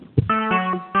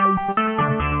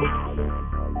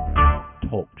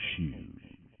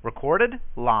recorded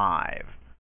live.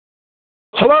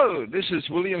 Hello, this is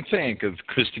William Fink of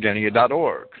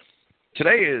Christogenea.org.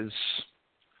 Today is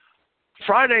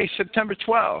Friday, September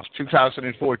 12th,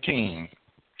 2014.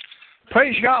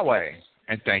 Praise Yahweh,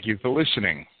 and thank you for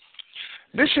listening.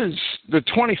 This is the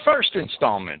 21st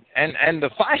installment and the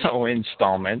final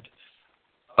installment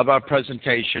of our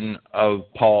presentation of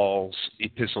Paul's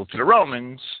Epistle to the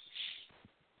Romans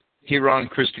here on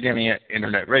Christogenea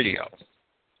Internet Radio.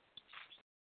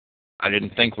 I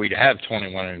didn't think we'd have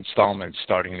 21 installments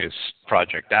starting this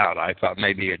project out. I thought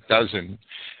maybe a dozen.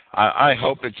 I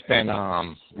hope it's been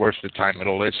worth the time of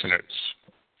the listeners.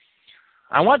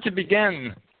 I want to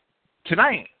begin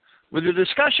tonight with a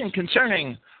discussion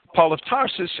concerning Paul of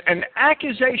Tarsus and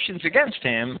accusations against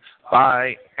him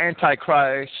by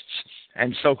antichrists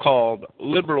and so-called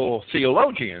liberal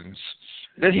theologians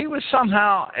that he was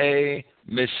somehow a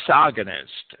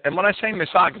misogynist. And when I say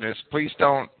misogynist, please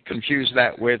don't confuse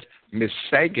that with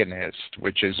misogynist,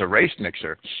 which is a race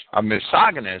mixer. A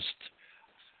misogynist,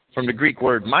 from the Greek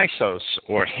word misos,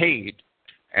 or hate,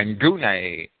 and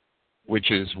gune,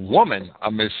 which is woman.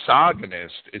 A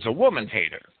misogynist is a woman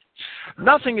hater.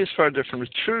 Nothing is further from the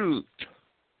truth,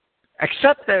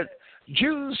 except that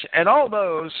Jews and all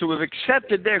those who have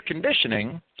accepted their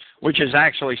conditioning, which is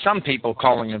actually some people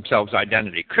calling themselves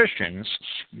identity Christians,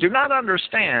 do not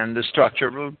understand the structure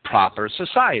of a proper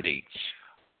society.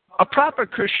 A proper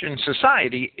Christian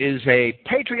society is a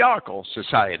patriarchal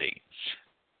society.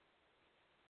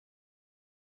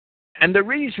 And the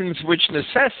reasons which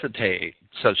necessitate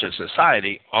such a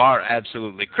society are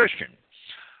absolutely Christian.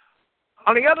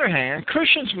 On the other hand,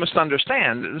 Christians must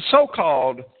understand that the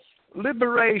so-called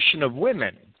liberation of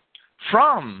women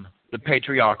from the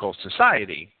patriarchal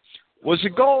society was a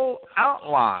goal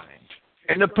outlined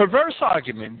in the perverse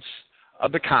arguments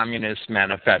of the Communist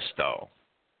Manifesto.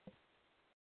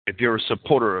 If you're a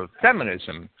supporter of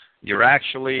feminism, you're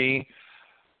actually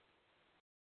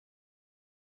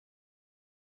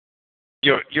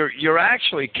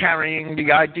carrying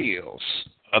the ideals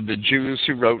of the Jews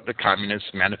who wrote the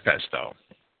Communist Manifesto.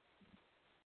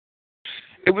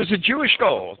 It was a Jewish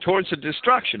goal towards the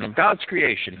destruction of God's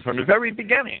creation from the very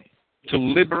beginning to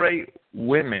liberate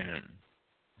women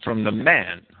from the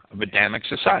men of Adamic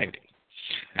society.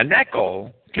 And that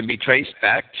goal can be traced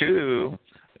back to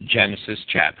Genesis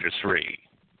chapter 3.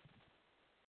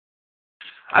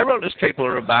 I wrote this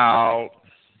paper about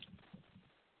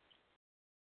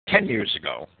 10 years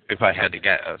ago, if I had to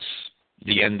guess,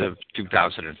 the end of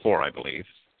 2004, I believe.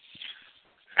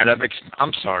 And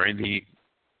the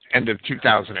end of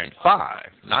 2005,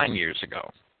 9 years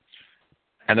ago.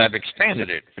 And I've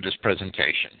expanded it for this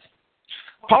presentation.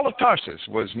 Paul of Tarsus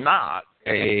was not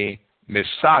a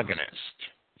misogynist.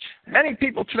 Many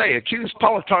people today accuse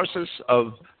Paul of Tarsus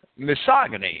of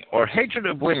misogyny or hatred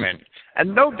of women,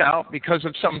 and no doubt because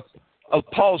of some of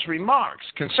Paul's remarks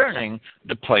concerning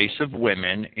the place of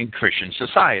women in Christian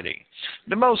society.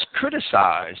 The most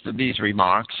criticized of these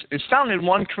remarks is found in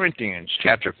 1 Corinthians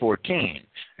chapter 14,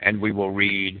 and we will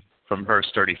read from verse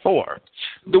 34.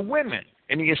 The women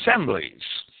in the assemblies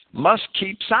must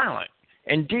keep silent.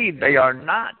 Indeed, they are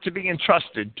not to be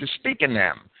entrusted to speak in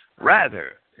them.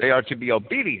 Rather, they are to be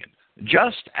obedient,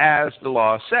 just as the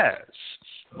law says.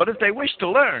 But if they wish to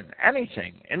learn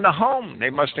anything in the home, they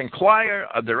must inquire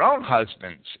of their own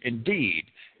husbands. Indeed,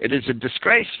 it is a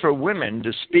disgrace for women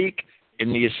to speak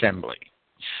in the assembly.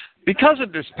 Because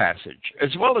of this passage,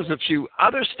 as well as a few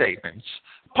other statements,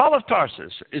 Paul of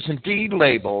Tarsus is indeed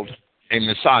labeled a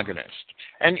misogynist.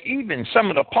 And even some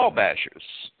of the Paul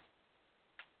bashers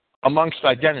amongst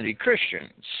identity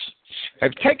Christians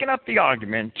have taken up the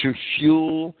argument to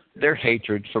fuel their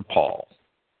hatred for Paul.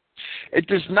 It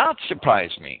does not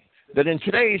surprise me that in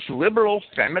today's liberal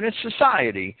feminist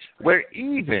society, where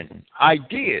even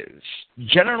ideas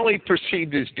generally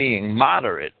perceived as being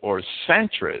moderate or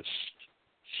centrist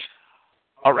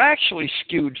are actually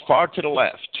skewed far to the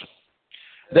left,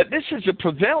 that this is a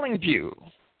prevailing view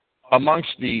amongst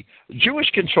the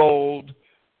Jewish-controlled,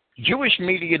 Jewish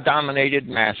media-dominated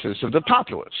masses of the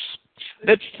populace,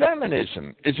 that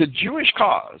feminism is a Jewish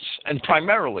cause and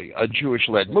primarily a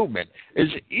Jewish-led movement is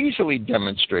easily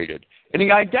demonstrated in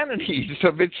the identities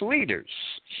of its leaders,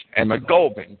 Emma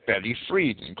Goldman, Betty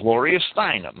Friedan, Gloria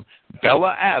Steinem,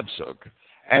 Bella Abzug,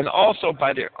 and also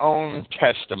by their own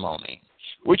testimony,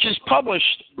 which is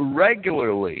published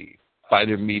regularly by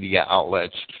their media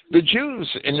outlets. The Jews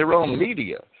in their own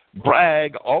media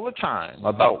brag all the time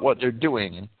about what they're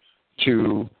doing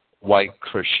to white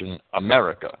Christian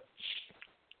America.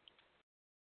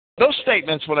 Those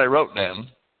statements, when I wrote them,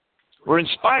 were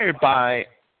inspired by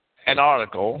an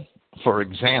article, for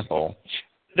example,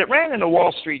 that ran in the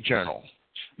Wall Street Journal.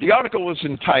 The article was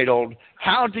entitled,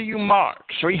 "How Do You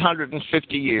Mark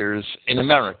 350 Years in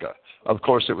America?" Of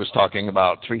course, it was talking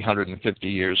about 350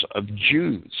 years of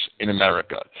Jews in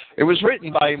America. It was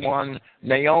written by one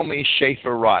Naomi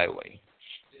Schaefer Riley.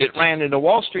 It ran in the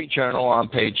Wall Street Journal on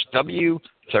page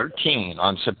W13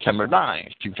 on September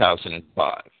 9,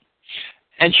 2005.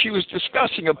 And she was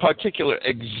discussing a particular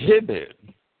exhibit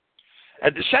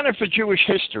at the Center for Jewish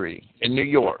History in New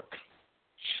York.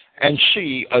 And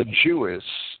she, a Jewess,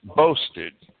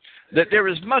 boasted that there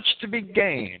is much to be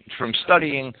gained from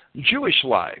studying Jewish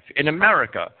life in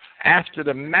America after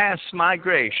the mass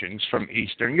migrations from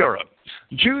Eastern Europe.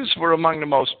 Jews were among the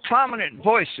most prominent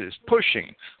voices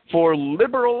pushing for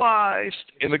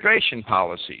liberalized immigration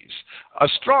policies, a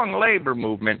strong labor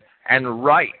movement, and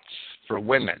rights for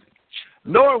women.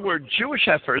 Nor were Jewish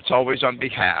efforts always on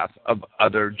behalf of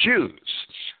other Jews.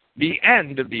 The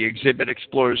end of the exhibit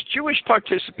explores Jewish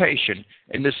participation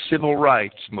in the civil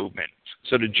rights movement.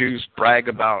 So the Jews brag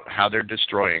about how they're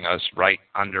destroying us right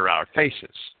under our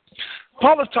faces.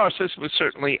 Paul of Tarsus was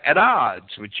certainly at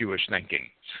odds with Jewish thinking.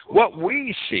 What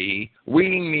we see,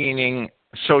 we meaning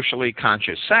socially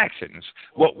conscious Saxons,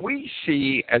 what we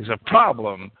see as a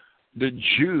problem, the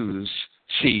Jews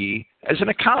see as an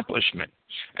accomplishment,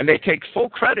 and they take full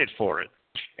credit for it.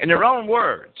 In their own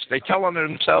words, they tell on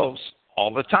themselves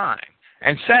all the time.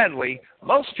 And sadly,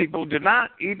 most people do not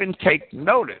even take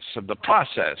notice of the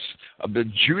process of the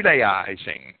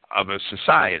Judaizing of a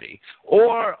society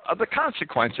or of the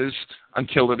consequences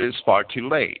until it is far too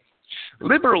late.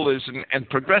 Liberalism and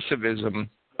progressivism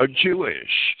are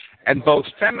Jewish, and both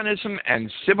feminism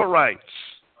and civil rights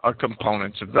are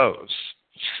components of those.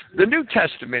 The New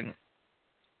Testament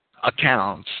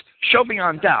accounts show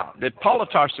beyond doubt that Paul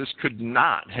of Tarsus could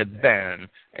not have been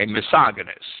a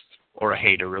misogynist or a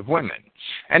hater of women.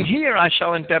 And here I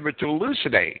shall endeavor to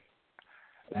elucidate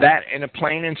that in a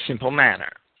plain and simple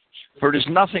manner, for it is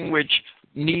nothing which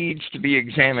needs to be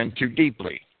examined too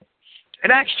deeply. In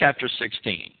Acts chapter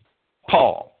 16,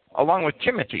 Paul, along with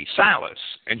Timothy, Silas,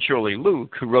 and surely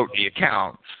Luke, who wrote the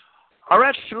account, are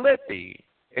at Philippi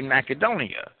in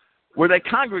Macedonia, where they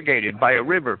congregated by a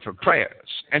river for prayers,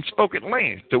 and spoke at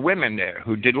length to women there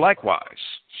who did likewise.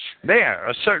 There,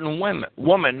 a certain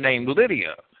woman named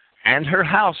Lydia and her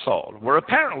household were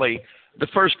apparently the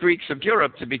first Greeks of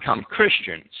Europe to become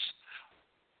Christians.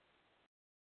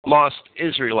 Lost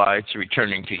Israelites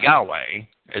returning to Yahweh,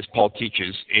 as Paul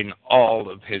teaches in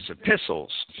all of his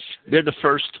epistles. They're the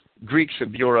first Greeks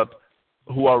of Europe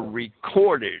who are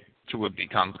recorded to have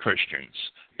become Christians,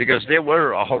 because there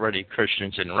were already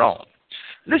Christians in Rome.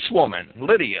 This woman,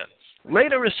 Lydia,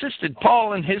 later assisted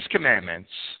Paul in his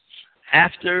commandments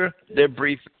after their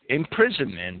brief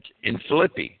imprisonment in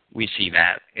Philippi. We see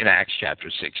that in Acts chapter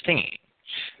 16.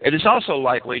 It is also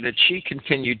likely that she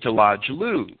continued to lodge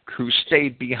Luke, who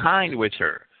stayed behind with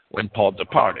her when Paul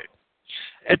departed.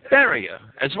 At Berea,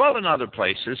 as well as in other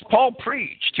places, Paul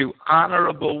preached to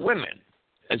honorable women,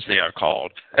 as they are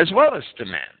called, as well as to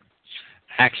men.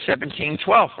 Acts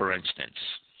 17:12, for instance,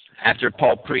 after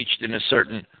Paul preached in a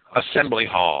certain assembly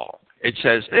hall, it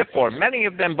says, "Therefore many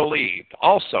of them believed,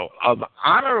 also of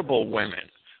honorable women,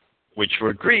 which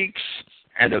were Greeks,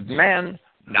 and of men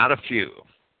not a few."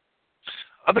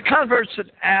 Of the converts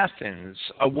at Athens,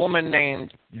 a woman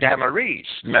named Damaris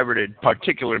merited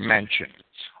particular mention,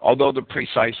 although the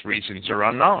precise reasons are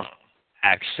unknown.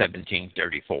 Acts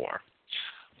 17:34.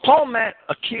 Paul met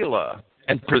Aquila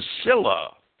and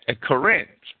Priscilla at Corinth,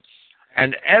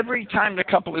 and every time the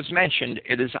couple is mentioned,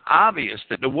 it is obvious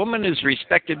that the woman is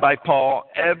respected by Paul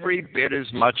every bit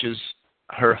as much as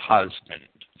her husband.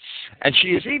 And she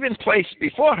is even placed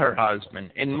before her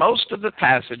husband in most of the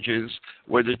passages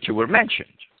where the two are mentioned,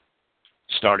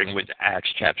 starting with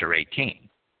Acts chapter 18.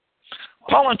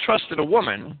 Paul entrusted a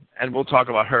woman, and we'll talk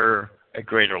about her at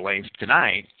greater length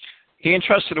tonight. He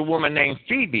entrusted a woman named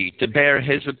Phoebe to bear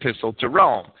his epistle to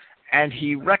Rome, and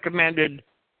he recommended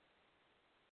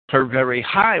her very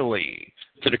highly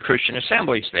to the Christian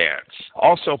assemblies there,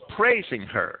 also praising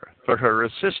her for her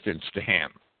assistance to him,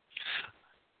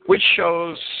 which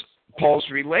shows Paul's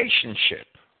relationship,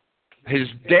 his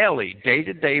daily,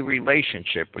 day-to-day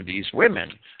relationship with these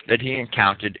women that he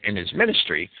encountered in his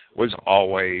ministry was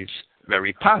always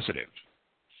very positive.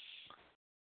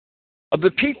 Of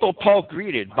the people Paul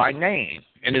greeted by name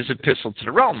in his epistle to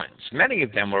the Romans, many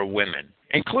of them were women,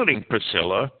 including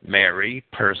Priscilla, Mary,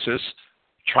 Persis,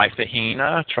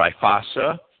 Tryphena,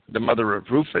 Tryphasa, the mother of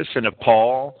Rufus and of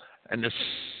Paul, and the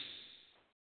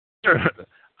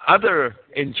other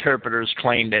interpreters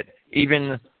claim that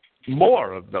even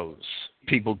more of those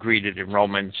people greeted in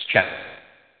Romans chapter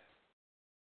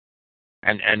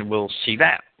And we'll see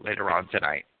that later on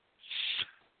tonight.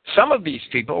 Some of these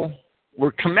people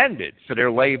were commended for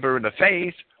their labor in the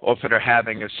faith or for their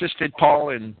having assisted Paul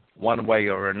in one way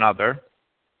or another.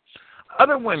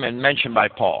 Other women mentioned by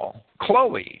Paul,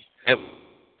 Chloe,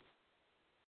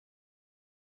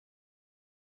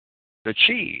 that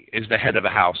she is the head of a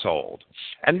household,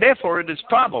 and therefore it is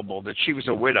probable that she was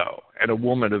a widow and a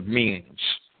woman of means.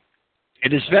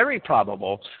 It is very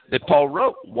probable that Paul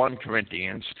wrote 1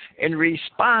 Corinthians in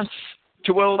response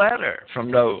to a letter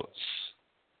from those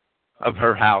of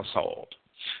her household.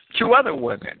 2 other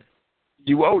women,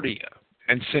 Euodia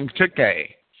and Syntyche,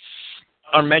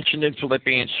 are mentioned in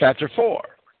Philippians chapter 4,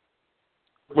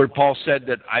 where Paul said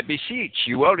that I beseech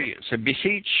Euodias and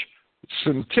beseech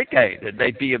Syntyche that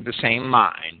they be of the same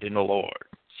mind in the Lord.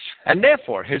 And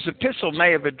therefore, his epistle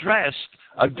may have addressed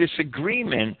a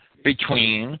disagreement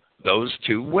between those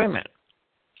 2 women.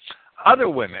 Other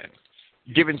women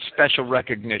given special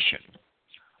recognition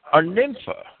are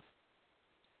Nympha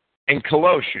in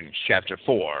Colossians chapter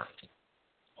 4,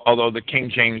 although the King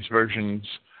James version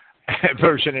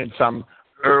in some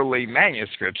early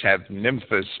manuscripts have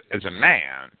Nymphas as a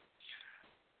man.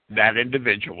 That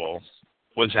individual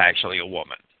was actually a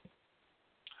woman.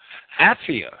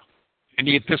 Apphia in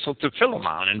the Epistle to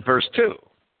Philemon in verse 2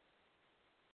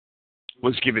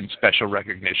 was given special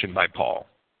recognition by Paul.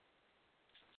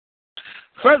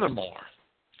 Furthermore,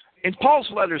 in Paul's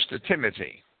letters to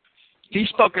Timothy, he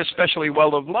spoke especially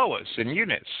well of Lois and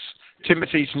Eunice,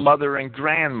 Timothy's mother and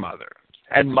grandmother,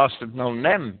 and must have known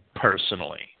them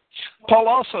personally. Paul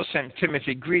also sent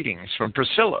Timothy greetings from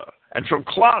Priscilla and from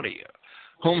Claudia,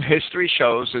 whom history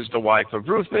shows is the wife of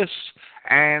Rufus,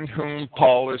 and whom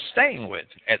Paul is staying with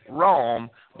at Rome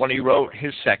when he wrote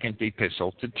his 2nd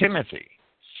epistle to Timothy.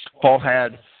 Paul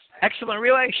had excellent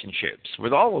relationships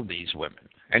with all of these women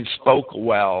and spoke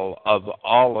well of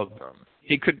all of them.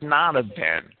 He could not have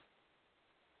been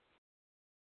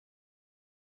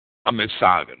a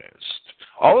misogynist.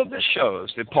 All of this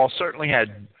shows that Paul certainly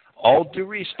had all due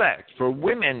respect for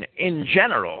women in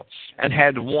general and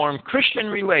had warm Christian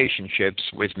relationships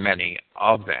with many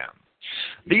of them.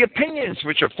 The opinions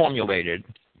which are formulated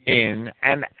in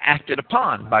and acted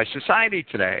upon by society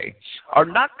today are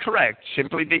not correct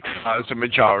simply because a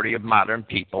majority of modern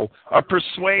people are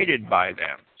persuaded by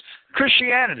them.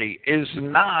 Christianity is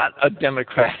not a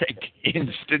democratic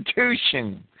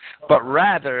institution, but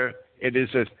rather it is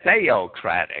a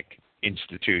theocratic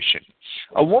institution.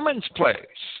 A woman's place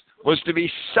was to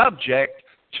be subject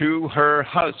to her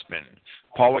husband.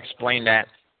 Paul explained that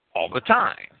all the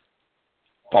time.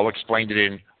 Paul explained it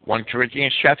in 1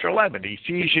 Corinthians chapter 11,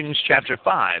 Ephesians chapter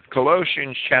 5,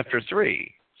 Colossians chapter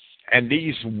 3. And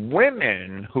these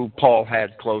women who Paul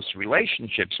had close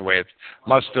relationships with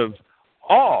must have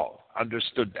all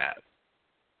understood that.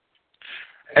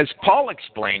 As Paul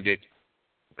explained it,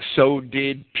 so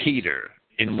did Peter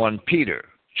in 1 Peter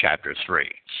chapter 3.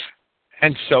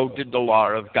 And so did the law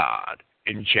of God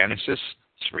in Genesis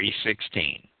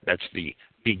 3:16. That's the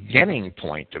beginning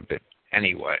point of it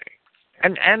anyway.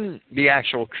 And the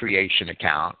actual creation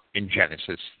account in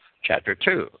Genesis chapter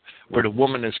 2, where the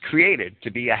woman is created to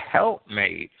be a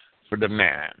helpmate for the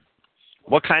man.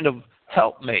 What kind of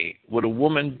helpmate would a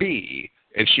woman be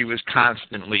if she was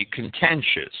constantly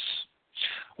contentious?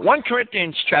 1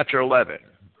 Corinthians chapter 11,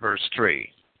 verse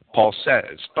 3. Paul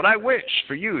says, but I wish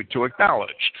for you to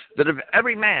acknowledge that of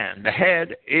every man the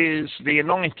head is the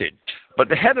anointed, but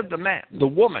the head of the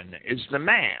woman is the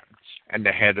man, and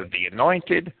the head of the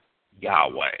anointed,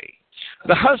 Yahweh.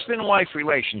 The husband-wife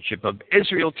relationship of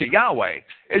Israel to Yahweh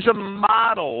is a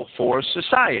model for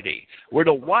society, where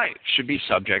the wife should be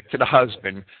subject to the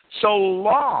husband so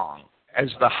long as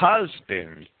the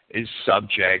husband is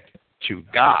subject to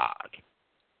God.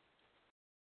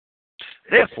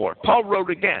 Therefore, Paul wrote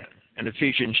again in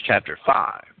Ephesians chapter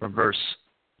 5, from verse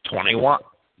 21.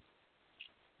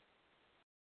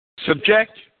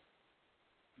 Subject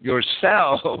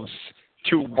yourselves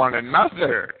to one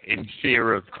another in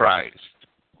fear of Christ.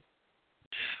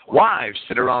 Wives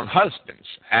to their own husbands,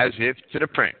 as if to the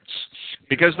prince,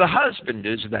 because the husband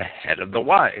is the head of the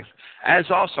wife, as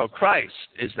also Christ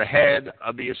is the head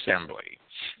of the assembly.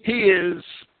 He is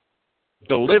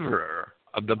deliverer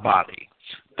of the body.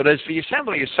 But as the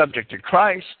assembly is subject to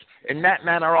Christ, in that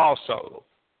manner also,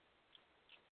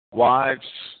 wives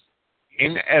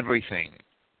in everything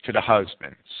to the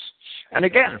husbands. And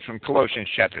again, from Colossians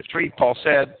chapter 3, Paul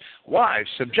said, wives,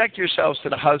 subject yourselves to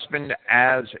the husband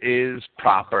as is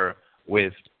proper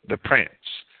with the prince.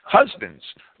 Husbands,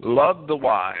 love the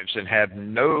wives and have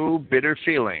no bitter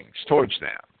feelings towards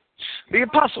them. The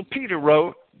Apostle Peter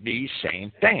wrote these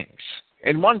same things.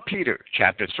 In 1 Peter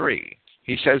chapter 3,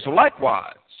 He says,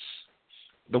 likewise,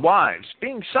 the wives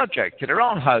being subject to their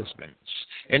own husbands,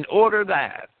 in order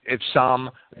that, if some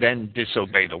then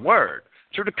disobey the word,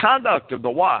 through the conduct of the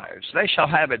wives they shall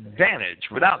have advantage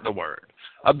without the word,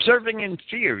 observing in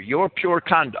fear your pure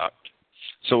conduct,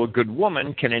 so a good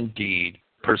woman can indeed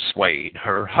persuade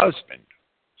her husband,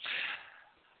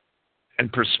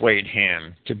 and persuade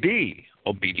him to be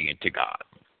obedient to God.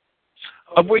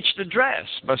 Of which the dress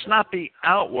must not be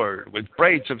outward with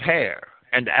braids of hair,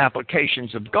 and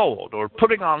applications of gold, or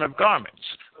putting on of garments,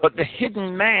 but the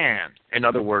hidden man. In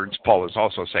other words, Paul is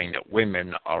also saying that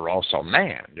women are also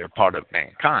man. They're part of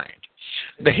mankind.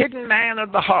 The hidden man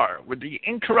of the heart, with the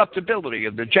incorruptibility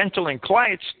of the gentle and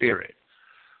quiet spirit,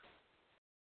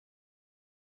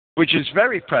 which is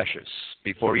very precious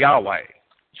before Yahweh.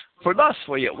 For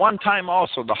thusly at one time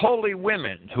also the holy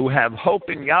women who have hope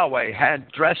in Yahweh had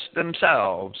dressed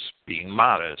themselves, being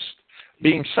modest,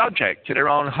 being subject to their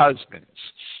own husbands,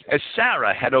 as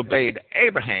Sarah had obeyed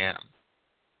Abraham,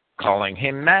 calling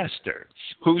him master,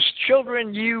 whose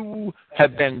children you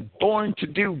have been born to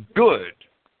do good,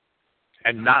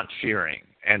 and not fearing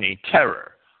any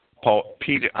terror.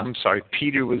 Peter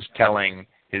was telling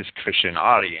his Christian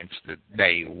audience that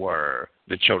they were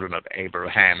the children of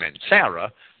Abraham and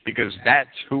Sarah, because that's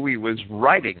who he was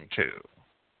writing to.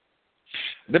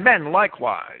 The men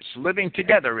likewise, living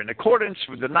together in accordance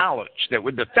with the knowledge that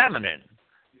with the feminine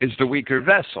is the weaker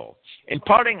vessel,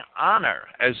 imparting honor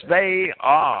as they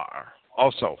are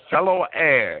also fellow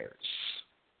heirs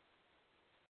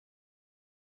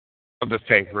of the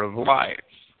favor of life,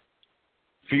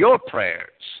 for your prayers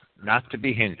not to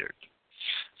be hindered.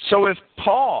 So if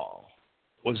Paul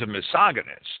was a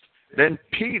misogynist, then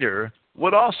Peter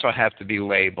would also have to be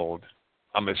labeled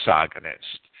a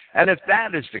misogynist. And if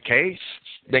that is the case,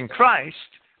 then Christ,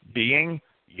 being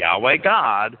Yahweh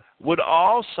God, would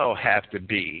also have to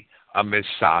be a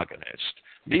misogynist.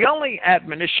 The only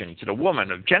admonition to the woman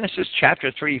of Genesis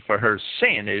chapter 3 for her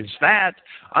sin is that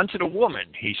unto the woman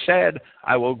he said,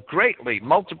 I will greatly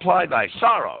multiply thy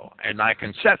sorrow and thy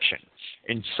conception.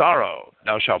 In sorrow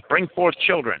thou shalt bring forth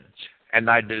children, and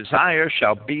thy desire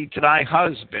shall be to thy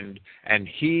husband, and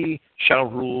he shall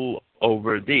rule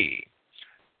over thee.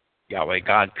 Yahweh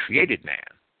God created man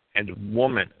and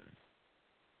woman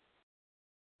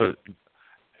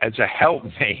as a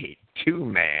helpmate to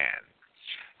man.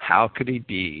 How could he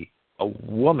be a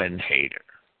woman hater?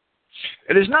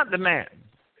 It is not the man.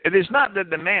 It is not that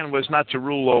the man was not to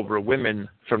rule over women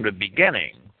from the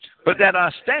beginning, but that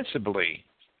ostensibly,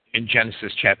 in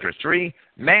Genesis chapter 3,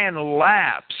 man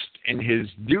lapsed in his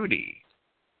duty,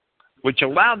 which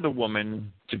allowed the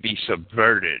woman to be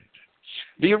subverted.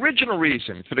 The original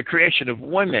reason for the creation of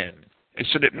women is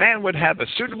so that man would have a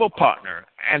suitable partner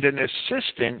and an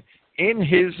assistant in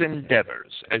his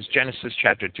endeavors. As Genesis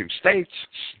chapter 2 states,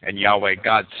 and Yahweh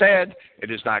God said, it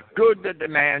is not good that the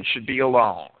man should be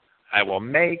alone. I will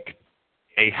make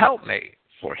a helpmate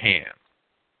for him.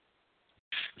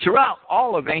 Throughout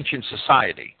all of ancient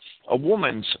society, a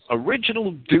woman's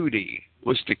original duty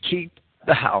was to keep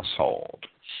the household,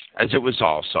 as it was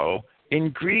also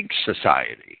in Greek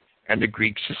society and the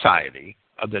Greek society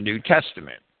of the New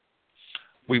Testament.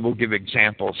 We will give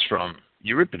examples from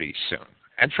Euripides soon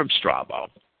and from Strabo.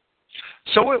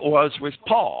 So it was with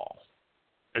Paul,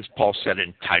 as Paul said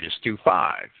in Titus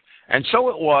 2:5, and so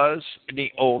it was in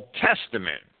the Old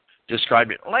Testament,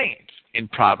 described at length in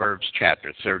Proverbs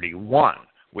chapter 31,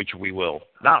 which we will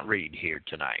not read here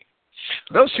tonight.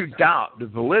 Those who doubt the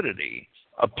validity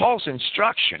of Paul's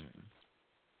instruction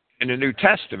in the New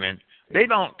Testament, they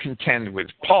don't contend with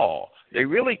Paul. They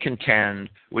really contend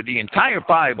with the entire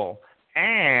Bible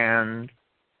and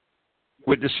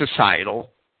with the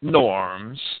societal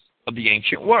norms of the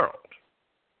ancient world,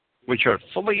 which are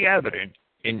fully evident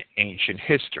in ancient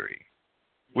history,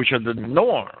 which are the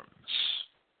norms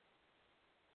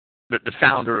that the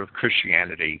founder of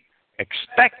Christianity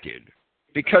expected,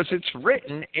 because it's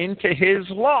written into his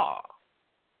law.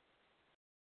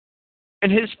 In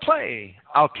his play,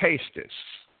 Alcestis,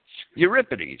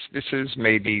 Euripides, this is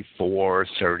maybe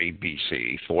 430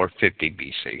 BC, 450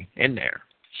 BC, in there.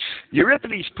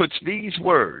 Euripides puts these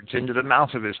words into the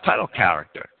mouth of his title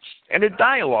character in a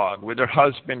dialogue with her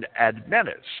husband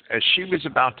Admetus as she was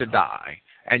about to die,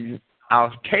 and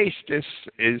Alcestis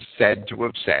is said to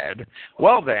have said,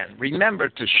 well then, remember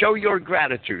to show your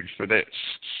gratitude for this.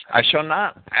 I shall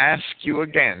not ask you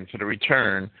again for the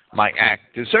return my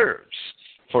act deserves,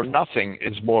 for nothing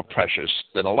is more precious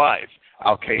than a life.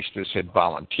 Alcestis had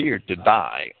volunteered to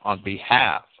die on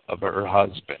behalf of her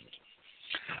husband.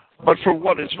 But for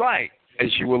what is right, as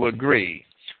you will agree,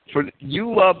 for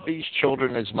you love these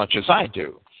children as much as I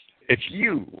do, if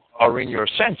you are in your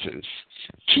senses,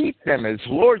 keep them as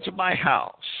lords of my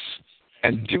house,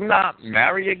 and do not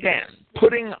marry again,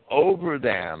 putting over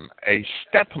them a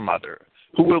stepmother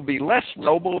who will be less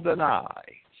noble than I,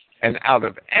 and out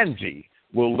of envy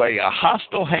will lay a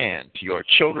hostile hand to your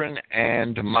children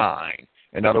and mine.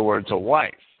 In other words, a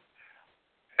wife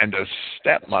and a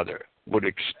stepmother would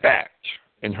expect,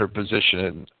 in her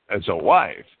position as a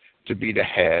wife, to be the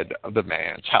head of the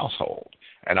man's household.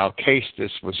 And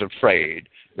Alcestis was afraid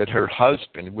that her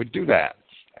husband would do that,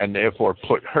 and therefore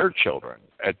put her children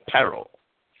at peril.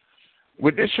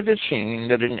 With this it is seen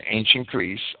that in ancient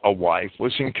Greece, a wife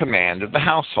was in command of the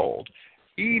household,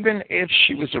 even if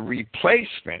she was a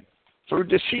replacement for a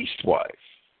deceased wife.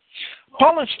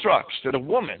 Paul instructs that a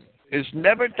woman is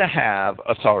never to have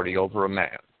authority over a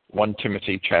man. 1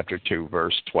 Timothy chapter 2,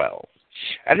 verse 12.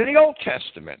 And in the Old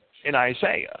Testament, in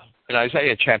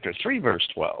Isaiah chapter 3, verse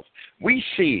 12, we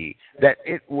see that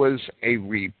it was a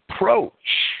reproach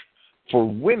for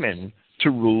women to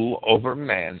rule over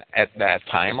men at that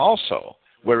time also,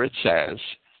 where it says,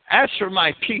 as for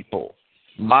my people,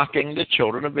 mocking the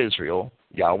children of Israel,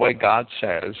 Yahweh God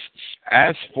says,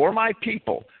 as for my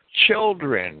people,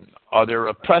 children are their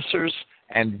oppressors,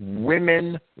 and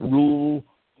women rule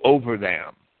over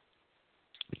them.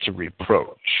 It's a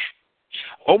reproach.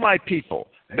 O my people,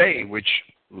 they which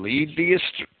lead thee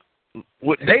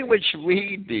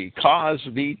cause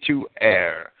thee to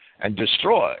err, and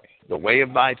destroy the way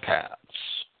of thy paths.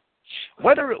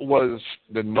 Whether it was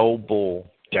the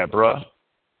noble Deborah,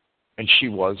 and she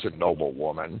was a noble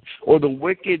woman, or the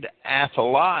wicked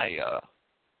Athaliah,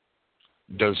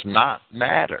 does not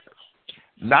matter.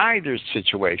 Neither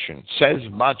situation says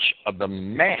much of the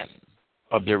men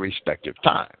of their respective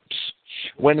times.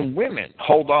 When women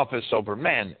hold office over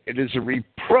men, it is a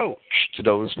reproach to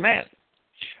those men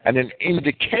and an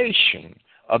indication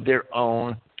of their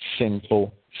own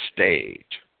sinful state.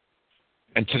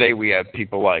 And today we have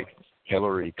people like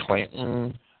Hillary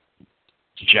Clinton,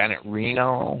 Janet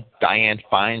Reno, Dianne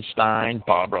Feinstein,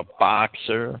 Barbara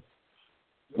Boxer.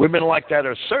 Women like that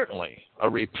are certainly a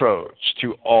reproach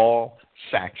to all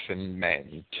Saxon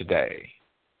men today.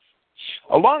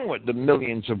 Along with the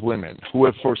millions of women who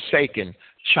have forsaken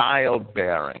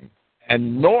childbearing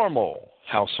and normal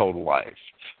household life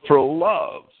for a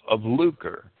love of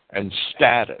lucre and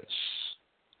status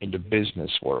in the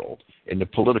business world, in the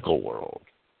political world,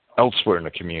 elsewhere in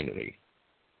the community.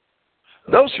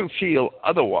 Those who feel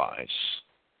otherwise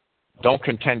don't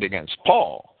contend against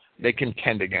Paul. They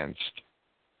contend against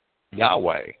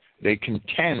Yahweh. They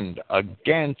contend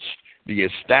against the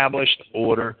established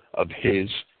order of his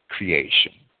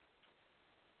creation.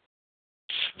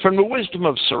 From the wisdom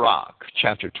of Sirach,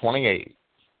 chapter 28,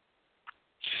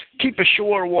 keep a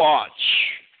sure watch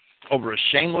over a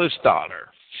shameless daughter,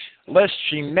 lest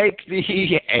she make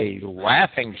thee a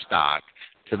laughingstock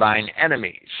to thine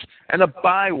enemies, and a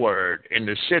byword in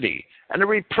the city, and a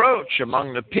reproach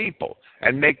among the people,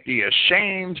 and make thee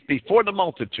ashamed before the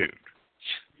multitude.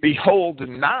 Behold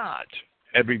not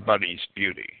everybody's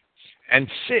beauty,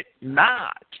 and sit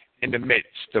not in the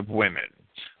midst of women.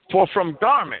 For from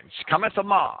garments cometh a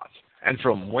moth, and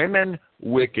from women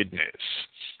wickedness.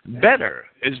 Better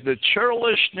is the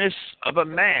churlishness of a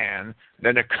man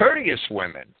than a courteous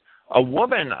woman. A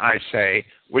woman, I say,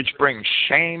 which brings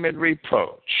shame and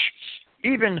reproach.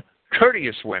 Even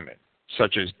courteous women,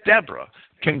 such as Deborah,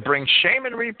 can bring shame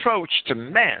and reproach to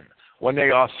men when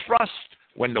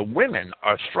the women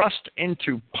are thrust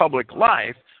into public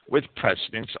life with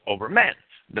precedence over men.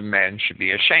 The men should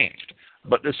be ashamed.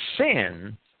 But the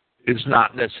sin is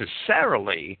not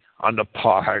necessarily on the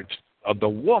part of the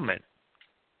woman.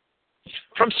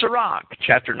 From Sirach,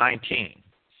 chapter 19,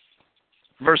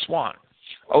 verse 1.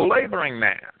 A laboring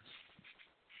man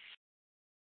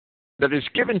that is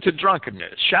given to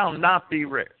drunkenness shall not be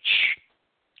rich,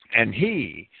 and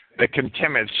he that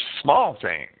contemneth small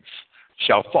things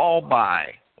shall fall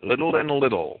by little and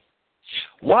little.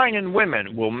 Wine and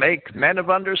women will make men of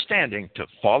understanding to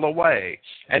fall away,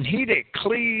 and he that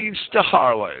cleaves to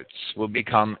harlots will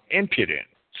become impudent.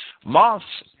 Moths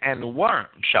and worms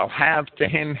shall have to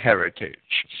him heritage,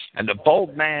 and the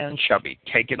bold man shall be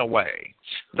taken away.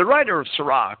 The writer of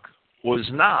Sirach was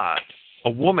not a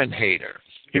woman-hater.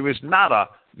 He was not a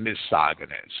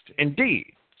misogynist.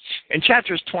 Indeed, in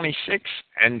chapters 26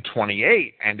 and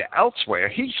 28 and elsewhere,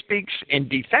 he speaks in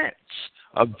defense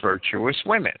of virtuous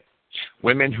women,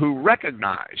 women who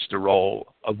recognize the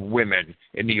role of women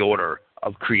in the order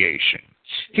of creation.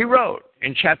 He wrote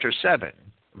in chapter 7,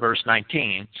 verse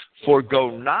 19,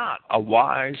 "Forgo not a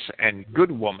wise and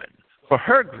good woman, for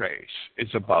her grace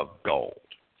is above gold."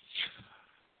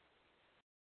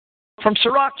 From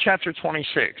Sirach chapter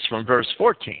 26, from verse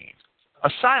 14, a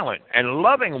silent and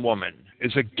loving woman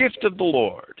is a gift of the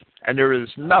Lord, and there is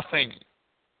nothing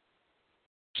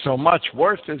so much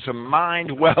worth as a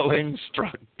mind well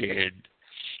instructed.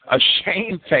 A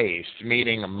shamefaced,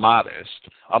 meaning modest,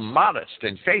 a modest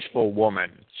and faithful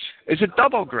woman is a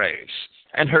double grace,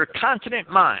 and her continent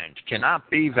mind cannot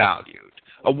be valued.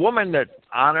 A woman that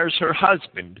honors her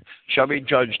husband shall be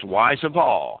judged wise of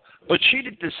all, but she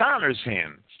that dishonors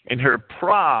him in her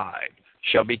pride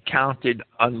shall be counted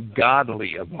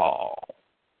ungodly of all.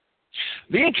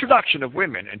 The introduction of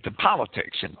women into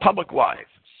politics and public life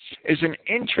is an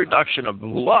introduction of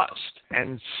lust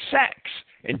and sex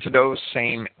into those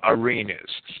same arenas.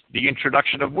 The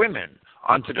introduction of women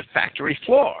onto the factory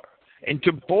floor,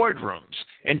 into boardrooms,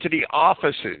 into the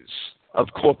offices of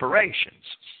corporations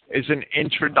is an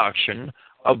introduction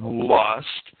of lust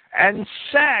and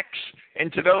sex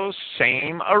into those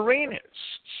same arenas.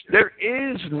 There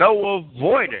is no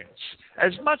avoidance,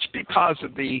 as much because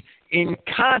of the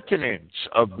incontinence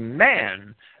of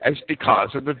men as because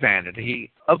of the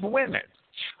vanity of women.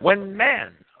 When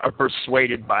men are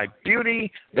persuaded by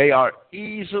beauty, they are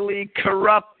easily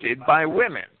corrupted by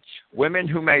women, women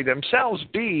who may themselves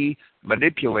be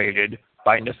manipulated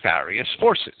by nefarious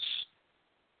forces.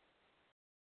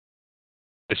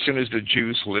 As soon as the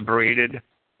Jews liberated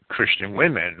Christian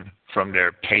women from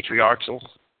their patriarchal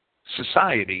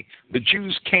society, the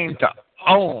Jews came to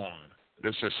own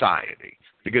the society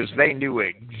because they knew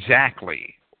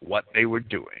exactly what they were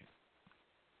doing.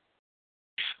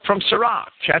 From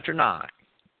Sirach, chapter 9,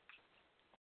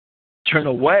 turn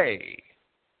away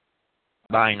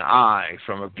thine eye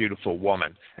from a beautiful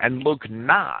woman, and look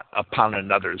not upon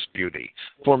another's beauty.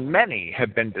 For many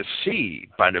have been deceived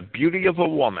by the beauty of a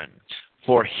woman,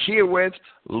 for herewith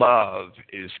love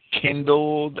is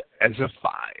kindled as a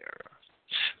fire.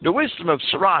 The wisdom of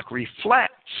Sirach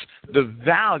reflects the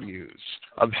values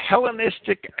of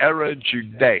Hellenistic era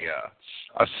Judea,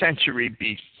 a century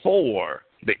before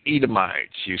the Edomites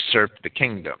usurped the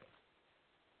kingdom.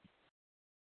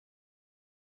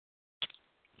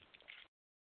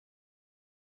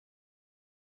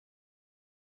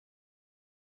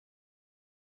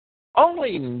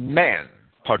 Only men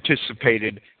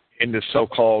participated in the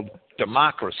so-called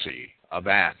democracy of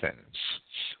Athens.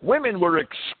 Women were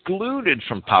excluded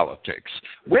from politics.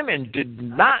 Women did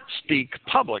not speak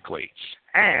publicly.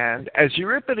 And as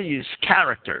Euripides'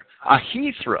 character,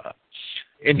 Ahithra,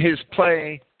 in his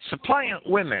play Suppliant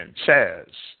Women says,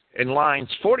 in lines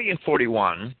 40 and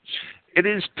 41, it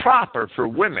is proper for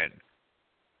women,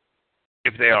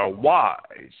 if they are wise,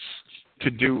 to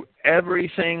do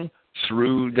everything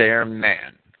through their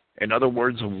men. In other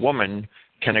words, a woman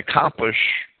can accomplish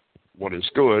what is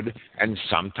good and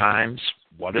sometimes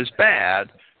what is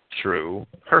bad through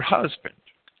her husband.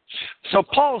 So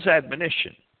Paul's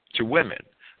admonition to women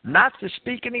not to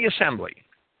speak in the assembly,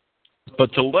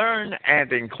 but to learn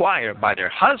and inquire by their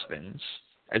husbands,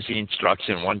 as he instructs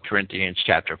in 1 Corinthians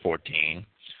chapter 14,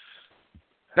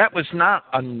 that was not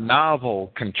a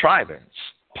novel contrivance.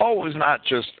 Paul was not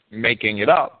just making it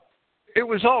up. It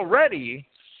was already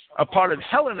a part of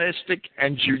Hellenistic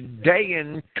and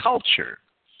Judean culture.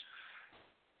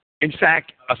 In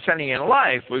fact, Athenian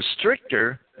life was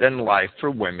stricter than life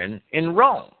for women in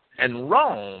Rome. And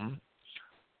Rome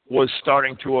was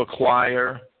starting to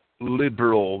acquire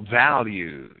liberal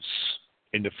values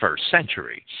in the first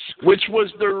century, which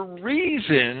was the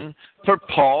reason for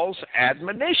Paul's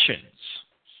admonitions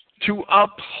to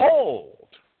uphold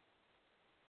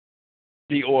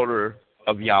the order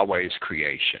of Yahweh's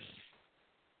creation.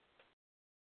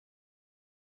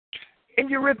 In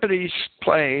Euripides'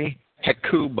 play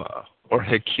Hecuba, or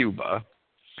Hecuba,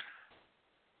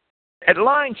 at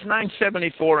lines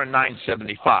 974 and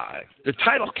 975, the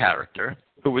title character,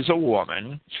 who is a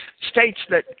woman, states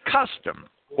that custom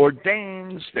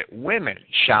ordains that women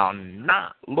shall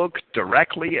not look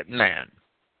directly at men.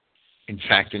 In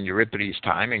fact, in Euripides'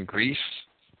 time in Greece,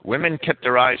 women kept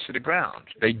their eyes to the ground.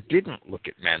 They didn't look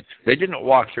at men. They didn't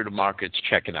walk through the markets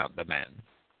checking out the men.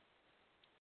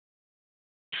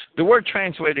 The word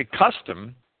translated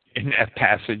custom in that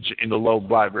passage in the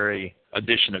Loeb Library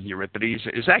edition of Euripides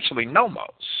is actually nomos.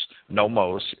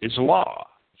 Nomos is law.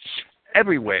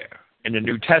 Everywhere in the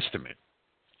New Testament,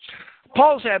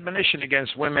 Paul's admonition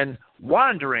against women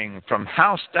wandering from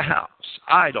house to house,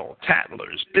 idle,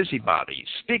 tattlers, busybodies,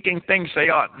 speaking things they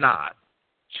ought not,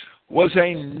 was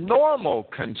a normal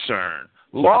concern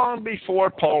long before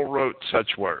Paul wrote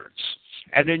such words.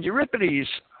 And in Euripides'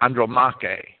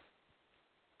 Andromache,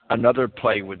 another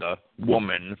play with a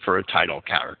woman for a title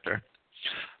character,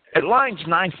 at lines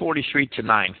 943 to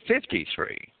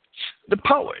 953, the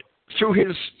poet through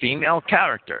his female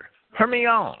character,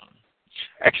 Hermione,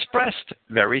 expressed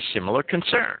very similar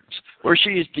concerns, where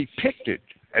she is depicted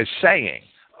as saying,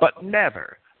 "But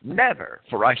never, never,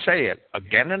 for I say it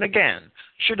again and again,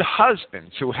 should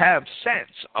husbands who have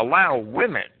sense allow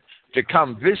women to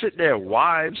come visit their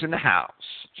wives in the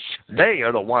house. They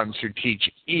are the ones who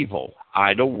teach evil,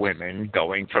 idle women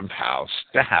going from house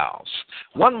to house.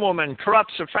 One woman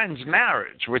corrupts a friend's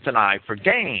marriage with an eye for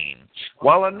gain,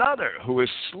 while another who has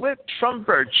slipped from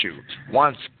virtue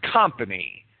wants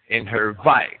company in her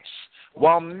vice,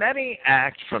 while many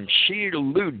act from sheer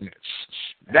lewdness.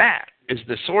 That is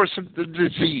the source of the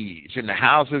disease in the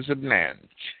houses of men.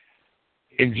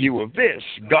 In view of this,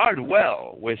 guard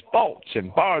well with bolts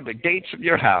and bar the gates of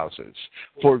your houses,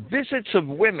 for visits of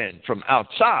women from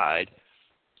outside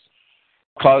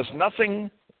cause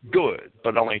nothing good,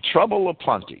 but only trouble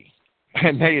aplenty."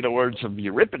 And they are the words of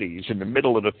Euripides in the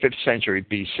middle of the 5th century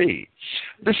BC.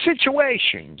 The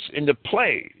situations in the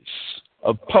plays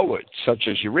of poets such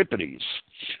as Euripides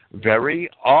very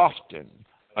often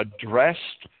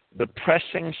addressed the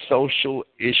pressing social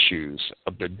issues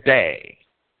of the day.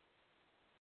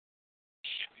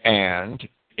 And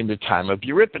in the time of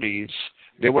Euripides,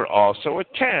 there were also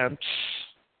attempts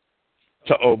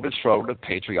to overthrow the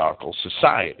patriarchal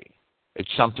society.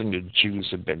 It's something the Jews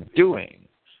have been doing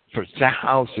for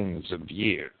thousands of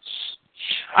years.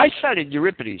 I cited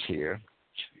Euripides here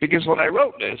because when I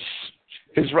wrote this,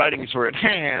 his writings were at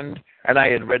hand, and I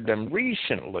had read them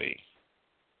recently.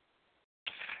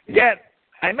 Yet,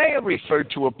 I may have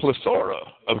referred to a plethora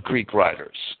of Greek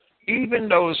writers, even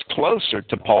those closer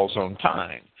to Paul's own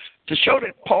time, to show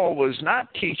that Paul was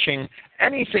not teaching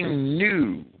anything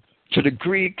new to the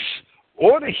Greeks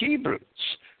or the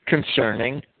Hebrews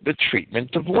concerning the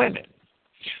treatment of women.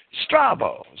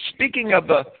 Strabo, speaking of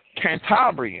the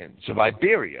Cantabrians of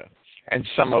Iberia and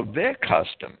some of their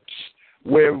customs,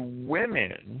 where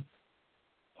women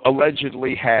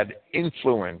allegedly had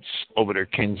influence over their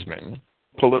kinsmen,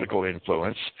 political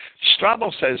influence, Strabo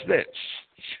says this: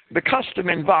 "The custom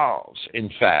involves, in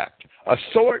fact, a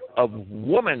sort of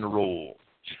woman rule,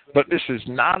 but this is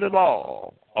not at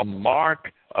all a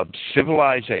mark of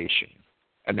civilization."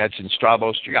 And that's in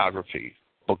Strabo's Geography,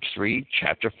 Book 3,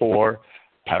 Chapter 4,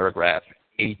 Paragraph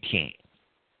 18.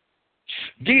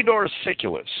 Diodorus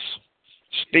Siculus,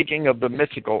 speaking of the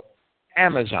mythical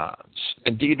Amazons,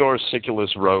 and Diodorus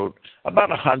Siculus wrote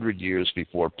about 100 years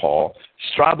before Paul.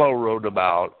 Strabo wrote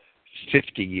about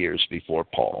 50 years before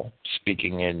Paul,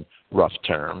 speaking in rough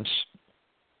terms.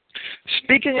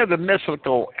 Speaking of the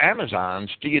mythical Amazons,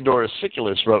 Diodorus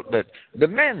Siculus wrote that the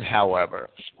men, however,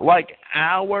 like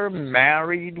our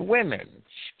married women,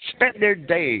 spent their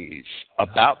days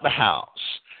about the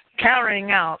house,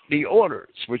 carrying out the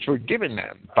orders which were given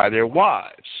them by their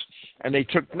wives, and they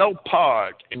took no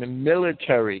part in the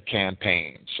military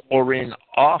campaigns or in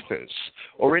office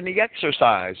or in the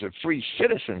exercise of free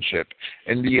citizenship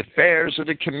in the affairs of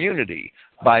the community,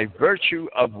 by virtue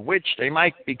of which they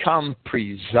might become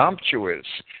presumptuous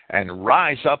and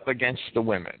rise up against the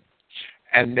women.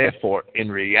 And therefore,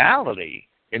 in reality,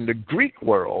 in the Greek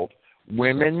world,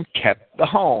 women kept the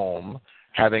home,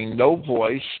 having no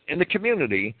voice in the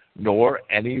community nor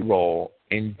any role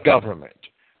in government.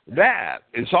 That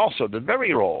is also the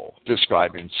very role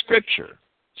described in Scripture,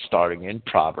 starting in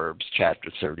Proverbs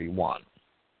chapter 31.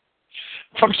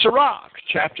 From Sirach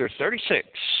chapter 36,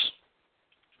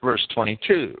 verse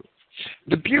 22,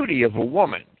 "The beauty of a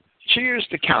woman cheers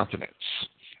the countenance,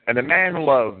 and a man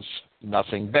loves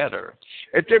nothing better.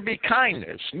 If there be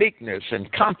kindness, meekness,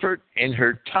 and comfort in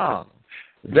her tongue,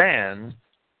 then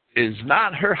is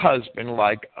not her husband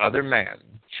like other men.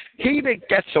 He that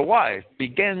gets a wife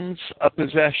begins a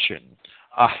possession,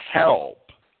 a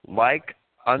help like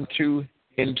unto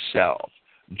himself."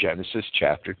 Genesis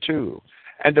chapter 2.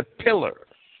 "And a pillar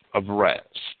of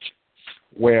rest,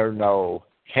 where no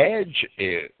hedge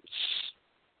is.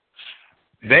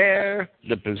 There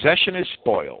the possession is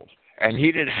spoiled, and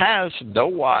he that has no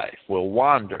wife will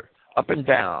wander up and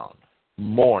down,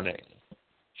 mourning."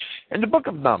 In the book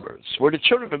of Numbers, where the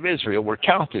children of Israel were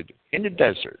counted in the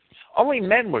desert, only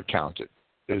men were counted.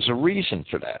 There's a reason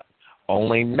for that.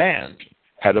 Only men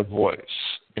had a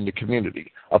voice in the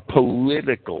community, a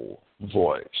political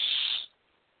voice.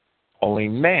 Only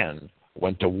men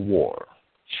went to war.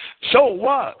 So it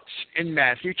was in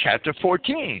Matthew chapter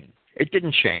 14. It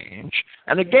didn't change.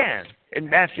 And again, in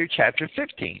Matthew chapter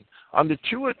 15, on the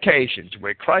two occasions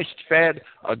where Christ fed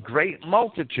a great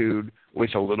multitude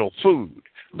with a little food,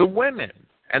 the women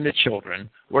and the children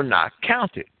were not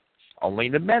counted. Only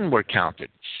the men were counted.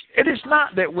 It is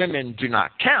not that women do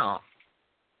not count.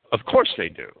 Of course they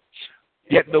do.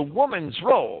 Yet the woman's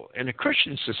role in a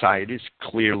Christian society is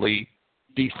clearly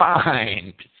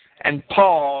defined, and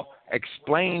Paul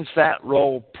explains that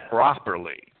role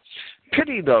properly.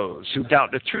 Pity those who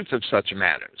doubt the truth of such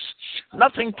matters.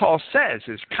 Nothing Paul says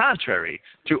is contrary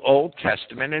to Old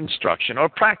Testament instruction or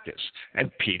practice,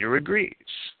 and Peter agrees.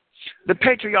 The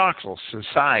patriarchal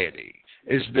society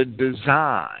is the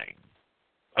design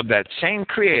of that same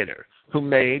Creator who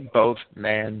made both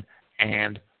men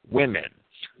and women.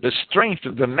 The strength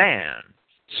of the man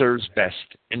serves best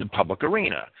in the public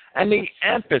arena, and the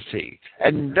empathy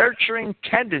and nurturing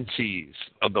tendencies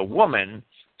of the woman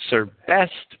serve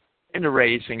best in the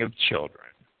raising of children.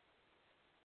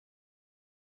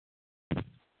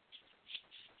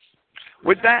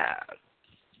 With that,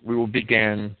 we will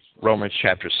begin Romans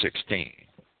chapter 16,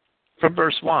 from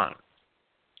verse 1.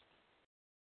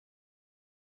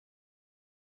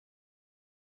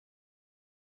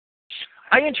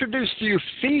 I introduce to you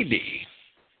Phoebe,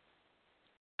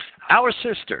 our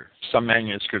sister, some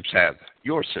manuscripts have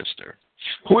your sister,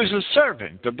 who is a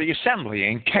servant of the assembly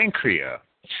in Cenchrea,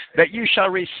 that you shall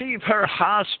receive her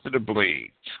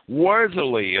hospitably,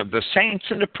 worthily of the saints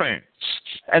and the prince,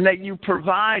 and that you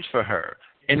provide for her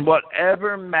in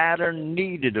whatever matter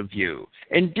needed of you.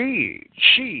 Indeed,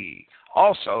 she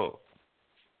also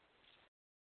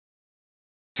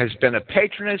has been a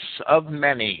patroness of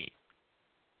many,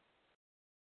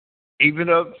 even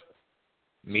of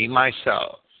me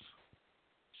myself.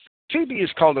 Phoebe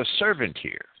is called a servant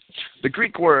here. The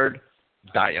Greek word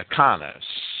diakonos,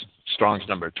 Strong's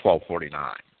number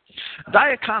 1249.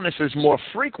 Diakonos is more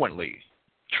frequently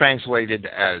translated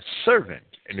as servant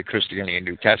in the Christianity and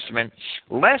New Testament.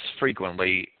 Less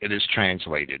frequently, it is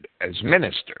translated as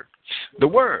minister. The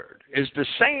word is the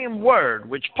same word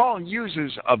which Paul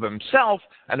uses of himself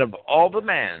and of all the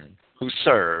men who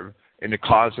serve in the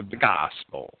cause of the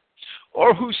gospel,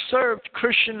 or who served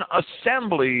Christian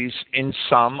assemblies in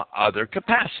some other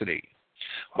capacity.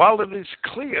 While it is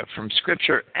clear from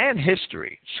Scripture and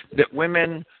history that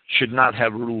women should not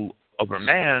have rule over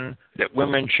men, that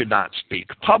women should not speak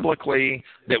publicly,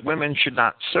 that women should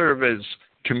not serve as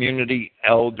community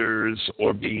elders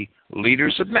or be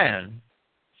leaders of men,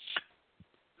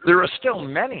 there are still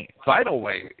many vital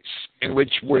ways in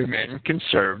which women can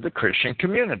serve the Christian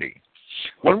community.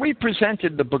 When we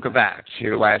presented the book of Acts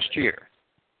here last year,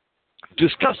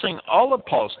 discussing all of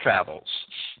Paul's travels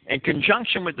in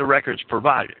conjunction with the records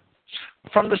provided,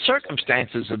 from the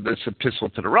circumstances of this epistle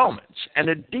to the Romans and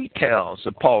the details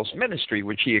of Paul's ministry,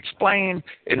 which he explained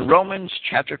in Romans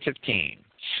chapter 15,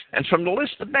 and from the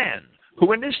list of men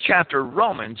who in this chapter of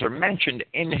Romans are mentioned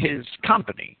in his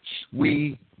company,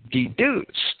 we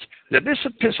deduced that this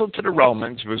epistle to the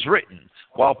Romans was written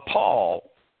while Paul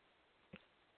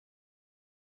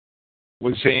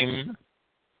was in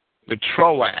the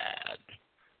Troad,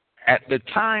 at the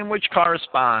time which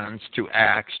corresponds to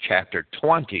Acts chapter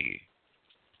 20,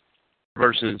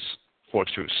 verses 4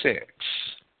 through 6.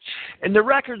 In the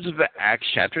records of Acts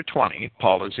chapter 20,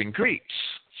 Paul is in Greece.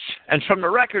 And from the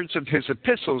records of his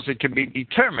epistles, it can be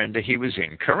determined that he was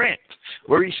in Corinth,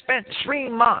 where he spent 3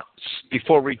 months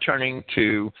before returning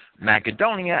to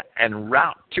Macedonia en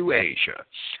route to Asia.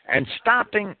 And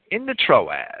stopping in the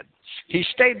Troad, he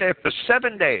stayed there for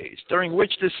 7 days, during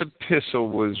which this epistle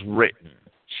was written.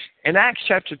 In Acts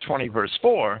chapter 20, verse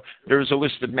 4, there is a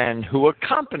list of men who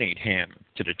accompanied him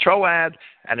to the Troad,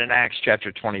 and in Acts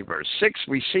chapter 20, verse 6,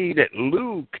 we see that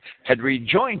Luke had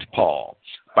rejoined Paul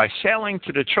by sailing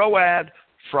to the Troad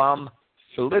from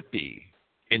Philippi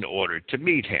in order to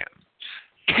meet him.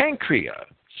 Cenchrea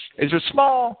is a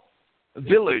small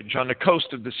village on the coast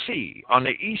of the sea, on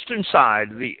the eastern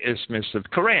side of the Isthmus of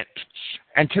Corinth,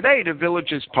 and today the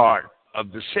village is part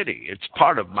of the city. It's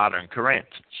part of modern Corinth.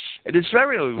 It is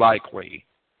very likely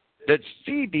that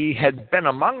Phoebe had been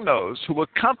among those who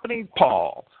accompanied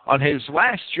Paul on his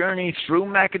last journey through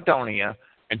Macedonia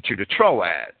and to the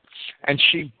Troad, and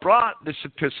she brought this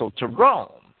epistle to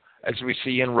Rome, as we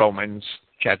see in Romans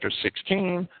chapter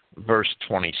 16, verse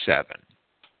 27.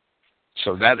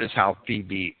 So that is how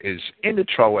Phoebe is in the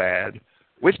Troad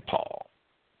with Paul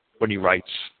when he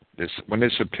writes this, when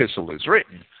this epistle is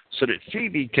written, so that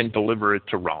Phoebe can deliver it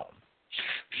to Rome.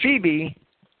 Phoebe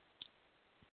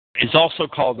is also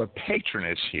called a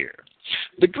patroness here.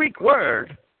 The Greek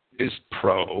word is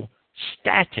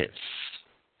prostatis,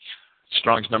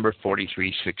 Strong's number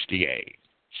 4368.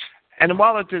 And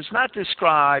while it does not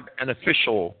describe an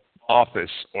official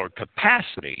office or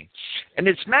capacity, in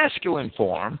its masculine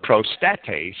form,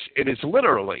 prostates, it is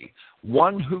literally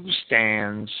one who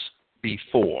stands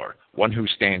before, one who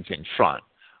stands in front.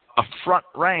 A front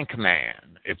rank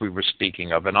man, if we were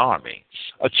speaking of an army,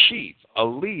 a chief, a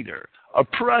leader, a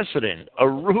president, a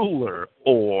ruler,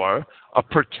 or a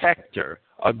protector,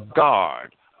 a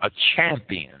guard, a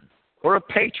champion, or a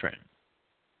patron,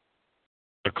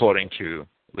 according to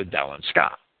Liddell and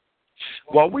Scott.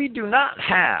 While we do not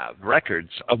have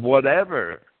records of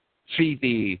whatever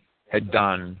Phoebe had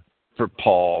done for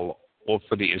Paul or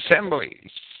for the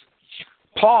assemblies,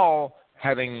 Paul,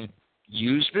 having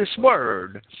used this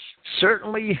word,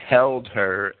 certainly held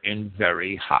her in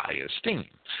very high esteem.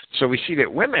 So we see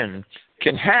that women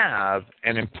can have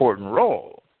an important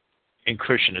role in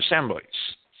Christian assemblies.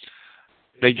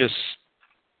 They just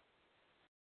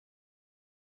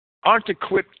aren't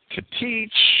equipped to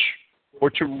teach or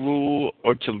to rule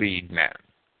or to lead men.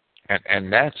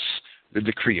 And that's the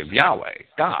decree of Yahweh,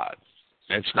 God.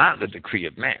 It's not the decree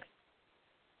of man.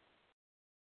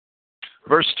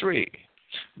 Verse 3,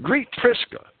 greet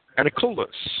Prisca and Aquilus,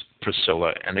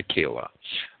 Priscilla and Aquila,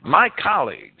 my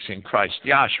colleagues in Christ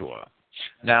Yahshua.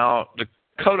 Now, the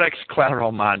Codex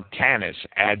Claromontanus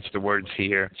adds the words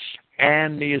here,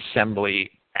 and the assembly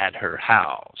at her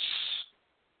house.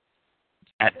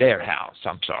 At their house,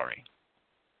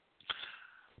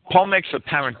 Paul makes a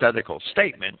parenthetical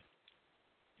statement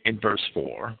in verse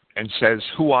 4 and says,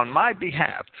 who on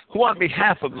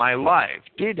behalf of my life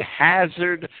did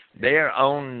hazard their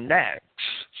own necks,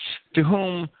 to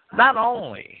whom not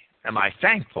only am I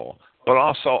thankful, but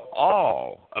also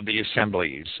all of the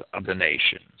assemblies of the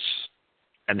nations.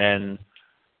 And then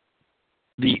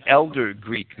the elder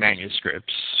Greek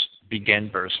manuscripts begin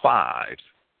verse 5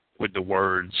 with the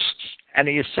words, and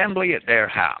the assembly at their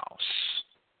house.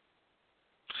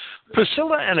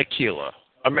 Priscilla and Aquila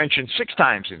are mentioned 6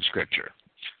 times in Scripture,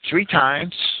 3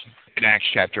 times in Acts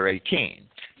chapter 18,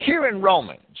 here in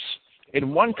Romans,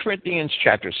 in 1 Corinthians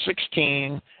chapter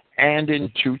 16, and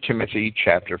in 2 Timothy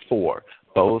chapter 4,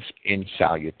 both in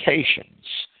salutations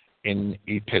in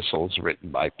epistles written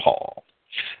by Paul.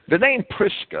 The name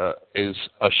Prisca is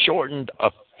a shortened,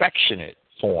 affectionate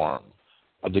form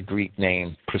of the Greek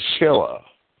name Priscilla.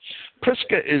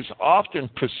 Prisca is often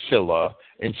Priscilla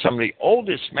in some of the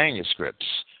oldest manuscripts,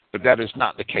 but that is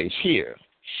not the case here.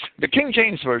 The King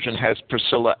James Version has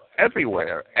Priscilla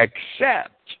everywhere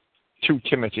except 2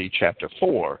 Timothy chapter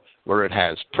 4, where it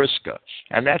has Prisca,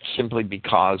 and that's simply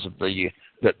because of the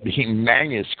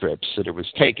manuscripts that it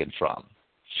was taken from.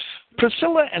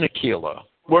 Priscilla and Aquila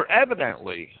were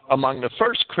evidently among the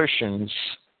first Christians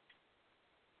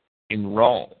in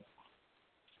Rome.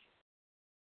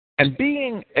 And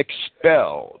being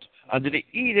expelled under the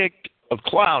edict of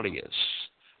Claudius,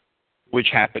 which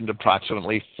happened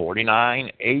approximately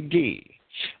 49 AD,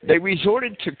 they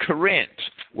resorted to Corinth,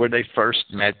 where they first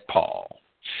met Paul.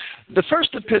 The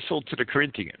first epistle to the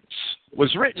Corinthians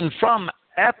was written from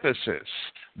Ephesus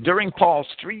during Paul's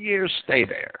 3-year stay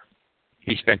there.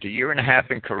 He spent 1.5 years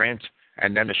in Corinth,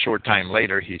 and then a short time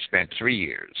later, he spent 3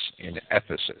 years in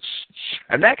Ephesus.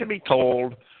 And that can be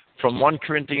told from 1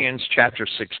 Corinthians chapter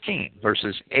 16,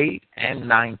 verses 8 and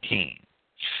 19.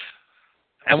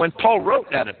 And when Paul wrote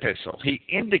that epistle, he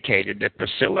indicated that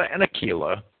Priscilla and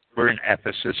Aquila were in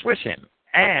Ephesus with him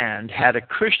and had a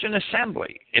Christian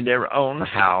assembly in their own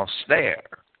house there.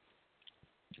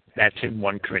 That's in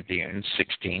 1 Corinthians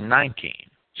 16:19.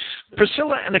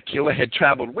 Priscilla and Aquila had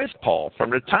traveled with Paul from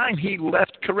the time he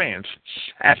left Corinth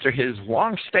after his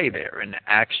long stay there in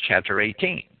Acts chapter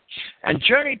 18, and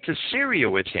journeyed to Syria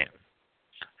with him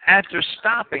after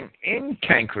stopping in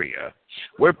Cenchrea,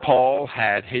 where Paul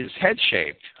had his head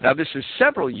shaved. Now, this is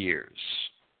several years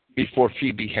before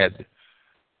Phoebe had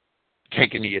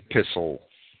taken the epistle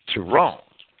to Rome.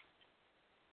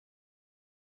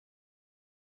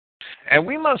 And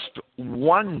we must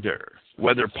wonder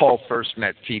whether Paul first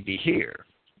met Phoebe here.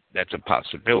 That's a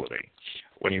possibility,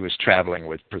 when he was traveling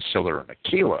with Priscilla and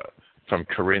Aquila from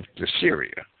Corinth to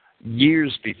Syria,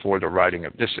 years before the writing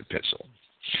of this epistle.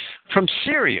 From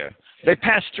Syria, they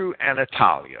passed through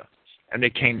Anatolia, and they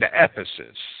came to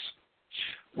Ephesus,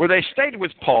 where they stayed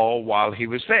with Paul while he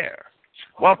was there.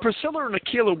 While Priscilla and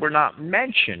Aquila were not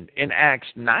mentioned in Acts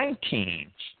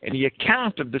 19 in the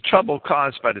account of the trouble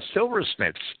caused by the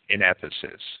silversmiths in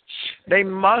Ephesus, they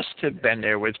must have been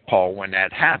there with Paul when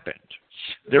that happened.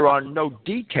 There are no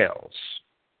details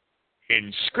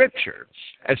in Scripture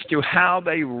as to how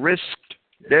they risked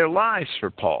their lives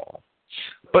for Paul,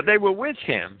 but they were with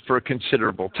him for a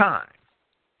considerable time,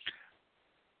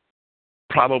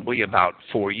 probably about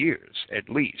 4 years at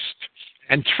least,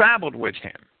 and traveled with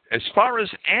him as far as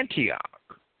Antioch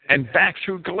and back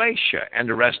through Galatia and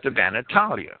the rest of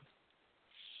Anatolia.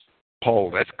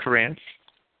 Paul left Corinth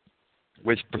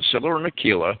with Priscilla and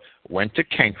Aquila, went to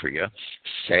Cenchrea,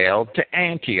 sailed to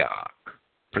Antioch.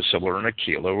 Priscilla and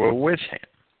Aquila were with him.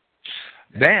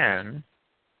 Then,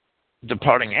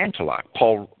 departing Antioch,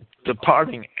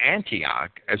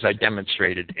 as I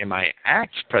demonstrated in my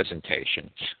Acts presentation,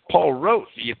 Paul wrote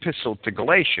the epistle to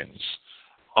Galatians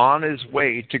on his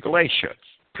way to Galatia.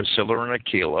 Priscilla and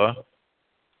Aquila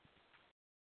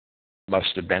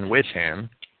must have been with him.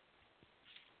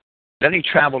 Then he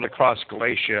traveled across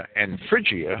Galatia and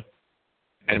Phrygia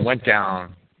and went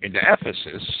down into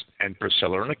Ephesus, and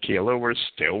Priscilla and Aquila were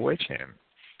still with him.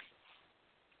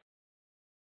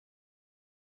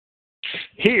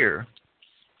 Here,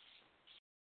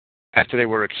 after they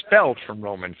were expelled from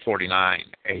Rome in 49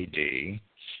 AD,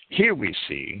 here we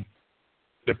see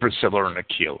that Priscilla and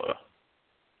Aquila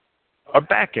are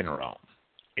back in Rome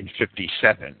in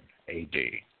 57 AD.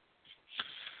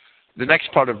 The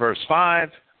next part of verse 5,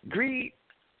 greet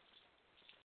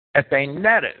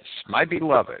Epaenetus, my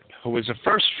beloved, who is the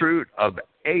first fruit of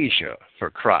Asia for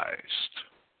Christ.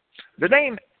 The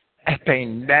name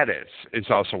Epaenetus is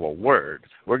also a word.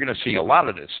 We're going to see a lot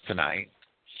of this tonight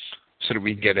so that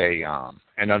we get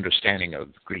an understanding of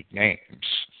Greek names.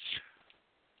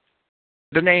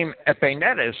 The name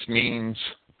Epaenetus means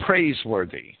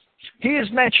praiseworthy. He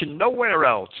is mentioned nowhere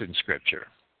else in Scripture.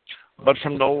 But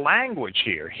from the language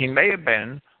here, he may have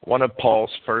been one of Paul's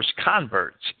first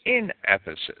converts in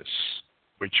Ephesus,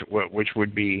 which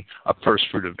would be a first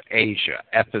fruit of Asia.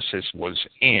 Ephesus was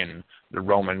in the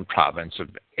Roman province of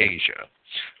Asia.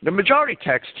 The majority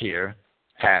text here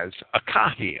has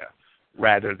Achaia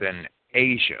rather than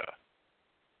Asia.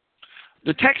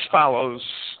 The text follows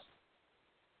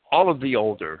all of the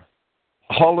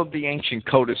ancient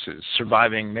codices,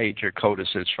 surviving major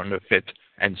codices from the 5th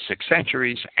and 6th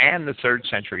centuries, and the 3rd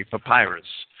century papyrus,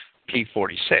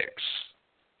 P46,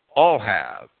 all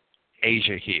have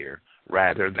Asia here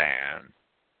rather than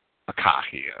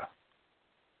Achaia.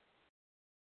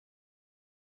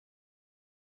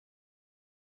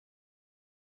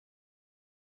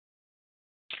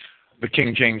 The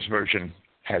King James Version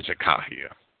has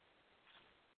Achaia.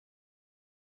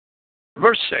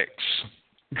 Verse 6,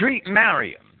 greet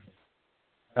Mariam.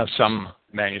 Now, some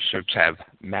manuscripts have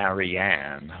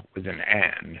Marianne with an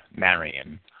N,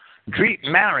 Marian. Greet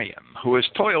Mariam, who has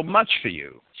toiled much for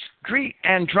you. Greet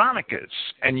Andronicus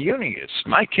and Eunice,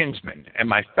 my kinsmen and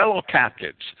my fellow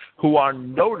captives, who are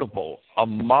notable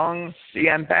among the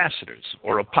ambassadors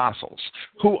or apostles,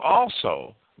 who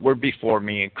also were before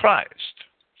me in Christ.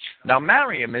 Now,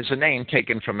 Mariam is a name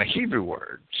taken from a Hebrew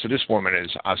word, so this woman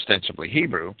is ostensibly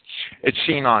Hebrew. It's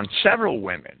seen on several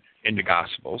women in the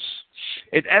Gospels.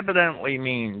 It evidently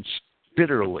means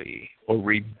bitterly or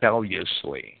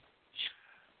rebelliously.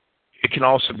 It can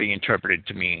also be interpreted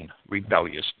to mean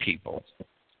rebellious people,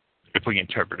 if we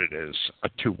interpret it as a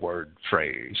two-word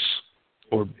phrase,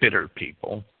 or bitter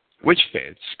people, which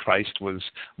fits. Christ was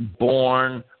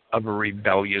born of a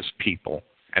rebellious people,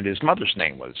 and his mother's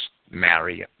name was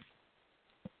Mariam.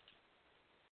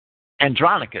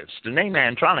 Andronicus, the name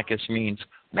Andronicus means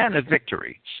man of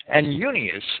victory, and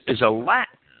Eunice is a Latin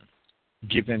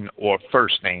given or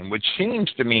first name, which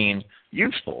seems to mean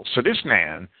youthful. So this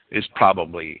man is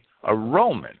probably a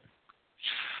Roman.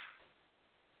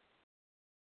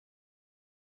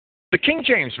 The King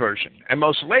James Version and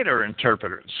most later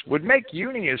interpreters would make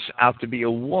Eunice out to be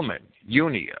a woman,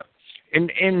 Eunia.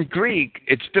 In Greek,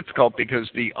 it's difficult because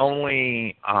the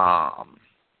only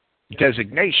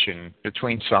designation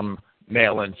between some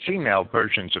male and female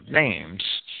versions of names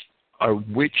are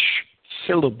which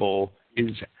syllable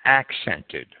is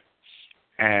accented.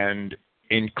 And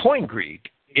in Koine Greek,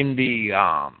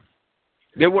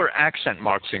 there were accent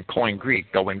marks in Koine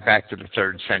Greek going back to the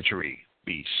 3rd century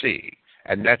BC,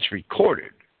 and that's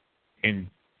recorded in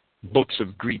books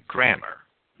of Greek grammar,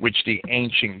 which the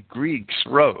ancient Greeks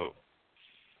wrote.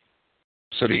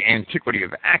 So the antiquity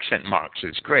of accent marks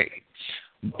is great.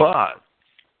 But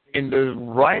in the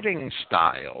writing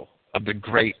style of the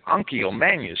great Uncial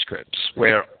manuscripts,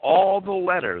 where all the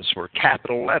letters were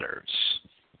capital letters,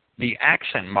 the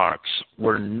accent marks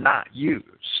were not used.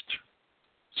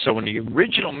 So in the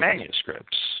original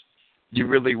manuscripts, you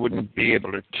really wouldn't be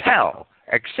able to tell,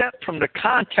 except from the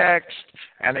context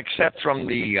and except from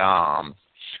the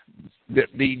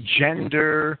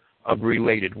gender of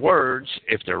related words,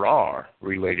 if there are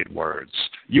related words.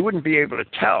 You wouldn't be able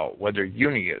to tell whether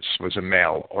Eunice was a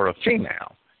male or a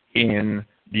female in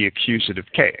the accusative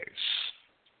case.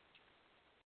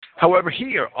 However,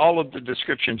 here, all of the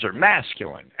descriptions are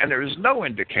masculine, and there is no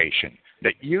indication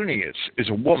that Eunice is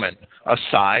a woman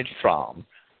aside from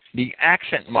the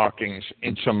accent markings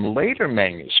in some later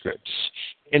manuscripts.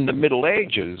 In the Middle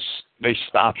Ages, they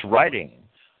stopped writing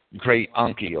great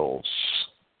uncials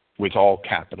with all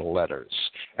capital letters,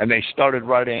 and they started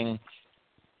writing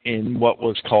in what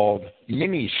was called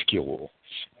minuscule.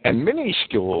 And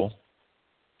minuscule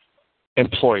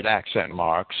employed accent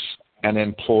marks and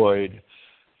employed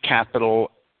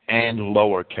capital and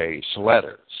lowercase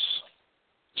letters,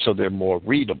 so they're more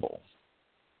readable.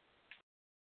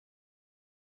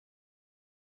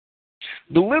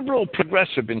 The liberal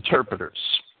progressive interpreters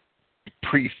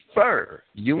prefer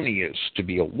Eutychus to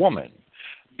be a woman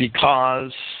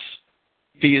because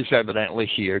he is evidently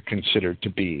here considered to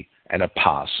be an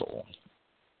apostle.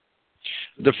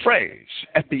 The phrase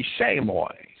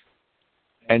episemoi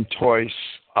and tois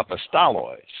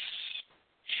apostolos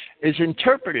is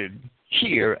interpreted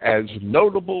here as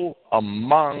notable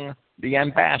among the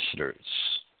ambassadors,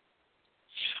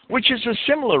 which is a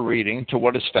similar reading to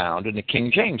what is found in the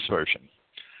King James Version.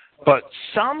 But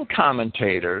some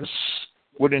commentators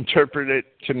would interpret it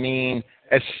to mean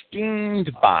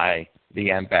esteemed by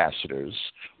the ambassadors,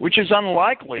 which is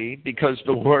unlikely because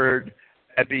the word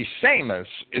episemus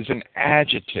is an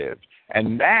adjective,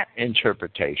 and that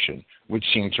interpretation would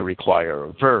seem to require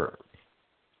a verb.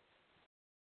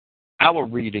 Our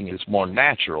reading is more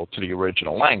natural to the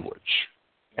original language,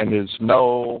 and there's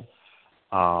no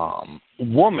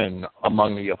woman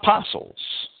among the apostles.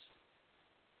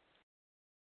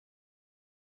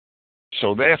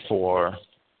 So therefore,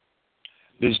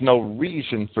 there's no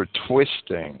reason for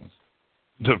twisting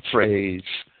the phrase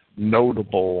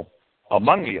notable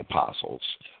among the apostles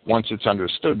once it's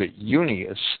understood that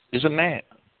Eutychus is a man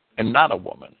and not a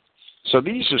woman. So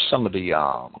these are some of the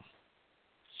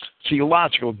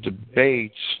theological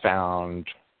debates found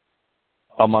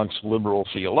amongst liberal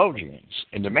theologians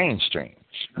in the mainstream.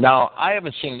 Now, I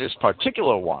haven't seen this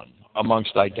particular one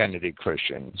amongst identity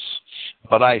Christians,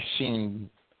 but I've seen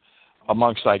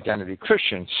amongst identity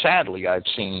Christians, sadly, I've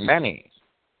seen many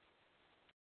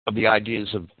of the ideas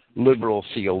of liberal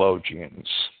theologians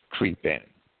creep in.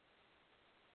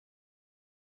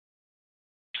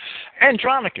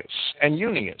 Andronicus and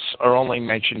Eutychus are only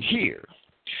mentioned here.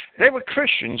 They were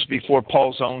Christians before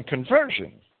Paul's own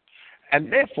conversion,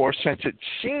 and therefore, since it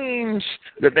seems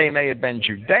that they may have been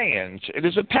Judeans, it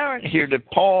is apparent here that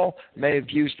Paul may have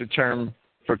used the term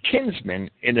for kinsmen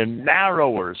in a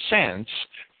narrower sense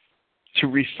to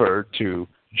refer to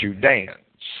Judeans.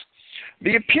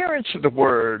 The appearance of the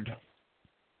word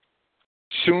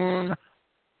sun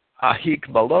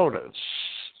ahikbalotus,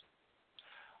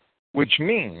 which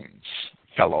means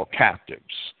fellow captives,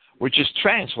 which is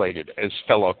translated as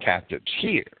fellow captives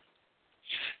here,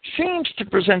 seems to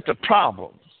present a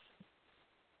problem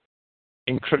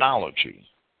in chronology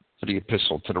for the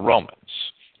epistle to the Romans.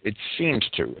 It seems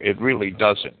to. It really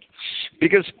doesn't.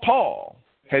 Because Paul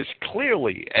has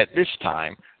clearly, at this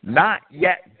time, not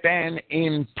yet been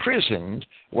imprisoned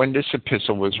when this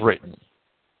epistle was written.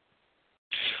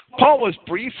 Paul was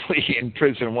briefly in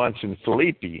prison once in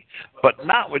Philippi, but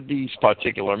not with these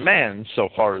particular men, so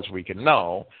far as we can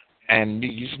know, and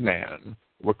these men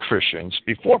were Christians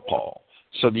before Paul.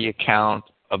 So the account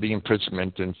of the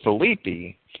imprisonment in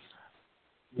Philippi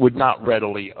would not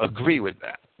readily agree with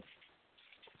that.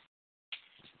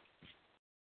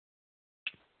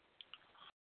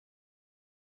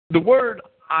 The word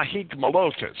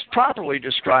ahikmalotus properly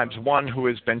describes one who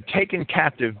has been taken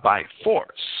captive by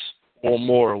force, or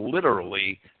more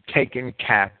literally, taken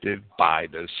captive by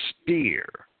the spear,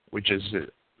 which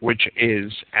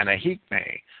is an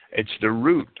ahikme. It's the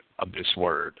root of this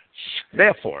word.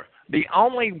 Therefore, the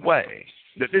only way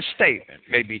that this statement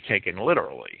may be taken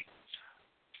literally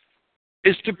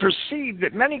is to perceive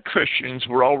that many Christians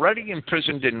were already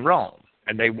imprisoned in Rome,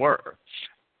 and they were,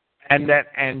 and that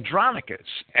Andronicus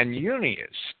and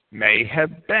Eutychus may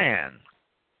have been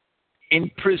in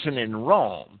prison in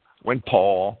Rome when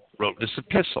Paul wrote this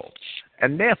epistle.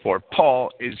 And therefore,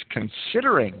 Paul is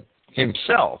considering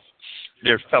himself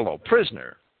their fellow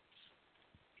prisoner,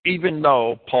 even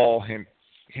though Paul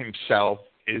himself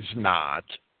is not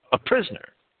a prisoner.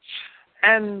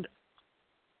 And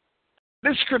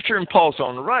this scripture in Paul's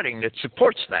own writing that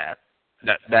supports that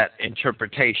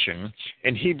interpretation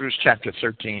in Hebrews chapter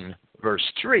 13, verse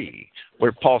 3,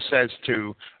 where Paul says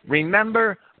to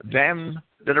remember them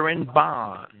that are in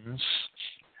bonds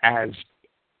as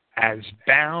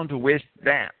bound with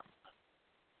them,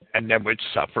 and that which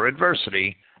suffer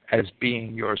adversity as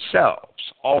being yourselves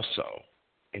also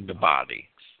in the body.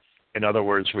 In other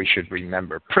words, we should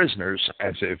remember prisoners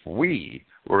as if we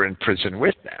were in prison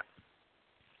with them.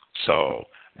 So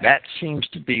that seems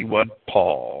to be what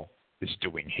Paul is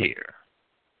doing here.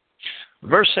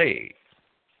 Verse 8.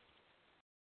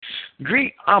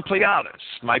 Greet Ampliatus,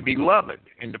 my beloved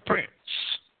in the Prince.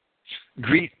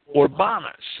 Greet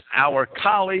Urbanus, our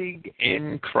colleague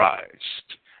in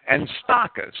Christ. and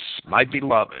Stachys, my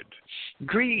beloved.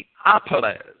 Greet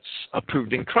Apelles,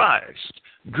 approved in Christ.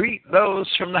 Greet those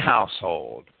from the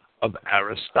household of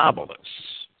Aristobulus.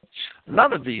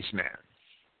 None of these men,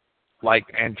 like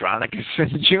Andronicus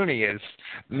and Junius,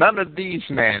 none of these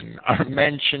men are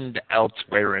mentioned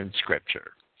elsewhere in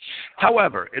Scripture.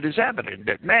 However, it is evident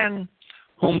that men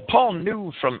whom Paul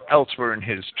knew from elsewhere in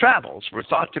his travels were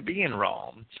thought to be in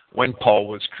Rome when Paul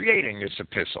was creating this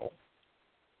epistle.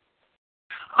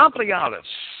 Ampliatus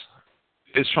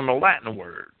is from a Latin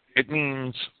word. It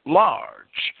means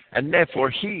large, and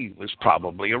therefore he was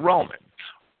probably a Roman.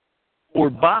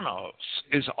 Urbanos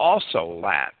is also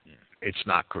Latin. It's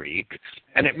not Greek,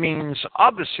 and it means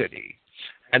of the city,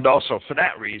 and also for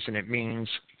that reason it means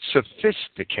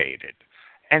sophisticated,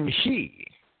 and he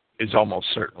is almost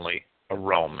certainly a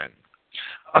Roman.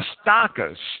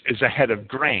 Astachus is a head of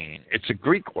grain. It's a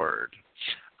Greek word.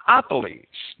 Apelles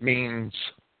means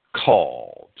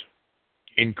called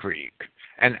in Greek,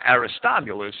 and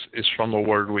Aristobulus is from a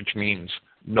word which means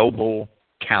noble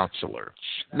counselor.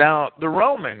 Now, the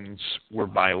Romans were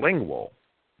bilingual.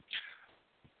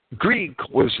 Greek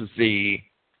was the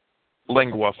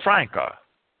lingua franca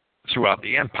throughout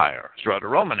the empire, throughout the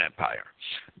Roman Empire.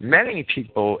 Many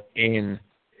people in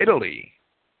Italy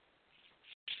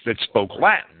that spoke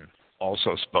Latin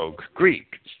also spoke Greek.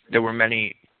 There were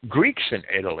many Greeks in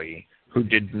Italy who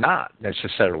did not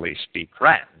necessarily speak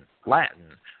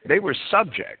Latin. They were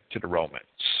subject to the Romans.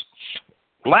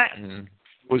 Latin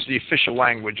was the official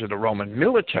language of the Roman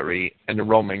military and the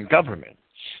Roman government,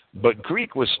 but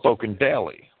Greek was spoken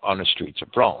daily on the streets of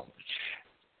Rome.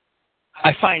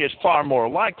 I find it far more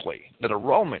likely that a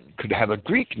Roman could have a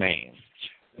Greek name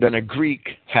than a Greek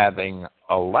having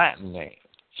a Latin name.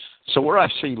 So where I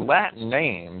see Latin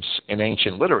names in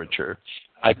ancient literature,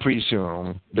 I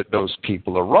presume that those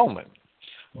people are Roman.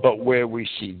 But where we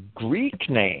see Greek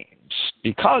names,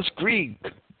 because Greek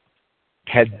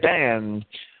had been,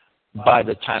 by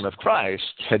the time of Christ,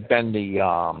 had been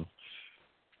the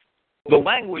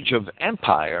language of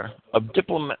empire, of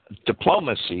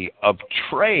diplomacy, of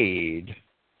trade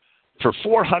for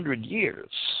 400 years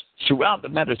throughout the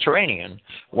Mediterranean.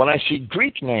 When I see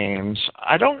Greek names,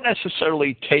 I don't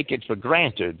necessarily take it for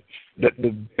granted that the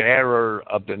bearer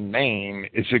of the name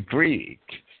is a Greek.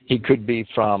 He could be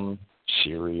from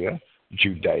Syria,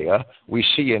 Judea. We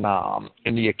see in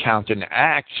the account in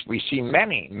Acts, we see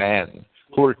many men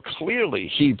who are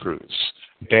clearly Hebrews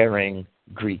bearing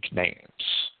Greek names.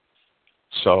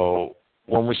 So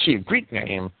when we see a Greek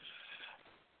name,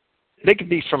 they could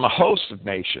be from a host of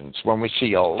nations. When we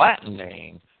see a Latin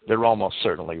name, they're almost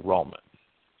certainly Roman.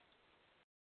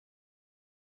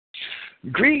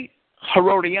 Greet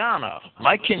Herodiana,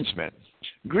 my kinsman.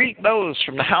 Greet those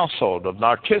from the household of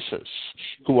Narcissus,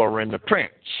 who are in the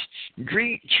prince.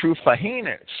 Greet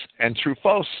Trophimus and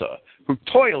Tryphosa, who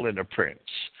toil in the prince.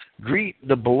 Greet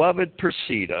the beloved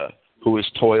Persida, who has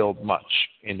toiled much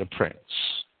in the prince.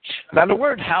 Now, the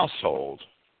word household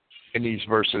in these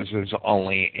verses is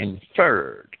only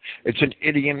inferred. It's an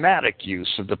idiomatic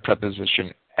use of the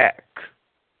preposition ek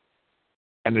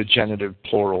and the genitive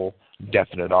plural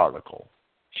definite article.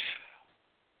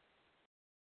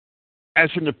 As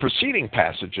in the preceding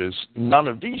passages, none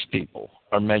of these people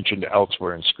are mentioned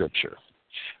elsewhere in Scripture.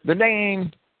 The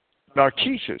name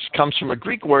Narcissus comes from a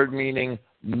Greek word meaning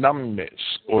numbness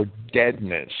or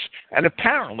deadness, and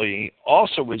apparently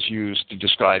also was used to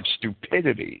describe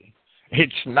stupidity.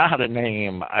 It's not a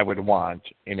name I would want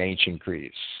in ancient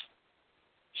Greece.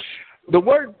 The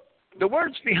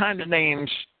words behind the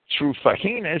names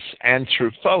Trophimus and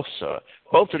Tryphosa,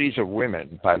 both of these are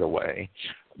women, by the way.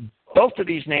 Both of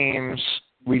these names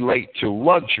relate to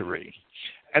luxury.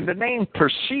 And the name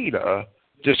Persida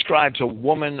describes a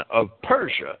woman of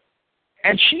Persia.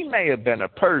 And she may have been a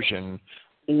Persian,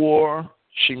 or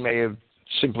she may have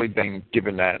simply been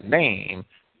given that name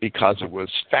because it was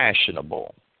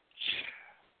fashionable.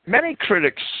 Many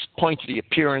critics point to the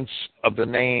appearance of the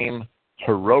name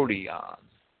Herodiana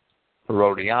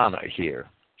here,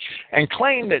 and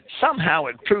claim that somehow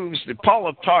it proves that Paul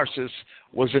of Tarsus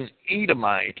was an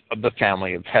Edomite of the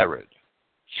family of Herod,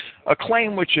 a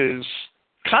claim which is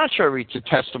contrary to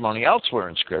testimony elsewhere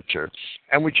in Scripture,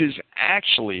 and which is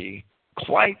actually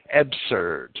quite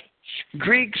absurd.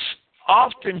 Greeks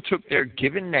often took their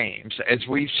given names, as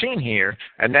we've seen here,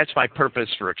 and that's my purpose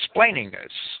for explaining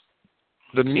this,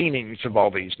 the meanings of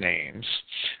all these names.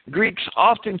 Greeks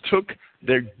often took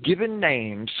their given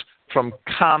names from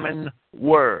common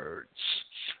words.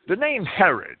 The name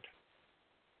Herod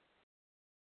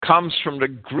comes from the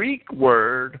Greek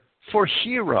word for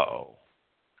hero,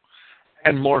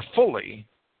 and more fully,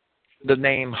 the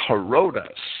name Herodas.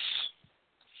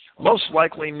 most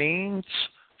likely means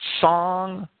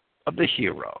Song of the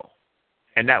Hero.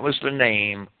 And that was the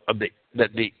name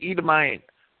that the Edomite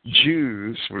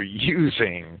Jews were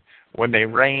using when they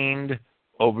reigned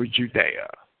over Judea.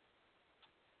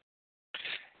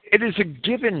 It is a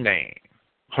given name,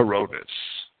 Herodes,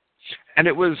 and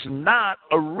it was not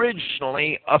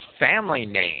originally a family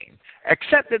name,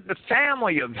 except that the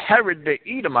family of Herod the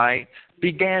Edomite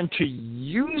began to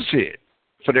use it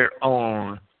for their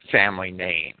own family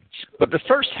name. But the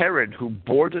first Herod who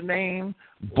bore the name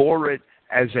bore it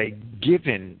as a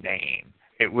given name.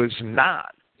 It was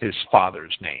not his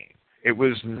father's name. It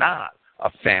was not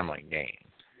a family name.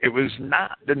 It was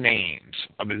not the names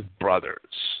of his brothers.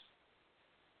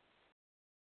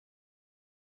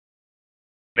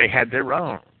 They had their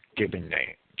own given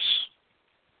names.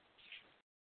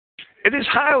 It is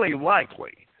highly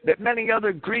likely that many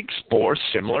other Greeks bore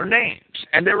similar names,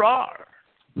 and there are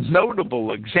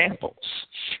notable examples.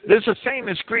 There's a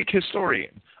famous Greek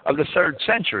historian of the 3rd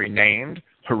century named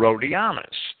Herodianus,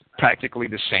 practically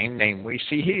the same name we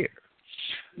see here.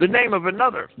 The name of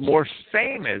another more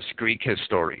famous Greek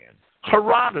historian,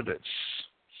 Herodotus,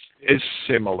 is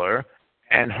similar,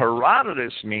 and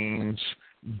Herodotus means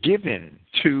given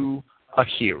to a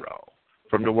hero,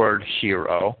 from the word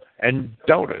hero, and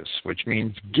dotus, which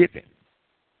means given.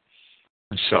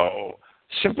 So,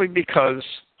 simply because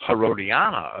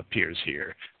Herodiana appears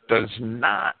here does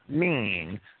not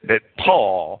mean that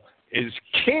Paul is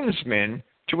kinsman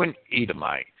to an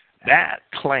Edomite. That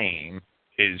claim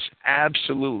is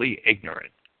absolutely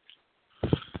ignorant.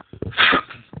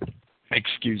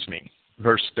 Excuse me.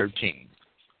 Verse 13.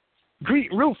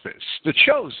 Greet Rufus, the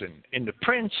chosen, in the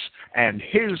prince, and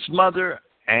his mother,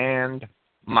 and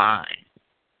mine.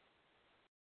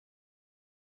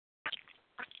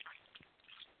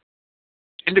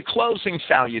 In the closing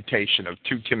salutation of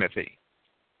 2 Timothy,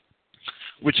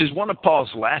 which is one of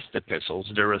Paul's last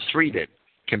epistles, there are 3 that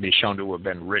can be shown to have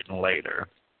been written later.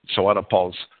 So out of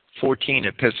Paul's 14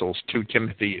 epistles, 2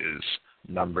 Timothy is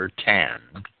number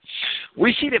 10.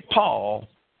 We see that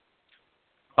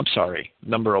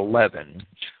number 11.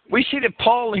 We see that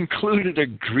Paul included a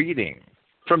greeting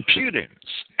from Pudens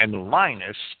and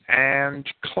Linus and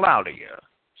Claudia,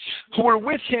 who were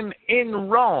with him in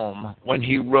Rome when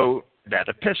he wrote that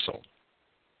epistle.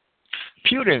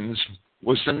 Pudens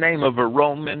was the name of a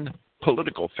Roman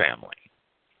political family,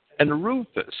 and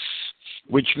Rufus,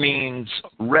 which means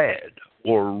red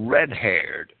or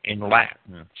red-haired in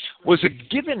Latin, was a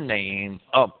given name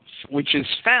which is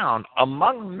found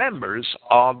among members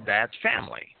of that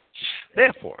family.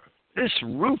 Therefore, this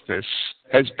Rufus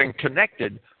has been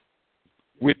connected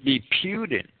with the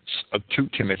Pudens of 2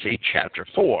 Timothy chapter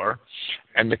 4,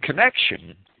 and the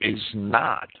connection is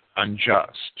not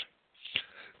unjust.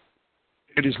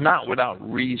 It is not without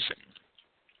reason.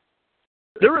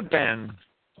 There have been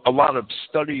a lot of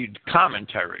studied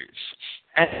commentaries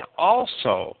and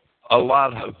also a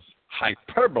lot of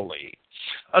hyperbole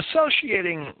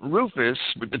associating Rufus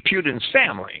with the Pudens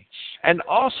family and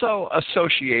also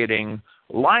associating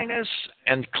Linus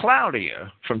and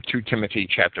Claudia from 2 Timothy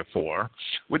chapter 4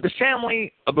 with the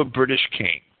family of a British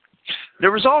king.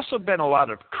 There has also been a lot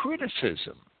of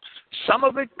criticism, some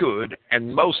of it good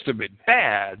and most of it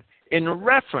bad, in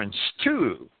reference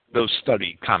to those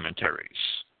studied commentaries.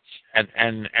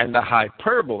 And the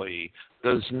hyperbole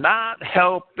does not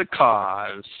help the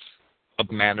cause of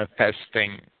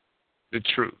manifesting the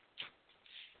truth.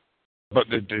 But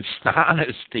the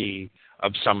dishonesty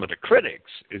of some of the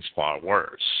critics is far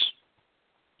worse.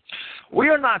 We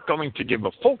are not going to give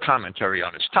a full commentary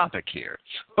on this topic here,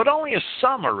 but only a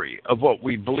summary of what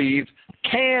we believe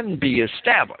can be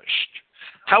established.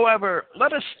 However,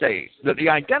 let us state that the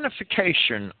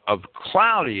identification of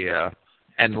Claudia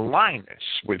and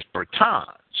Linus with Britons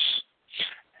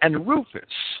and Rufus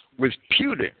with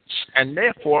Pudens, and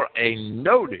therefore a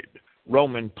noted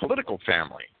Roman political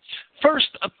family, first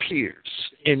appears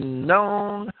in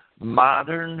known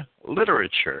modern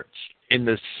literature in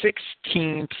the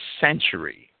 16th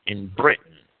century in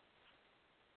Britain.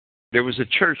 There was a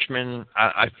churchman,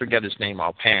 I forget his name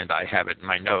offhand, I have it in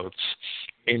my notes,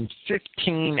 in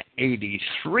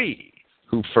 1583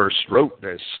 who first wrote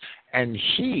this, and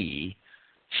he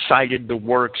cited the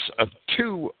works of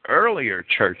 2 earlier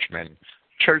churchmen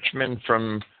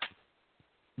from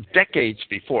decades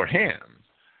before him,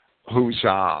 whose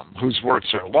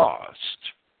works are lost,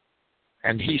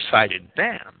 and he cited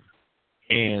them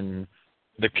in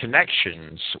the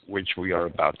connections which we are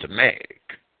about to make.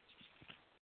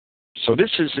 So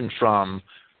this isn't from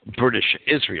British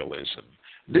Israelism.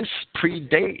 This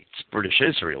predates British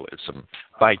Israelism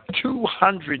by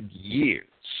 200 years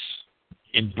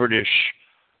in British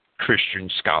Christian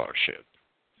scholarship.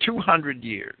 200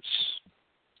 years.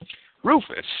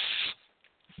 Rufus.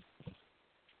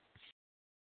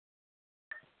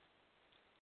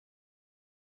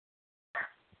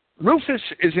 Rufus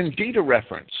is indeed a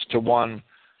reference to one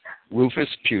Rufus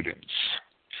Pudens.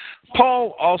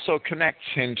 Paul also connects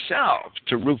himself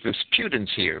to Rufus Pudens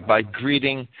here by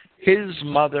greeting his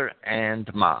mother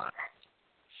and mine.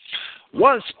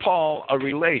 Was Paul a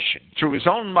relation through his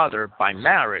own mother by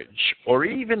marriage or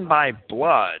even by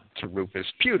blood to Rufus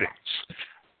Pudens?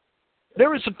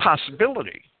 There is a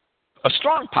possibility, a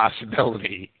strong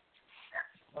possibility,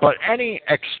 but any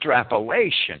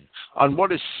extrapolation on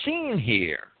what is seen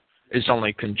here is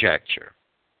only conjecture.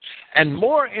 And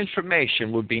more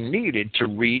information would be needed to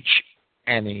reach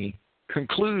any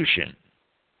conclusion.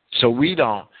 So we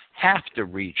don't have to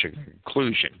reach a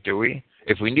conclusion, do we?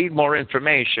 If we need more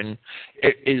information,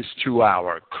 it is to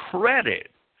our credit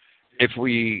if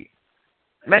we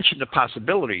mention the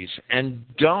possibilities and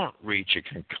don't reach a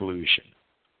conclusion.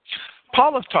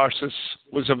 Paul of Tarsus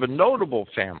was of a notable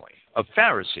family of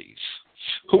Pharisees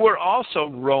who were also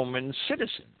Roman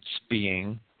citizens,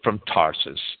 being from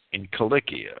Tarsus in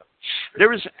Cilicia.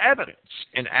 There is evidence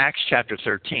in Acts chapter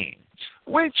 13,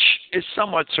 which is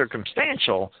somewhat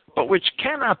circumstantial, but which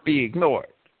cannot be ignored,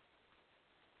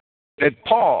 that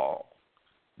Paul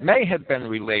may have been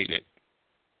related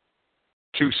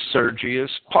to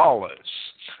Sergius Paulus,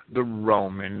 the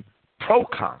Roman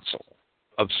proconsul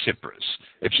of Cyprus.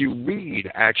 If you read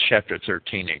Acts chapter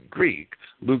 13 in Greek,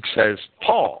 Luke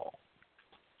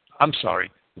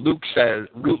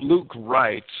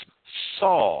writes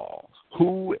Saul,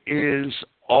 who is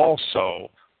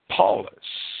also Paulus.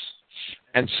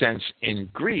 And since in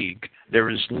Greek there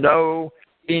is no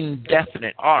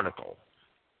indefinite article,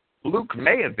 Luke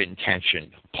may have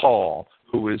intentioned Paul,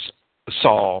 who is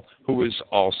Saul, who is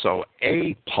also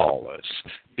a Paulus,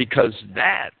 because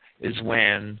that is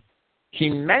when he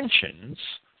mentions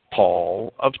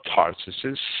Paul of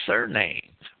Tarsus'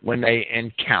 surname, when they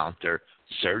encounter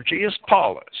Sergius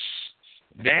Paulus.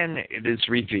 Then it is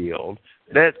revealed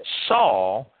that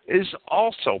Saul is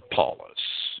also Paulus.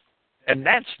 And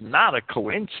that's not a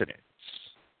coincidence.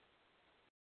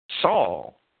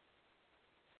 Saul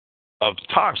of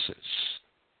Tarsus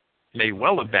may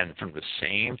well have been from the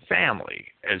same family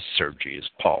as Sergius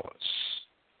Paulus.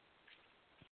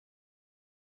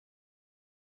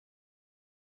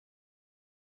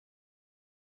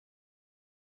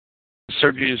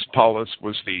 Sergius Paulus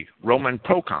was the Roman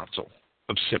proconsul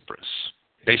of Cyprus.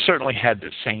 They certainly had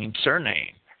the same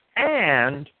surname,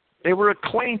 and they were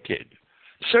acquainted.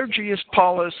 Sergius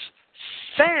Paulus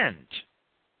sent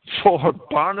for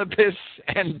Barnabas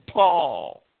and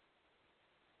Paul.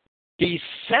 He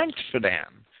sent for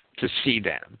them to see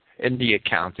them in the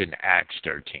account in Acts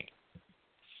 13.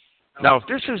 Now, if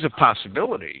this is a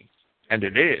possibility, and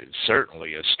it is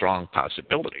certainly a strong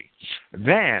possibility,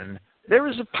 then there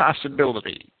is a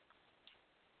possibility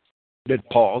that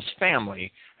Paul's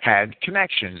family had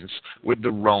connections with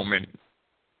the Roman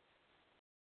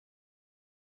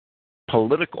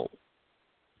political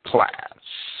class.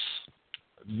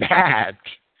 That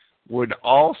would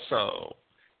also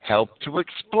help to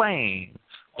explain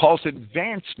Paul's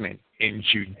advancement in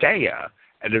Judea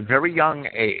at a very young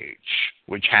age,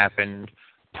 which happened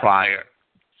prior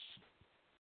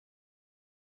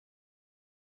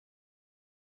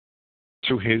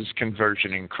to his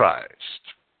conversion in Christ.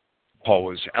 Paul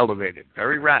was elevated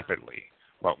very rapidly,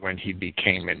 but when he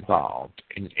became involved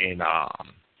in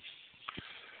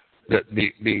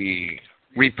the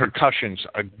repercussions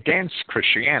against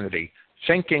Christianity,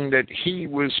 thinking that he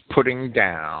was putting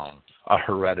down a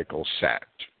heretical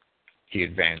sect, he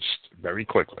advanced very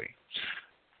quickly.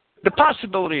 The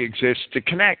possibility exists to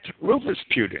connect Rufus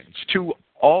Pudens to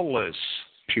Aulus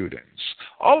Pudens.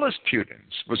 Aulus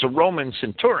Pudens was a Roman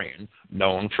centurion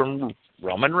known from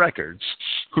Roman records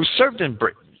who served in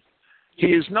Britain. He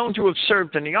is known to have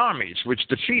served in the armies which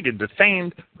defeated the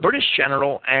famed British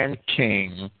general and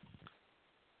king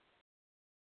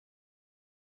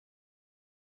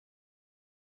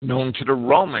known to the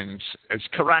Romans as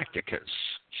Caractacus.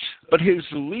 But his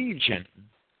legion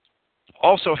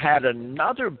also had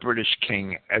another British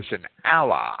king as an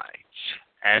ally,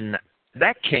 and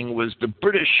that king was the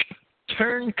British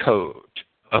turncoat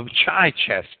of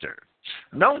Chichester,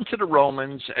 known to the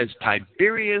Romans as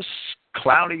Tiberius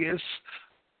Claudius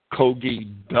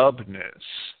Cogidubnus,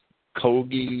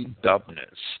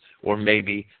 or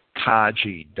maybe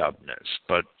Cagidubnus,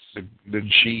 but the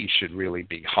G should really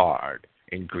be hard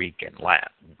in Greek and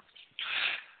Latin.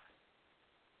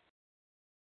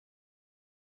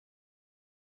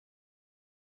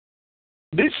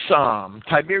 This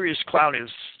Tiberius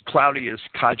Claudius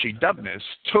Cagidubnus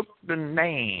took the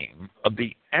name of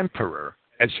the emperor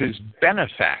as his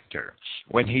benefactor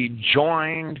when he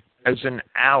joined as an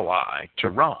ally to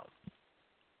Rome,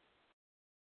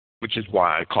 which is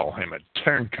why I call him a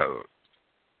turncoat.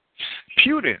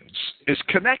 Pudens is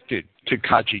connected to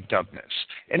Cagidubnus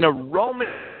in a Roman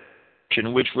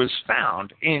which was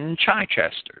found in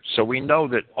Chichester. So we know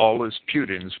that Aulus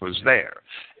Pudens was there.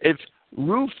 If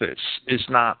Rufus is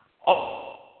not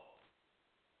all,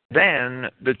 then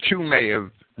the two may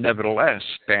have nevertheless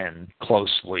been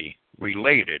closely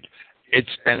related. It's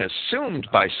been assumed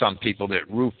by some people that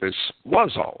Rufus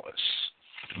was Aulus,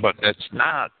 but that's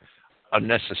not a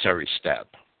necessary step,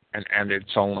 and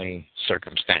it's only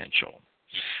circumstantial.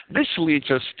 This leads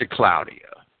us to Claudia.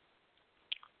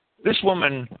 This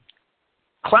woman,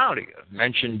 Claudia,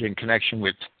 mentioned in connection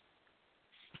with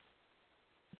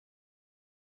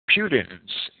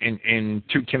Pudens in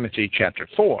 2 Timothy chapter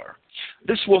 4.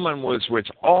 This woman was with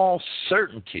all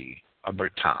certainty a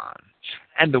Bertan,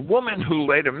 and the woman who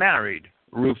later married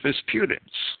Rufus Pudens.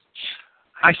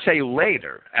 I say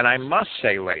later, and I must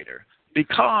say later,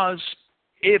 because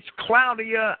if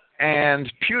Claudia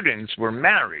and Pudens were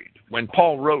married when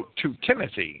Paul wrote to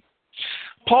Timothy,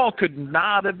 Paul could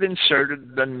not have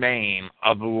inserted the name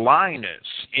of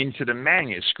Linus into the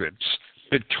manuscripts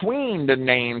between the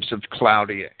names of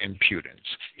Claudia and Pudens.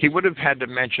 He would have had to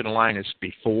mention Linus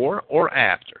before or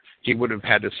after. He would have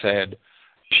had to said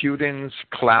Pudens,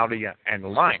 Claudia, and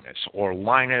Linus, or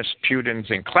Linus,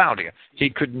 Pudens, and Claudia. He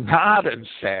could not have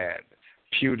said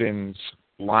Pudens,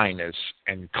 Linus,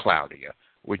 and Claudia,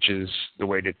 which is the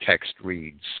way the text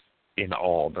reads in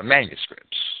all the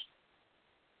manuscripts.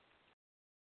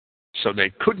 So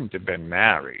they couldn't have been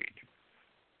married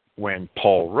when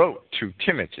Paul wrote to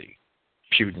Timothy,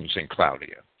 Pudens and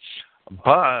Claudia.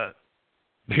 But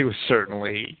they were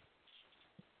certainly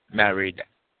married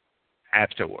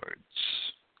afterwards.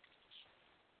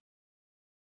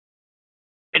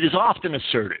 It is often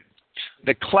asserted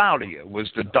that Claudia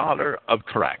was the daughter of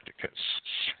Caractacus,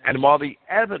 and while the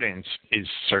evidence is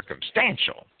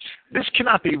circumstantial, this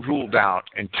cannot be ruled out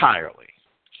entirely.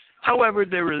 However,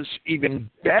 there is even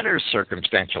better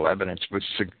circumstantial evidence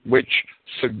which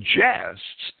suggests,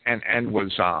 and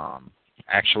was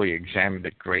actually examined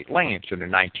at great length in the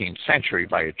 19th century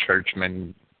by a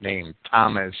churchman named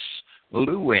Thomas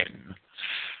Lewin.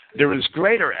 There is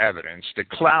greater evidence that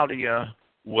Claudia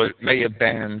may have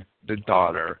been the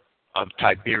daughter of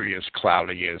Tiberius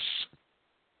Claudius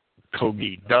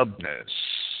Cagidubnus.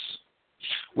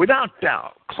 Without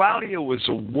doubt, Claudia was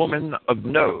a woman of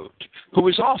note who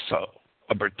was also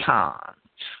a Bertan,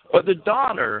 but the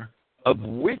daughter of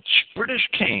which British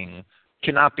king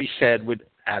cannot be said with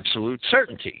absolute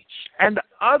certainty. And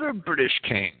other British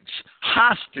kings,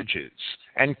 hostages,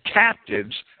 and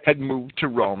captives had moved to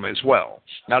Rome as well.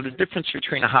 Now, the difference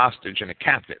between a hostage and a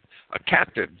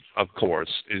captive, of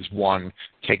course, is one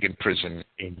taken prisoner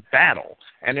in battle.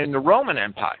 And in the Roman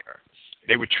Empire,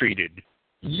 they were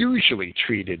usually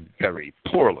treated very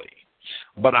poorly.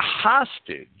 But a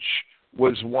hostage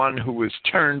was one who was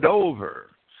turned over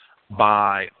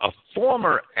by a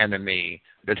former enemy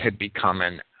that had become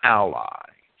an ally.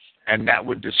 And that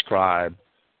would describe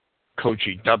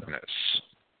Cagidubnus,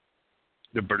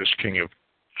 the British king of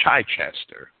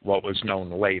Chichester, what was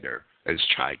known later as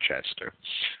Chichester.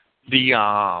 The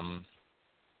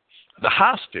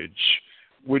hostage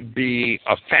would be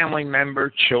a family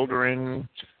member, children,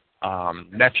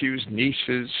 nephews,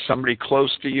 nieces, somebody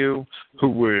close to you who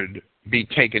would be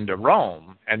taken to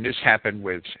Rome. And this happened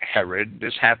with Herod.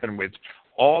 This happened with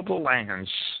all the lands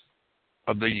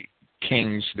of the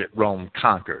kings that Rome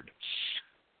conquered.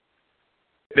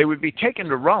 They would be taken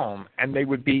to Rome, and they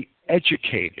would be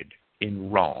educated in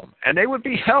Rome. And they would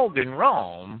be held in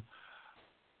Rome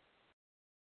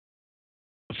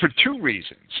for two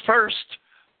reasons. First,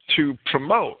 to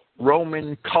promote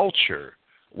Roman culture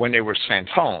when they were sent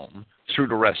home through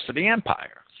the rest of the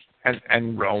empire,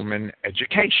 and Roman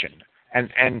education.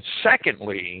 And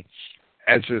secondly,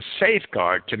 as a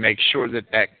safeguard to make sure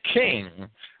that king,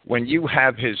 when you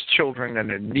have his children and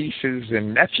his nieces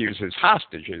and nephews as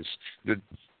hostages,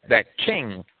 that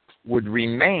king would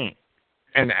remain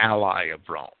an ally of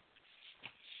Rome.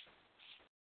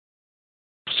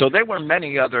 So there were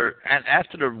many other, and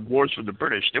after the wars with the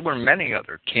British, there were many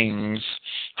other kings,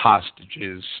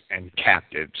 hostages, and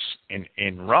captives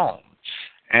in Rome.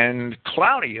 And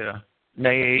Claudia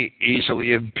may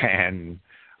easily have been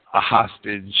a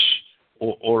hostage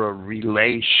or a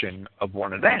relation of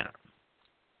one of them.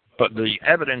 But the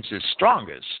evidence is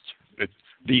strongest,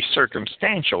 the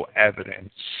circumstantial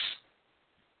evidence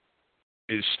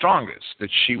is strongest, that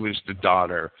she was the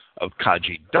daughter of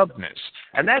Kagidubnis.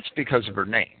 And that's because of her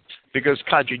name. Because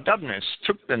Kagidubnis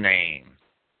took the name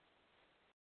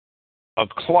of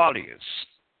Claudius,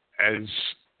 as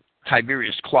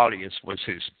Tiberius Claudius was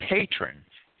his patron,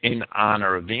 in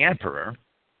honor of the emperor,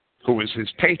 who was his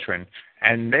patron,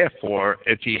 and therefore,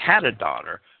 if he had a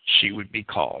daughter, she would be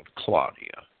called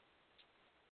Claudia.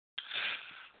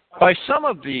 By some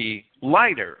of the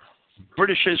lighter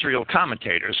British Israel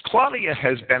commentators, Claudia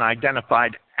has been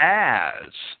identified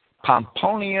as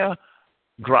Pomponia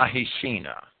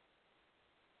Graecina.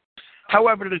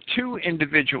 However, the two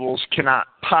individuals cannot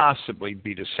possibly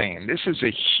be the same. This is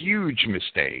a huge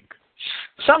mistake.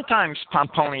 Sometimes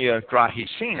Pomponia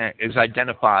Graecina is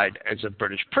identified as a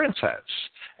British princess,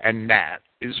 and that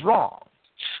is wrong.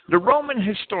 The Roman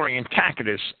historian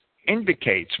Tacitus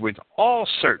indicates with all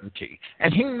certainty,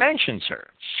 and he mentions her,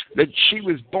 that she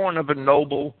was born of a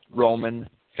noble Roman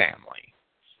family.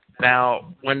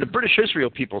 Now, when the British Israel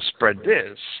people spread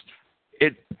this,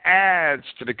 it adds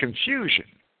to the confusion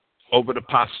over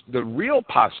the real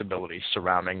possibilities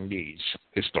surrounding these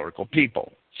historical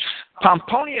people.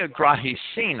 Pomponia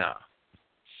Graecina,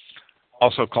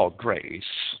 also called Grace,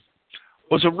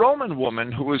 was a Roman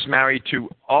woman who was married to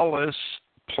Aulus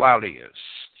Plautius.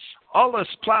 Aulus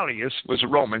Plautius was a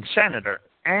Roman senator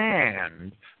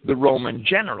and the Roman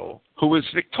general who was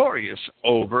victorious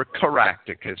over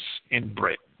Caractacus in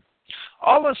Britain.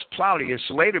 Aulus Plautius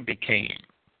later became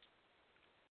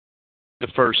the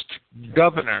first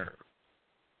governor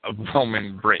of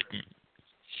Roman Britain.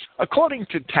 According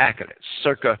to Tacitus,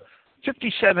 circa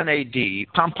 57 A.D.,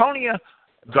 Pomponia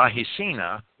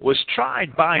Graecina was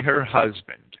tried by her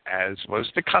husband, as was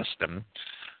the custom,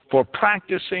 for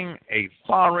practicing a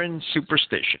foreign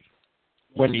superstition.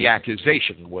 When the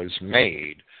accusation was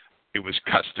made, it was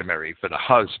customary for the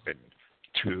husband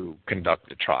to conduct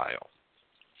the trial.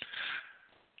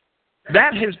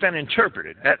 That has been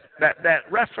interpreted,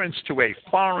 that reference to a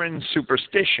foreign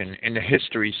superstition in the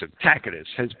histories of Tacitus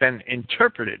has been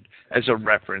interpreted as a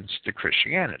reference to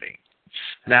Christianity.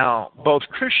 Now, both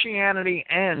Christianity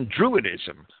and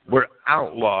Druidism were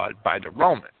outlawed by the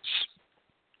Romans.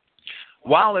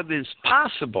 While it is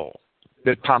possible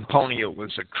that Pomponia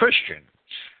was a Christian,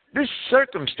 this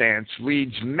circumstance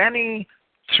leads many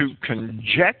to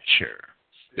conjecture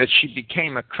that she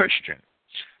became a Christian,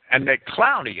 and that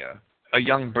Claudia, a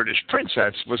young British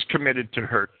princess, was committed to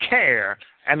her care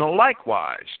and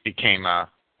likewise became a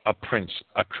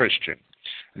Christian.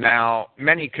 Now,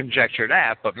 many conjecture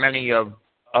that, but many of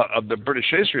the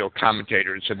British Israel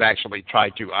commentators have actually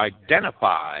tried to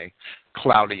identify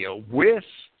Claudia with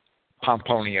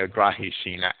Pomponia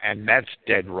Graecina, and that's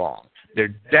dead wrong.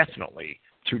 They're definitely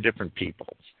two different people,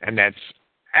 and that's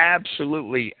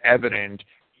absolutely evident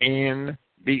in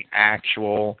the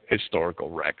actual historical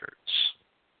records.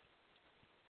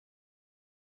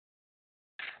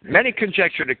 Many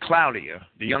conjecture that Claudia,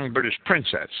 the young British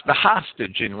princess, the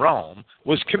hostage in Rome,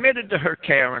 was committed to her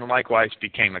care and likewise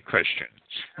became a Christian.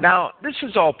 Now, this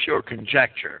is all pure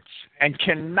conjecture and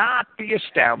cannot be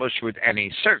established with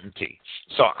any certainty.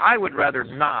 So I would rather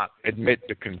not admit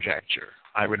the conjecture.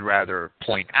 I would rather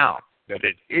point out that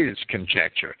it is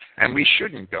conjecture, and we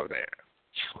shouldn't go there.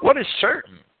 What is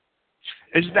certain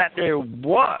is that there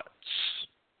was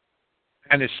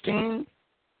an esteemed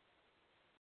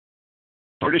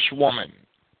British woman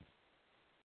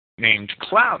named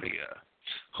Claudia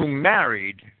who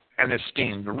married an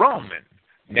esteemed Roman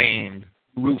named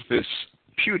Rufus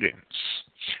Pudens.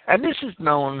 And this is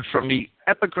known from the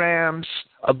epigrams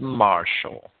of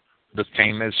Martial, the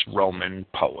famous Roman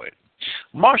poet.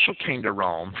 Martial came to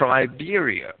Rome from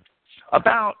Iberia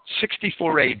about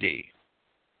 64 AD.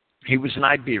 He was an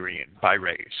Iberian by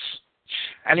race,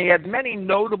 and he had many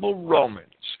notable Romans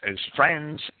as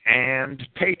friends and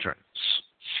patrons.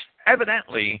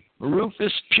 Evidently,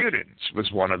 Rufus Pudens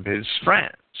was one of his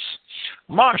friends.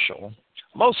 Martial,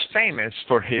 most famous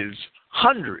for his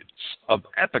hundreds of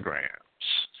epigrams,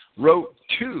 wrote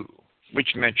two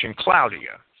which mention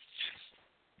Claudia,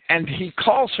 and he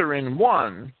calls her in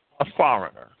one a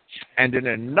foreigner, and in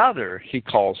another he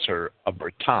calls her a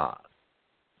Breton.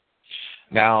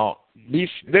 Now, this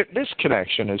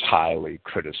connection is highly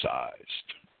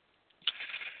criticized,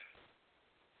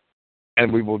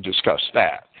 and we will discuss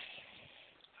that.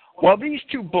 While these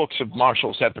two books of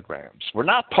Martial's epigrams were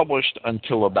not published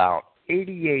until about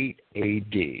 88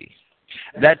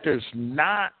 AD, that does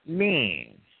not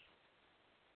mean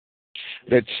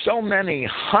that so many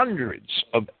hundreds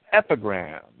of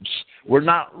epigrams were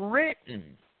not written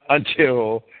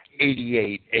until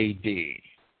 88 AD.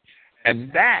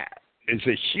 And that is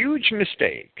a huge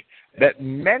mistake that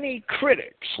many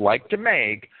critics like to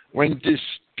make when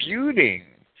disputing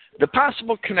the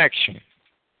possible connection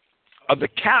of the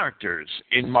characters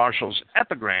in Marshall's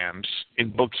epigrams in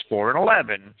books 4 and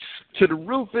 11 to the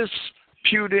Rufus,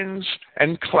 Pudens,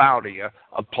 and Claudia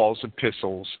of Paul's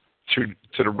epistles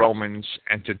to the Romans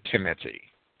and to Timothy.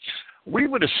 We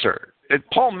would assert that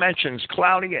Paul mentions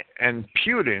Claudia and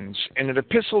Pudens in an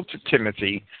epistle to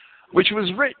Timothy, which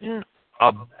was written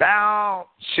about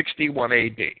 61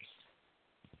 AD.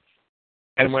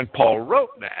 And when Paul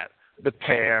wrote that, the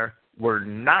pair were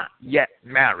not yet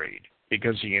married,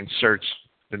 because he inserts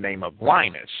the name of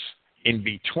Linus in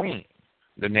between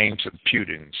the names of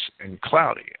Pudens and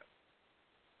Claudia.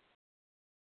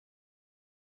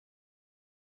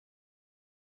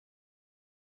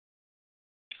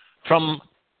 From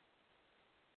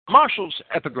Marshall's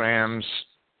Epigrams,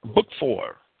 Book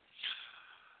 4,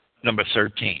 number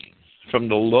 13, from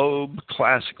the Loeb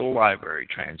Classical Library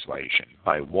translation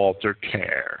by Walter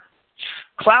Kerr.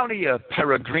 Claudia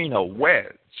Peregrina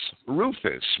weds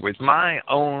Rufus with my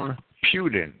own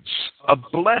Pudens, a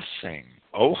blessing,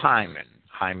 O Hymen,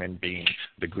 Hymen being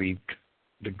the Greek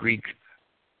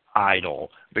idol,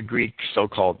 the Greek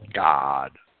so-called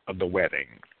god of the wedding.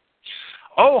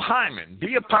 O Hymen,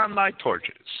 be upon thy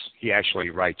torches. He actually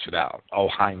writes it out. O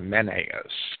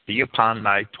Hymenaeus, be upon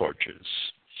thy torches.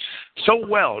 So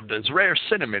well does rare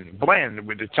cinnamon blend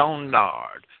with its own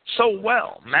nard. So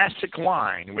well Mastic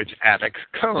wine with Attic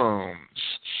combs.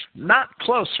 Not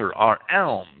closer are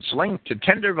elms linked to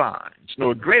tender vines,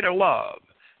 nor greater love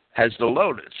has the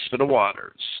lotus for the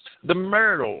waters, the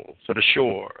myrtle for the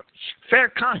shore. Fair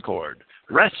Concord,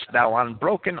 rest thou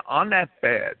unbroken on that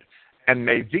bed, and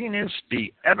may Venus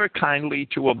be ever kindly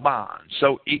to a bond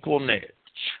so equal knit.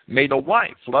 May the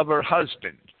wife love her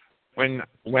husband when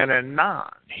anon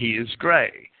he is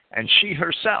gray, and she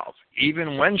herself,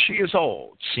 even when she is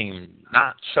old, seem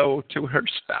not so to her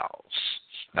spouse.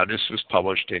 Now, this was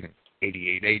published in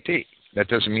 88 AD. That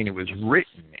doesn't mean it was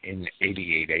written in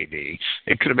 88 AD.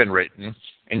 It could have been written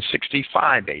in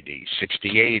 65 AD,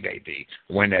 68 AD,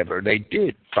 whenever they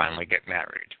did finally get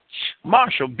married.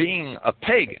 Marshall, being a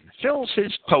pagan, fills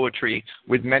his poetry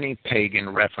with many pagan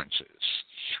references.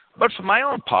 But for my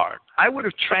own part, I would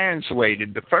have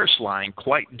translated the first line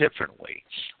quite differently,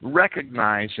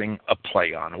 recognizing a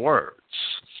play on words.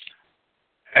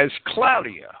 As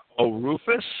Claudia, O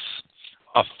Rufus,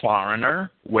 a foreigner,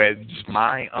 weds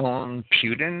my own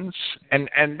Pudens, and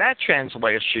that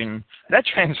translation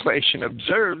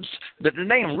observes that the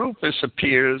name Rufus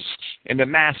appears in the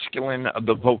masculine of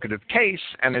the vocative case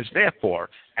and is therefore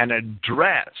an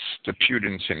address to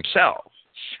Pudens himself,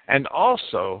 and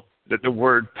also that the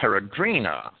word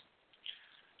peregrina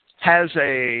has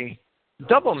a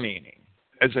double meaning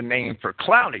as a name for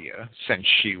Claudia, since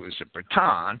she was a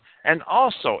Breton, and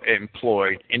also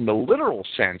employed in the literal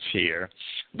sense here.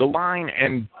 The line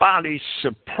embodies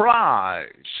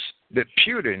surprise that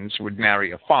Pudens would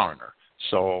marry a foreigner.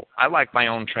 So I like my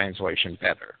own translation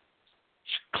better.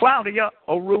 Claudia,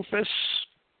 O Rufus,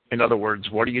 in other words,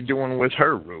 what are you doing with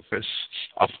her, Rufus?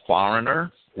 A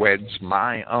foreigner weds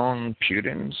my own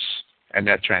Pudens, and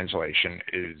that translation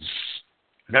is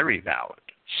very valid.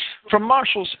 From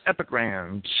Marshall's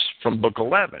Epigrams, from Book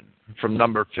 11, from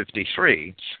number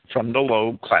 53, from the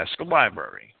Loeb Classical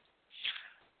Library.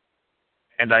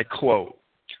 And I quote,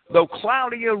 though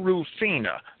Claudia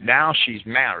Rufina, now she's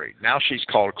married, now she's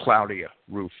called Claudia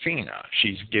Rufina.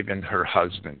 She's given her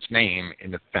husband's name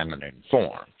in the feminine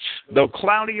form. Though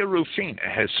Claudia Rufina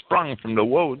has sprung from the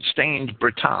woad-stained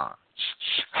Bretons,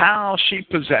 how she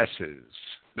possesses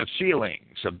the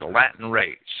feelings of the Latin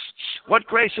race. What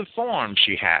grace of form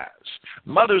she has.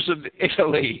 Mothers of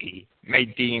Italy may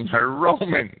deem her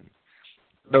Roman.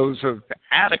 Those of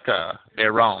Attica,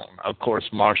 their own. Of course,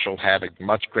 Marshall had a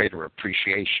much greater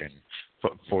appreciation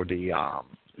for the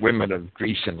women of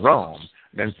Greece and Rome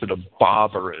than for the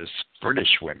barbarous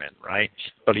British women, right?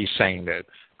 But he's saying that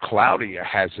Claudia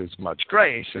has as much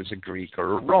grace as a Greek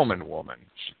or a Roman woman.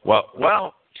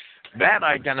 Well, that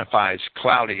identifies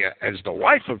Claudia as the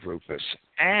wife of Rufus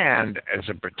and as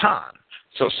a Breton.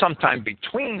 So sometime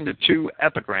between the two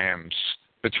epigrams,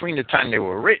 between the time they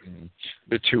were written,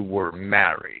 the two were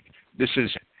married. This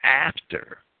is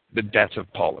after the death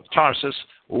of Paul of Tarsus,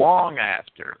 long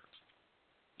after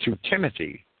to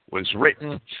Timothy was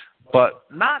written, but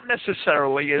not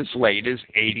necessarily as late as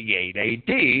 88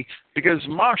 AD, because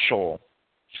Marshall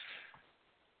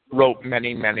wrote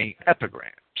many, many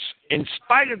epigrams. In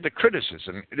spite of the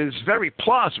criticism, it is very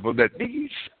plausible that these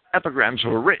epigrams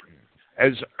were written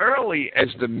as early as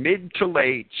the mid to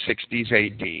late 60s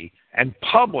AD and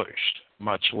published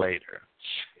much later.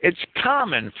 It's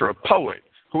common for a poet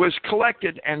who has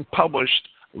collected and published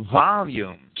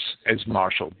volumes, as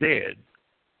Marshall did,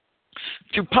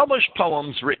 to publish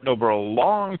poems written over a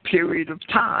long period of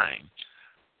time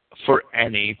for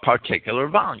any particular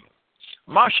volume.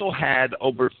 Marshall had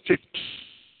over 50,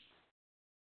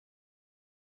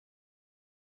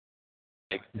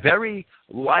 very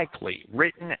likely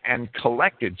written and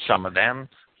collected some of them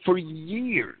for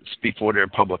years before their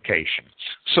publication.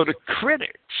 So the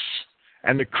critics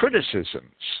and the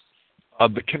criticisms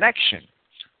of the connection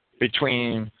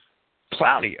between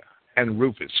Claudia and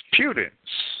Rufus Pudens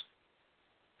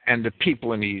and the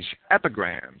people in these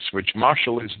epigrams, which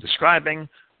Marshall is describing,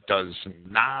 does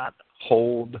not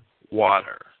hold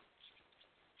water.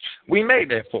 We may,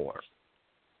 therefore,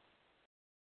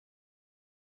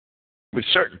 with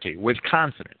certainty, with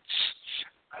confidence,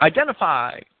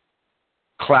 identify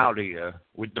Claudia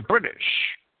with the British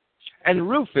and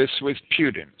Rufus with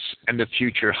Pudens and the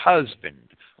future husband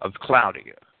of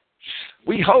Claudia.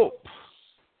 We hope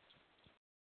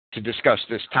to discuss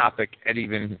this topic at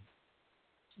even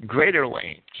greater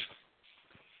length,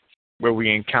 where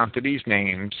we encounter these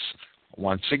names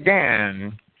once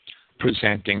again,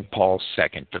 presenting Paul's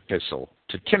second epistle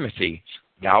to Timothy,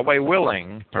 Yahweh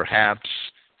willing, perhaps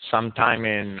sometime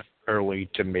in early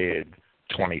to mid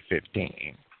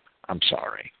 2015. I'm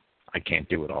sorry, I can't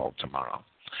do it all tomorrow.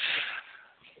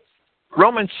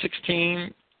 Romans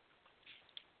 16,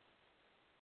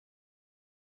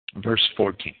 verse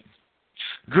 14.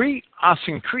 Greet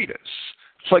Asyncritus,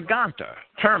 Phleganta,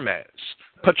 Hermes,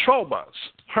 Patrobas,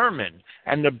 Herman,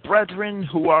 and the brethren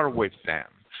who are with them.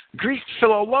 Greet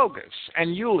Philologus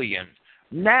and Julian,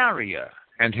 Neria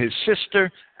and his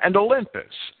sister, and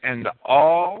Olympus, and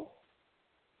all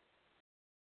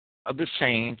of the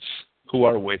saints who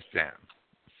are with them.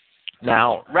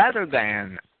 Now, rather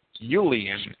than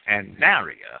Julian and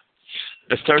Neria,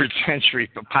 the 3rd century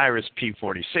papyrus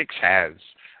P46 has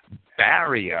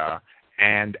Baria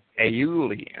and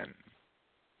Aeolian.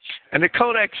 And the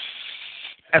Codex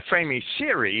Ephraemi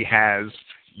Syri has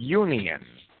Union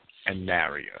and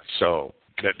Neria. So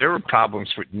there were problems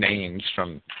with names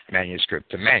from manuscript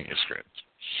to manuscript.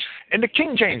 In the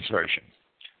King James Version,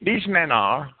 these men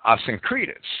are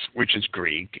Asyncritus, which is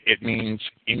Greek. It means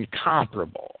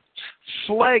incomparable.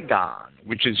 Phlegon,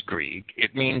 which is Greek.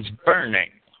 It means burning.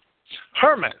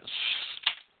 Hermes.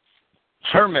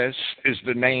 Hermes is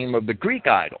the name of the Greek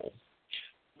idol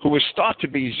who was thought to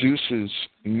be Zeus's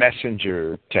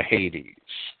messenger to Hades.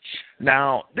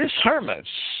 Now, this Hermes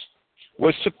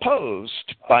was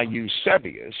supposed by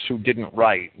Eusebius, who didn't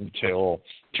write until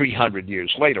 300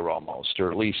 years later almost,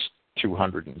 or at least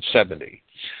 270.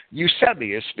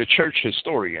 Eusebius, the church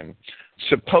historian,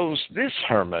 supposed this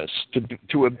Hermes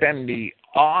to have been the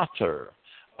author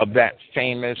of that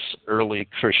famous early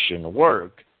Christian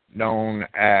work known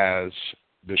as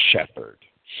the Shepherd,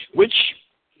 which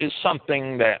is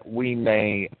something that we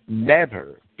may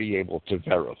never be able to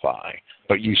verify,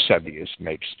 but Eusebius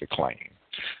makes the claim.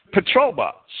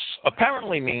 Patrobas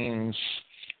apparently means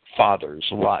father's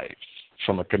life,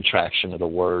 from a contraction of the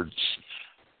words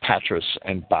patros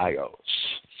and bios.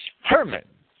 Herman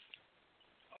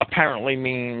apparently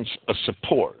means a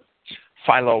support.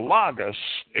 Philologus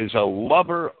is a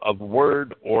lover of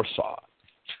word or thought.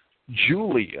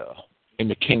 Julia, in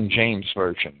the King James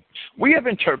Version, we have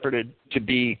interpreted to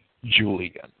be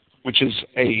Julian, which is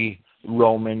a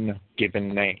Roman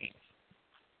given name.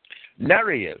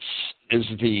 Nereus is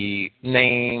the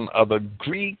name of a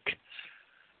Greek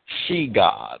sea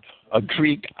god, a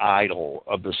Greek idol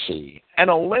of the sea. And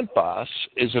Olympus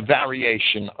is a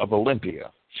variation of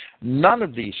Olympia. None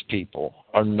of these people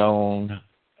are known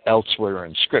elsewhere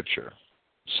in Scripture,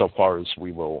 so far as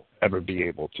we will ever be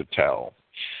able to tell.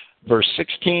 Verse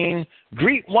 16,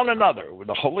 greet one another with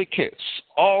a holy kiss.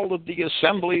 All of the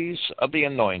assemblies of the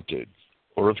anointed,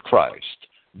 or of Christ,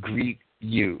 greet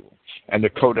you. And the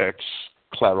Codex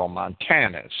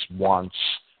Claromontanus wants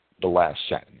the last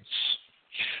sentence.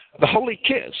 The holy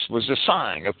kiss was a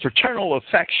sign of fraternal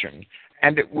affection,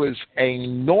 and it was a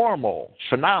normal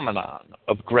phenomenon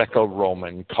of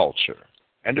Greco-Roman culture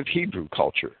and of Hebrew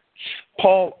culture.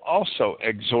 Paul also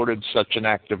exhorted such an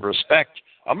act of respect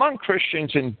among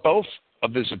Christians in both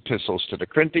of his epistles to the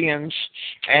Corinthians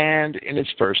and in his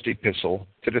first epistle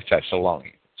to the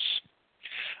Thessalonians.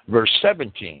 Verse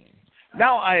 17,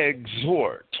 now I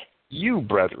exhort you,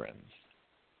 brethren,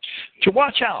 to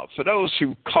watch out for those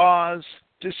who cause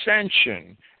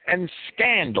dissension and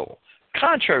scandal,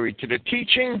 contrary to the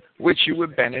teaching which you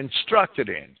have been instructed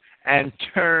in, and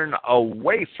turn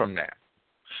away from them.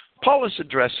 Paul is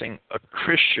addressing a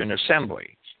Christian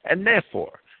assembly, and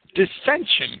therefore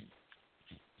dissension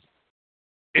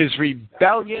is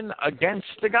rebellion against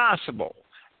the gospel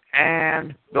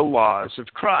and the laws of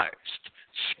Christ.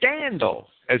 Scandal,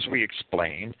 as we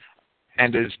explained,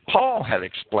 and as Paul had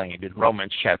explained in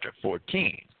Romans chapter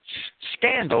 14,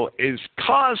 scandal is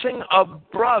causing a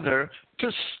brother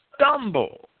to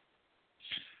stumble.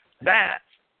 That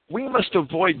we must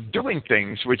avoid doing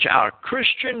things which our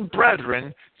Christian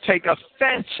brethren take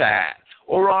offense at,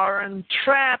 or are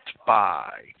entrapped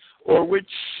by, or which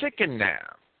sicken them.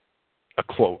 A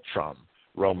quote from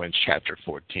Romans chapter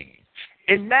 14.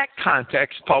 In that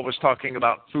context, Paul was talking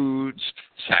about foods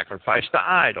sacrificed to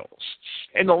idols.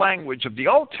 In the language of the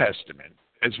Old Testament,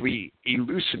 as we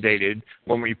elucidated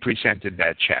when we presented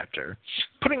that chapter,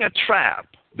 putting a trap,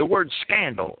 the word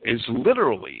scandal is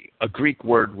literally a Greek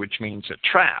word which means a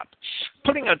trap.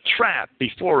 Putting a trap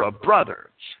before a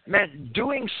brother meant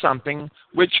doing something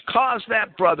which caused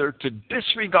that brother to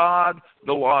disregard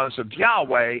the laws of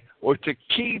Yahweh or to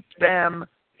keep them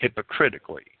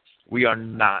hypocritically. We are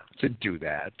not to do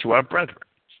that to our brethren.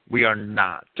 We are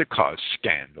not to cause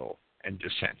scandal and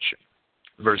dissension.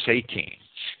 Verse 18,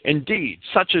 indeed,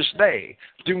 such as they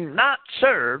do not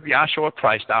serve Yahshua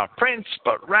Christ our Prince,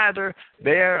 but rather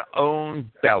their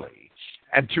own belly.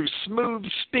 And through smooth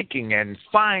speaking and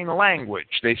fine language,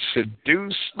 they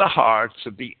seduce the hearts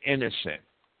of the innocent.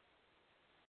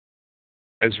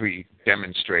 As we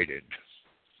demonstrated,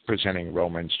 presenting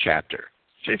Romans chapter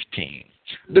 15,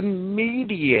 the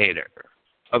mediator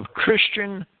of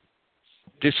Christian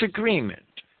disagreement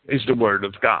is the Word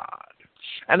of God.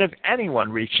 And if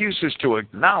anyone refuses to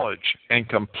acknowledge and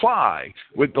comply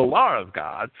with the law of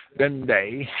God, then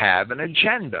they have an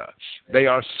agenda. They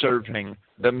are serving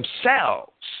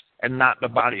themselves and not the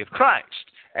body of Christ.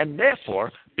 And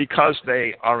therefore, because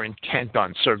they are intent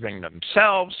on serving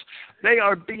themselves, they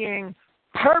are being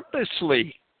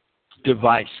purposely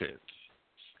divisive.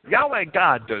 Yahweh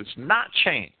God does not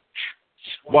change.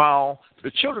 While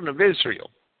the children of Israel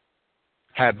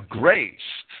have grace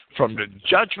from the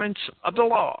judgments of the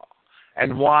law,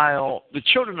 and while the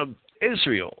children of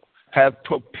Israel have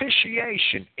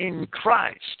propitiation in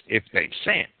Christ if they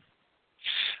sin,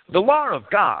 the law of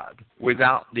God,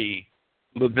 without the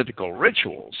Levitical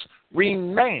rituals,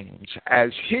 remains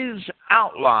as his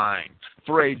outline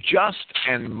for a just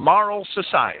and moral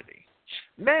society.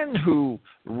 Men who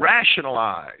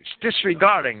rationalize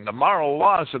disregarding the moral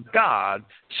laws of God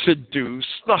seduce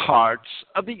the hearts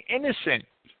of the innocent.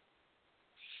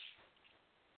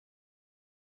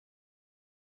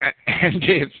 And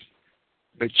if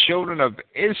the children of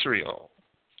Israel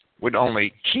would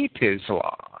only keep his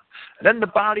law, then the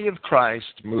body of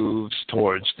Christ moves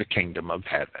towards the kingdom of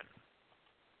heaven.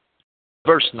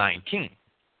 Verse 19,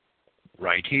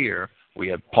 right here, we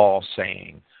have Paul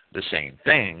saying the same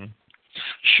thing.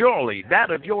 Surely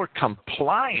that of your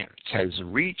compliance has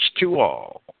reached to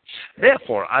all.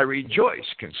 Therefore I rejoice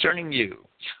concerning you,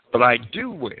 but I do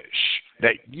wish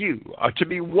that you are to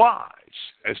be wise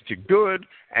as to good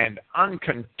and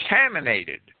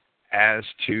uncontaminated as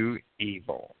to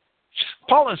evil.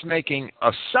 Paul is making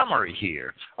a summary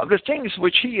here of the things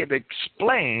which he had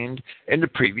explained in the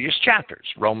previous chapters,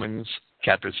 Romans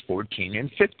chapters 14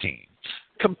 and 15.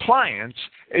 Compliance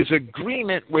is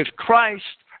agreement with Christ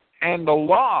and the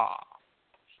law,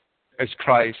 as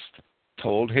Christ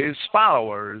told his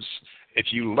followers, if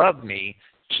you love me,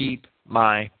 keep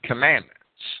my commandments.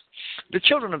 The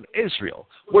children of Israel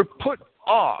were put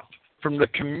off from the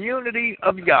community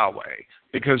of Yahweh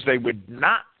because they would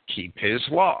not keep his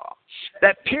law.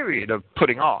 That period of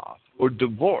putting off or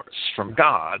divorce from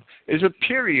God is a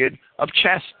period of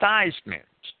chastisement.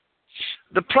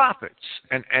 The prophets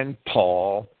and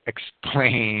Paul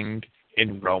explained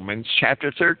in Romans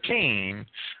chapter 13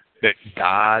 that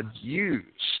God used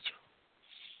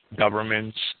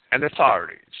governments and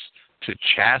authorities to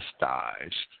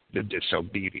chastise the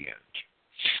disobedient.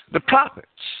 The prophets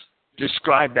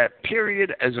describe that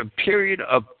period as a period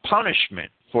of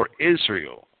punishment for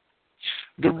Israel.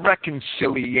 The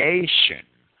reconciliation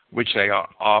which they are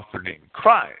offered in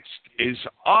Christ is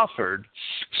offered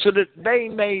so that they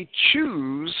may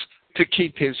choose to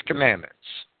keep his commandments,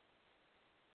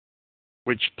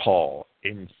 which Paul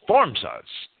informs us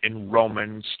in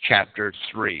Romans chapter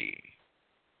 3.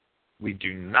 We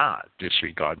do not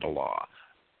disregard the law.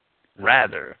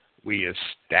 Rather, we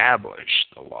establish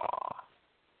the law.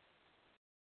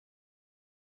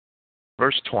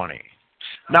 Verse 20.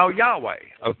 Now Yahweh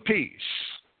of peace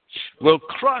will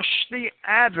crush the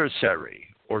adversary,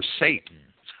 or Satan,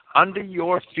 under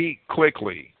your feet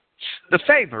quickly. The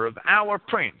favor of our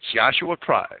Prince, Yahshua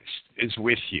Christ, is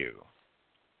with you.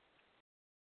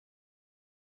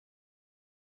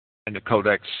 And the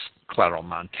Codex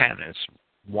Claromontanus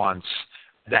wants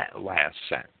that last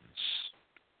sentence.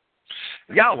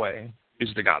 Yahweh is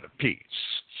the God of peace.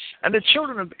 And the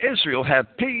children of Israel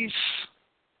have peace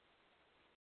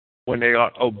when they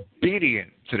are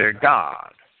obedient to their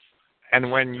God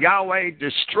and when Yahweh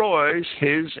destroys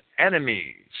his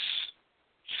enemies.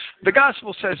 The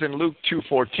gospel says in Luke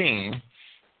 2:14,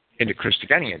 in the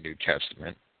Christogenea New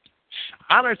Testament,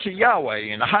 honor to Yahweh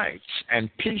in the heights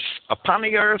and peace upon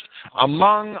the earth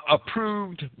among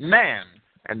approved men.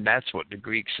 And that's what the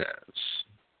Greek says.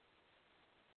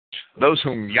 Those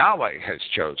whom Yahweh has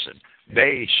chosen,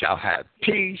 they shall have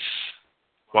peace,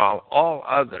 while all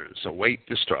others await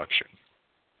destruction.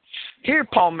 Here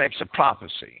Paul makes a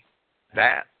prophecy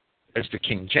that, as the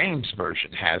King James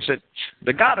Version has it,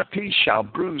 the God of peace shall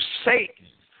bruise Satan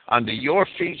under your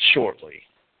feet shortly.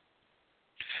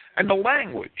 And the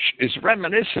language is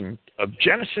reminiscent of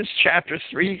Genesis chapter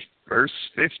 3, verse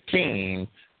 15,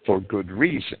 for good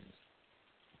reason.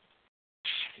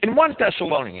 In 1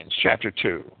 Thessalonians chapter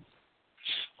 2,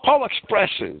 Paul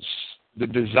expresses the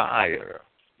desire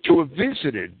to have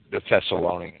visited the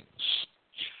Thessalonians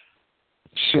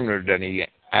sooner than he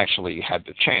actually had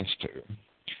the chance to.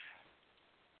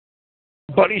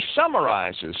 But he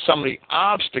summarizes some of the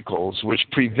obstacles which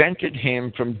prevented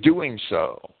him from doing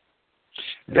so.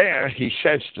 There he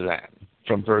says to them,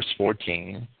 from verse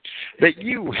 14, that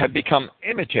you have become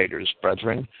imitators,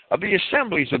 brethren, of the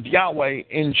assemblies of Yahweh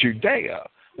in Judea,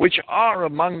 which are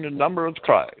among the number of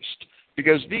Christ,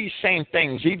 because these same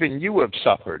things even you have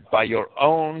suffered by your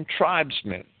own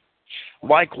tribesmen.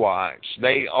 Likewise,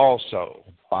 they also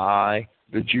by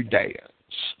the Judeans,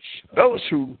 those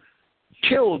who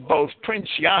killed both Prince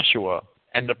Joshua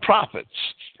and the prophets,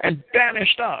 and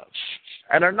banished us,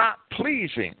 and are not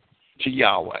pleasing to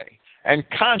Yahweh, and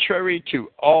contrary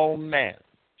to all men,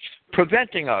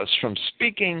 preventing us from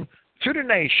speaking to the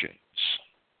nations,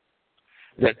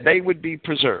 that they would be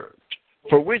preserved,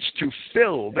 for which to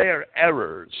fill their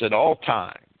errors at all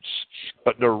times.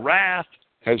 But the wrath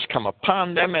has come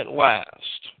upon them at last.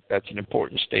 That's an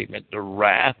important statement. The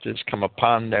wrath has come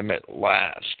upon them at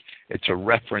last. It's a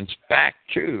reference back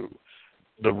to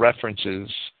the references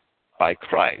by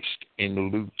Christ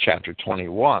in Luke chapter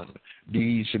 21.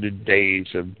 These are the days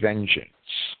of vengeance.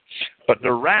 But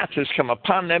the wrath has come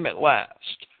upon them at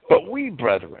last. But we,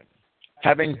 brethren,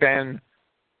 having been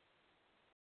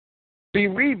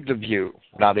bereaved of you,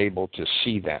 not able to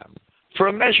see them, for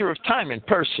a measure of time in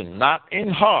person, not in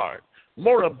heart,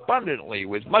 more abundantly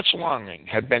with much longing,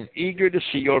 have been eager to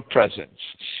see your presence,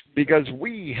 because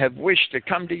we have wished to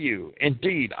come to you.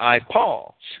 Indeed, I,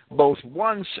 Paul, both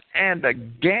once and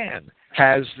again,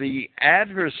 has the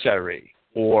adversary,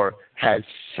 or has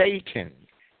Satan,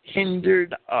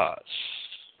 hindered us.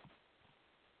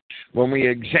 When we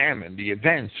examine the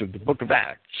events of the book of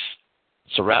Acts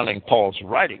surrounding Paul's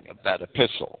writing of that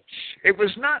epistle, it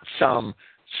was not some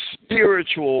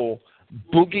spiritual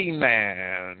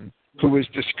boogeyman who was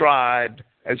described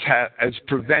as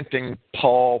preventing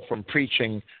Paul from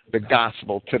preaching the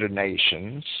gospel to the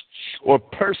nations, or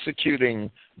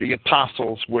persecuting the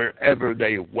apostles wherever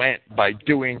they went by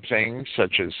doing things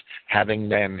such as having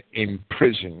them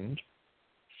imprisoned.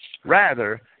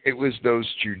 Rather, it was those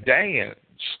Judeans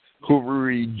who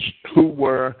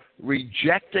were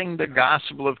rejecting the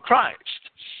gospel of Christ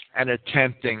and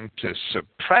attempting to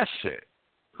suppress it,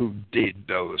 who did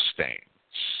those things.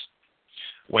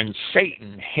 When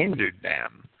Satan hindered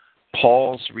them,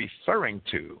 Paul's referring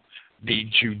to the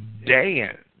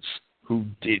Judeans who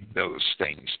did those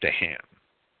things to him.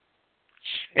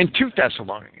 In 2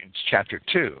 Thessalonians chapter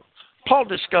 2, Paul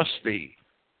discussed the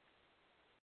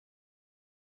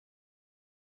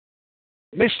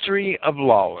mystery of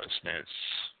lawlessness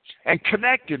and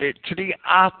connected it to the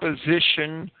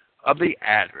opposition of the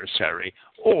adversary,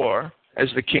 or, as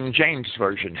the King James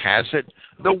Version has it,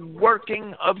 the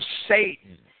working of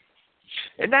Satan.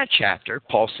 In that chapter,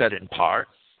 Paul said in part,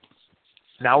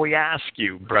 now we ask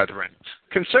you, brethren,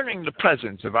 concerning the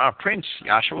presence of our Prince,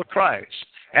 Joshua Christ,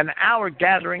 and our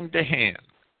gathering to him,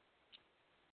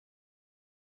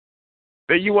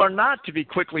 that you are not to be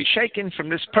quickly shaken from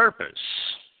this purpose,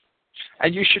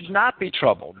 and you should not be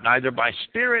troubled, neither by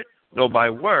spirit, nor by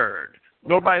word,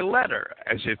 nor by letter,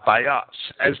 as if by us,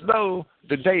 as though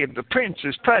the day of the prince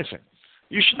is present.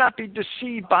 You should not be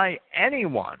deceived by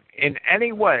anyone in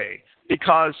any way,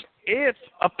 because if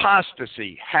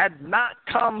apostasy had not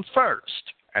come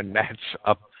first, and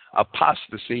that's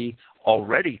apostasy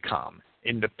already come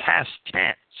in the past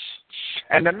tense,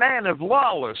 and the man of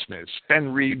lawlessness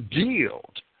been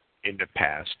revealed in the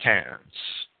past tense,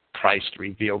 Christ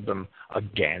revealed them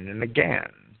again and again.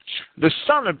 The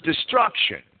son of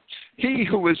destruction, He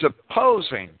who is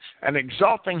opposing and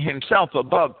exalting himself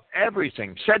above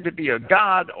everything said to be a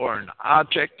god or an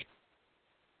object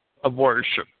of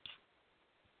worship.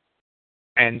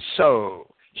 And so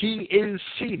he is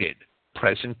seated,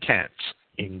 present tense,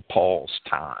 in Paul's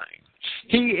time.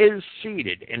 He is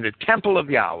seated in the temple of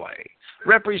Yahweh,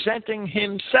 representing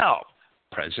himself,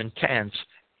 present tense,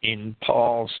 in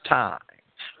Paul's time,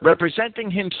 representing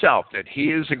himself that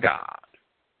he is a god.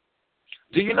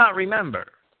 Do you not remember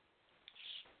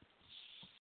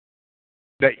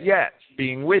that yet,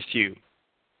 being with you,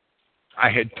 I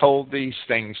had told these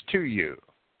things to you?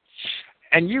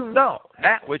 And you know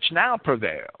that which now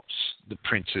prevails, the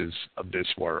princes of this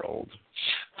world,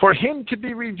 for him to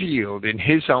be revealed in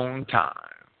his own time.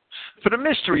 For the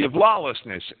mystery of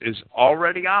lawlessness is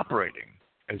already operating,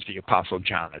 as the Apostle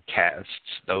John attests,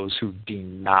 those who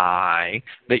deny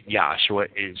that Yahshua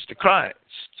is the Christ,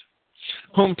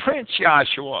 whom Prince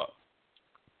Yahshua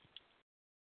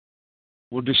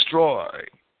will destroy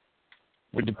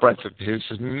with the breath of his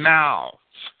mouth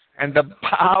and the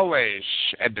polish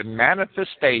and the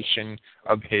manifestation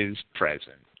of his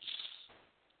presence.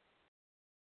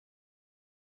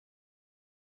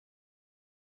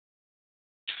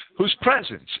 Whose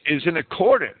presence is in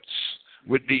accordance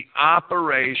with the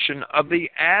operation of the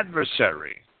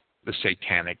adversary, the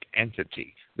satanic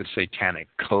entity, the satanic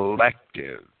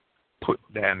collective. Put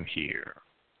them here.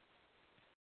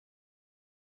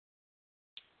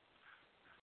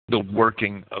 The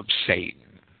working of Satan.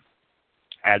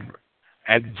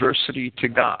 Adversity to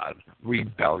God,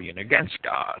 rebellion against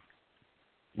God,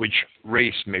 which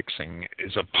race mixing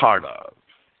is a part of,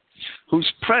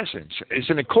 whose presence is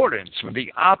in accordance with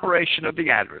the operation of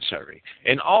the adversary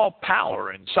in all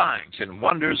power and signs and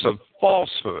wonders of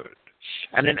falsehood,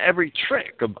 and in every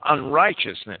trick of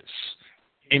unrighteousness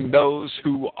in those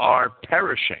who are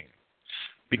perishing,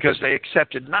 because they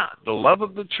accepted not the love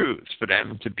of the truth for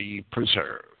them to be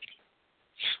preserved.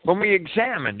 When we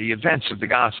examine the events of the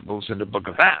Gospels in the book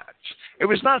of Acts, it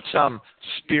was not some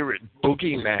spirit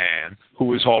boogeyman who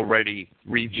was already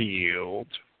revealed.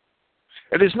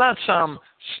 It is not some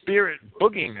spirit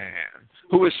boogeyman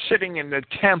who was sitting in the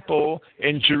temple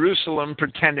in Jerusalem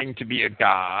pretending to be a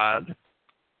god.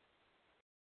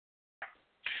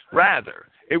 Rather,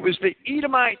 it was the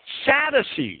Edomite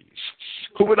Sadducees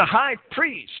who were the high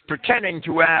priests pretending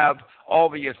to have all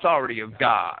the authority of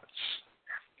gods.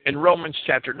 In Romans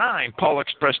chapter 9, Paul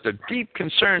expressed a deep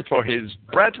concern for his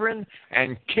brethren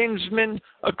and kinsmen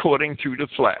according to the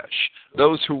flesh,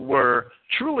 those who were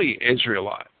truly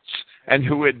Israelites and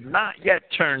who had not yet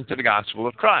turned to the gospel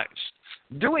of Christ.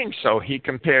 Doing so, he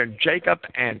compared Jacob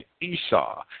and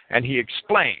Esau, and he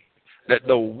explained that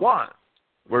the one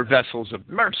were vessels of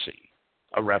mercy,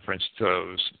 a reference to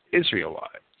those Israelites,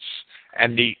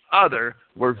 and the other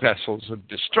were vessels of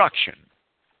destruction.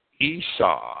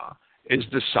 Esau is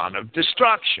the son of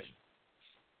destruction.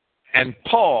 And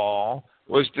Paul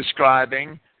was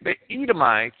describing the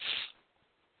Edomites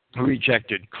who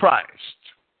rejected Christ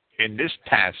in this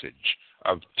passage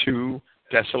of 2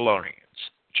 Thessalonians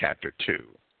chapter 2.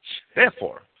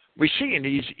 Therefore, we see in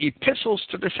these epistles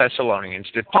to the Thessalonians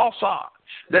that Paul saw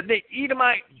that the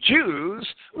Edomite Jews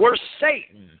were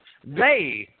Satan.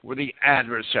 They were the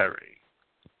adversary,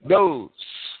 those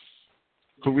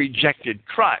who rejected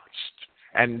Christ.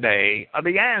 And they are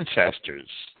the ancestors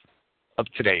of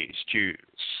today's Jews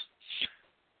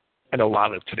and a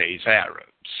lot of today's Arabs,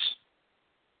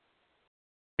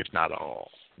 if not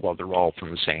all. Well, they're all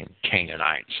from the same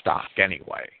Canaanite stock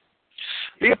anyway.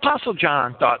 The Apostle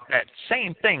John thought that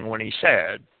same thing when he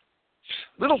said,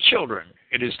 "Little children,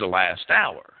 it is the last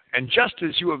hour. And just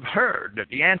as you have heard that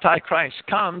the Antichrist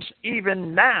comes,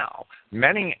 even now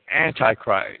many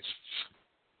Antichrists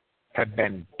have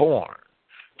been born,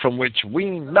 from which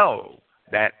we know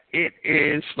that it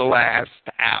is the last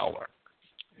hour.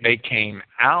 They came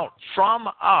out from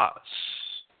us,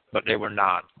 but they were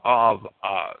not of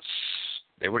us."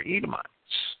 They were Edomites.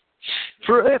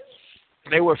 For if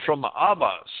they were from of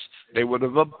us, they would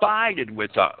have abided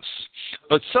with us.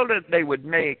 But so that they would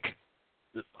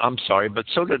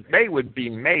be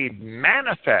made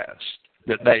manifest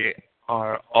that they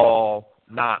are all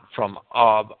not from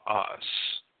of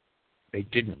us. They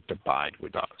didn't abide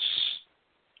with us.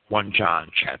 1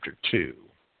 John chapter 2.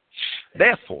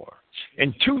 Therefore,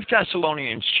 in 2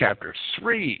 Thessalonians chapter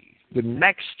 3, the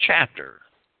next chapter,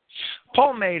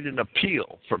 Paul made an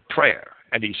appeal for prayer,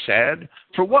 and he said,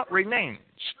 "For what remains,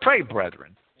 pray,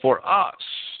 brethren, for us,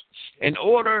 in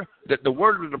order that the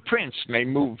word of the prince may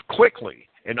move quickly."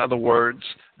 In other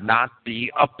words, not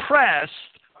be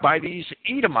oppressed by these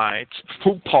Edomites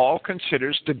who Paul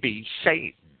considers to be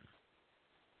Satan.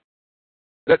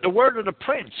 that the word of the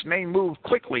prince may move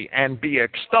quickly and be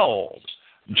extolled,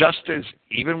 just as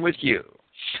even with you,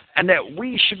 and that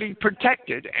we should be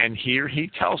protected. And here he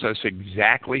tells us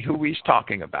exactly who he's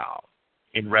talking about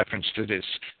in reference to this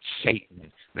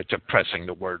Satan that's oppressing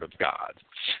the word of God.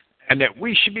 And that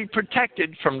we should be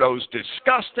protected from those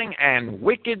disgusting and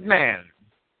wicked men,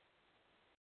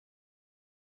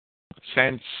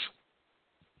 since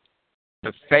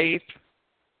the faith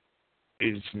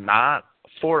is not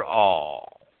for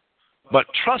all, but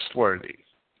trustworthy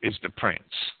is the prince,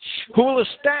 who will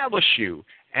establish you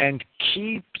and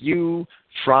keep you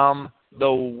from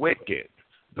the wicked.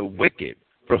 The wicked,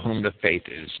 for whom the faith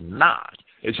is not,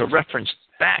 is a reference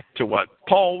back to what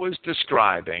Paul was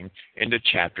describing in the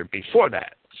chapter before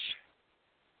that,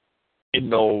 in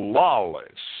the lawless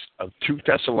of 2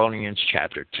 Thessalonians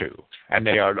chapter 2. And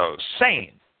they are those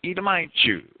same Edomite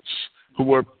Jews who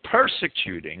were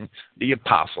persecuting the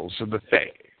apostles of the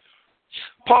faith.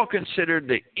 Paul considered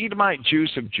the Edomite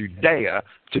Jews of Judea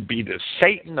to be the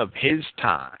Satan of his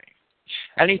time.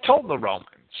 And he told the Romans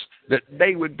that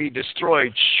they would be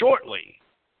destroyed shortly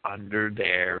under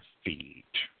their feet.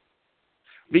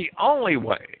 The only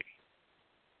way,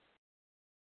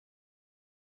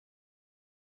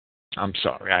 I'm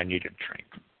sorry, I need a drink.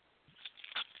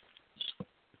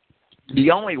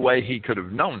 The only way he could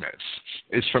have known this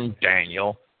is from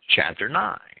Daniel chapter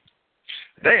 9.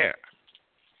 There,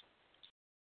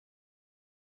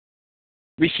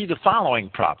 we see the following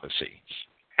prophecy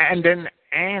and an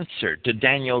answer to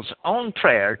Daniel's own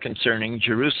prayer concerning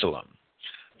Jerusalem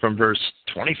from verse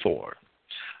 24.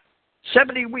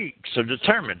 70 weeks are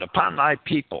determined upon thy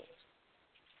people,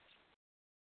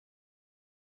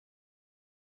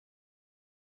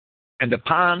 and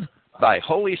upon thy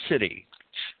holy city,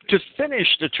 to finish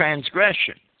the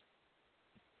transgression,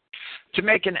 to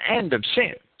make an end of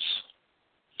sins.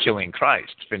 Killing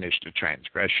Christ finished the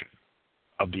transgression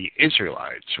of the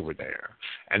Israelites who were there,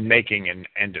 and making an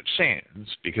end of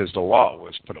sins because the law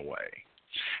was put away.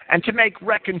 And to make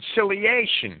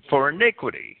reconciliation for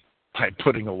iniquity by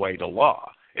putting away the law.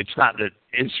 It's not that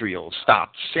Israel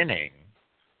stopped sinning.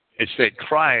 It's that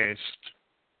Christ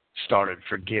started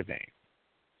forgiving,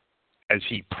 as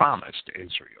he promised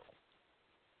Israel.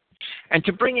 And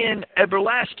to bring in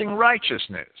everlasting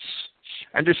righteousness,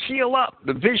 and to seal up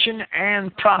the vision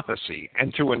and prophecy,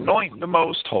 and to anoint the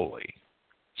most holy.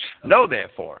 Know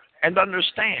therefore, and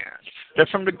understand, that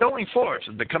from the going forth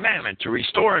of the commandment to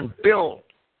restore and build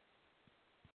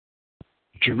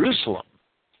Jerusalem,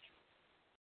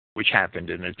 which happened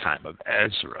in the time of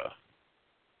Ezra,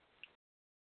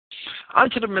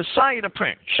 unto the Messiah the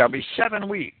Prince shall be 7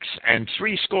 weeks, and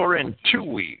 62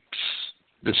 weeks.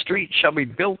 The street shall be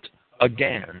built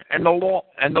again, and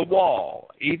the wall,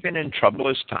 even in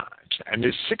troublous times. And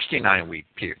this 69-week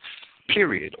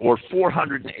period, or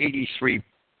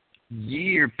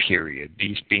 483-year period,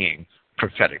 these being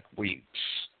prophetic weeks,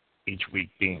 each week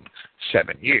being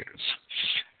 7 years,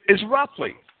 is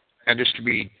roughly, and is to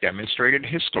be demonstrated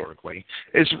historically,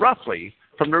 is roughly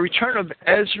from the return of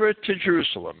Ezra to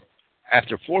Jerusalem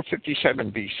after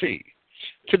 457 BC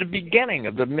to the beginning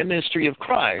of the ministry of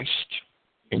Christ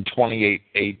in 28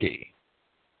 AD.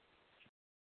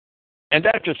 And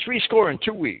after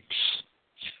 62 weeks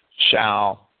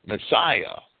shall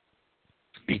Messiah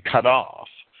be cut off,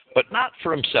 but not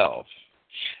for himself.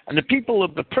 And the people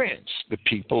of the prince, the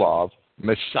people of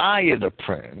Messiah the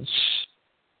Prince,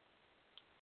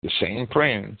 the same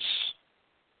prince,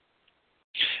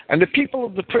 and the people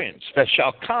of the prince that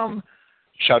shall come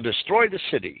shall destroy the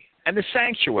city and the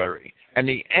sanctuary, and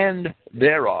the end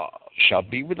thereof shall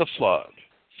be with a flood.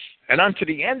 And unto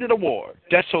the end of the war,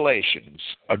 desolations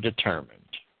are determined.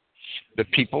 The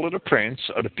people of the prince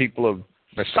are the people of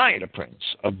Messiah the Prince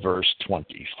of verse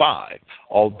 25.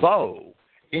 Although,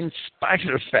 in spite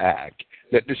of the fact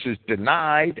that this is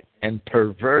denied and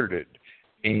perverted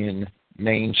in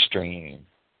mainstream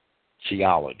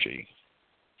theology.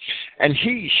 And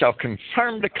he shall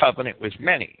confirm the covenant with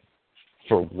many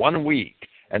for 1 week,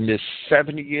 and this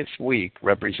 70th week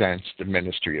represents the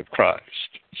ministry of Christ.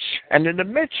 And in the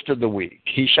midst of the week,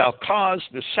 he shall cause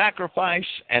the sacrifice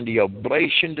and the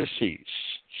oblation to cease.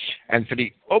 And for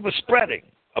the overspreading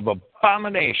of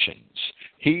abominations,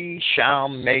 he shall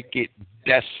make it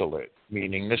desolate,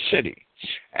 meaning the city,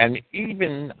 and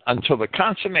even until the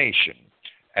consummation,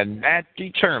 and that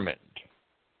determined,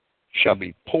 shall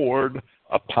be poured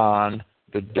upon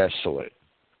the desolate.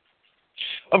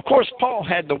 Of course, Paul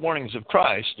had the warnings of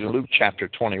Christ in Luke chapter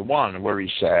 21, where he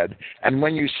said, and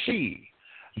when you see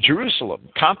Jerusalem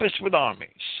compassed with armies,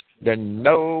 then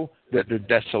know that the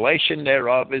desolation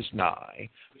thereof is nigh.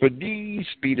 For these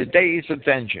be the days of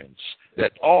vengeance,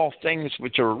 that all things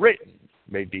which are written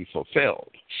may be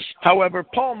fulfilled. However,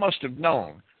 Paul must have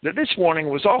known that this warning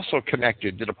was also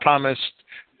connected to the promised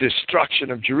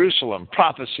destruction of Jerusalem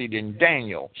prophesied in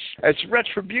Daniel as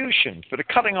retribution for the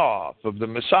cutting off of the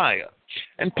Messiah.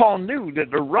 And Paul knew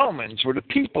that the Romans were the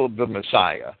people of the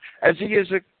Messiah, as he has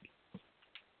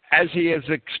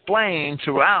explained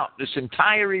throughout this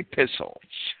entire epistle,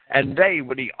 and they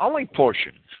were the only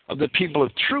portion of the people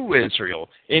of true Israel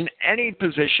in any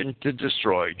position to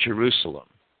destroy Jerusalem.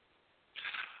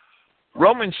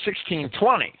 Romans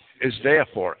 16:20 is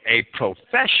therefore a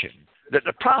profession that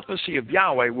the prophecy of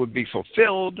Yahweh would be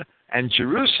fulfilled and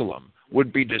Jerusalem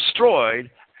would be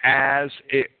destroyed as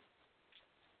it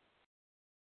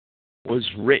was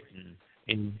written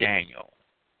in Daniel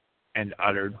and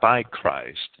uttered by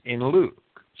Christ in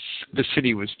Luke. The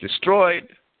city was destroyed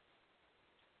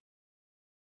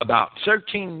about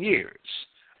 13 years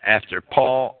after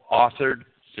Paul authored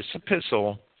this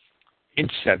epistle in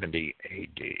 70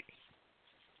 AD.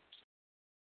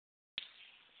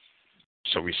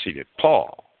 So we see that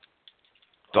Paul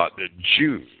thought the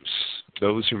Jews,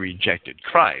 those who rejected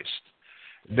Christ,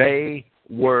 they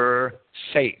were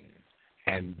Satan,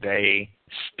 and they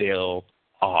still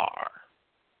are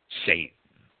Satan.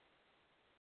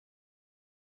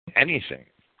 Anything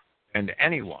and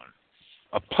anyone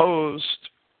opposed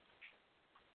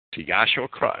to Yahshua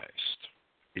Christ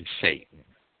is Satan.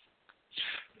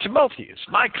 Timotheus,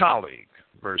 my colleague,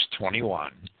 verse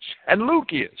 21, and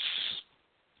Lucius,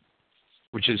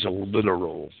 which is a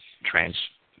literal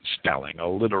spelling,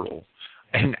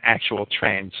 an actual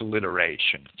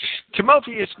transliteration.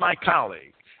 Timotheus, my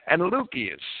colleague, and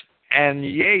Lucius, and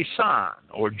Jason,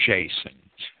 or Jason,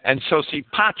 and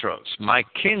Sosipatros, my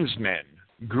kinsmen,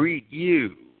 greet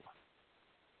you.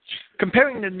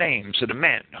 Comparing the names of the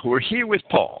men who were here with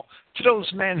Paul to those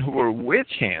men who were with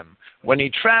him when he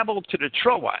traveled to the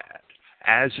Troad,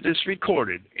 as it is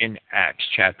recorded in Acts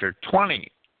chapter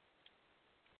 20.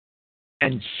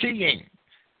 And seeing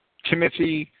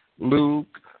Timothy,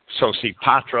 Luke,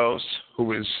 Sosipatros,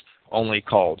 who is only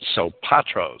called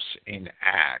Sopatros in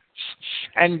Acts,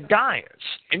 and Gaius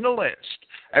in the list,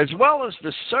 as well as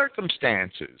the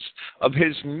circumstances of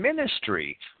his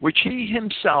ministry, which he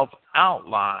himself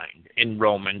outlined in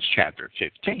Romans chapter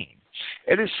 15.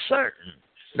 It is certain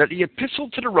that the epistle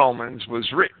to the Romans was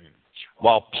written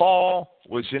while Paul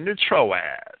was in the Troad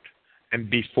and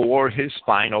before his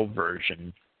final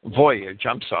voyage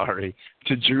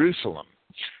to Jerusalem.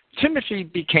 Timothy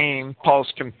became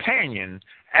Paul's companion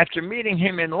after meeting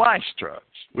him in Lystra,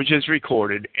 which is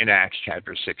recorded in Acts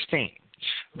chapter 16.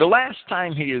 The last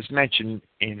time he is mentioned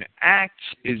in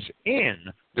Acts is in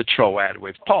the Troad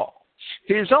with Paul.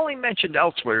 He is only mentioned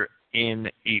elsewhere in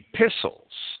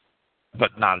Epistles,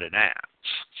 but not in Acts.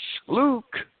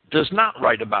 Luke does not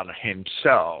write about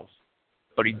himself,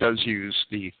 but he does use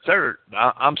the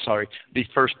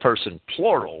first person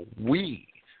plural, we,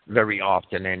 very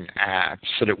often in Acts,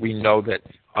 so that we know that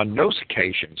on those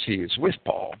occasions he is with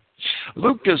Paul.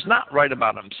 Luke does not write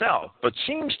about himself, but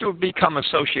seems to have become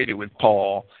associated with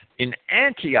Paul in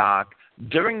Antioch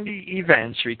during the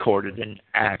events recorded in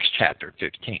Acts chapter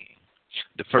 15.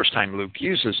 The first time Luke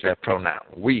uses that pronoun,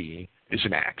 we, is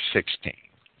in Acts 16.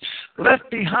 Left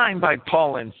behind by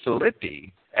Paul in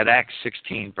Philippi at Acts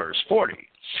 16, verse 40,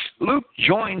 Luke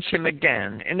joins him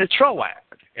again in the Troad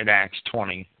in Acts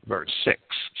 20, verse 6,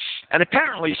 and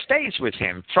apparently stays with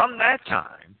him from that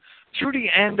time through the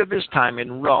end of his time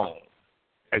in Rome,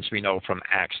 as we know from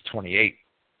Acts 28,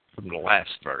 from the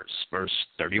last verse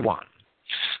 31.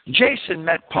 Jason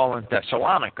met Paul in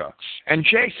Thessalonica, and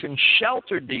Jason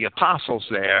sheltered the apostles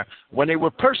there when they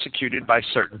were persecuted by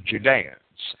certain Judeans,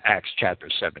 Acts chapter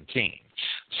 17.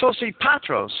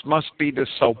 Sosipatros must be the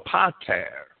Sopater,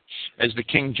 as the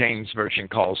King James Version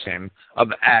calls him, of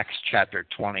Acts chapter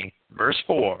 20, verse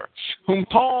 4, whom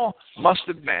Paul must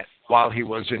have met while he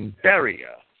was in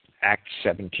Berea, Acts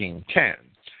 17:10.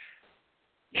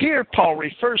 Here Paul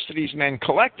refers to these men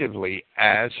collectively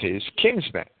as his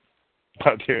kinsmen,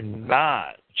 but they're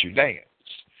not Judeans,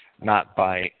 not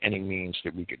by any means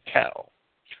that we could tell.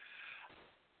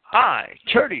 I,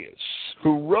 Tertius,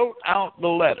 who wrote out the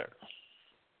letter,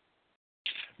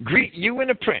 greet you and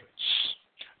the prince.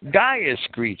 Gaius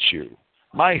greets you,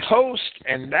 my host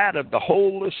and that of the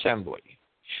whole assembly.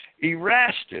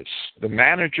 Erastus, the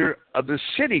manager of the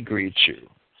city, greets you.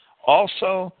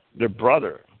 Also, the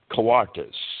brother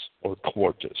Quartus, or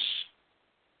Quartus.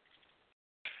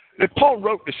 That Paul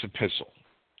wrote this epistle,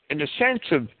 in the sense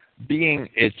of being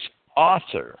its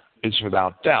author, is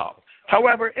without doubt.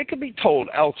 However, it can be told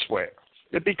elsewhere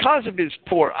that because of his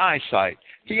poor eyesight,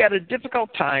 he had a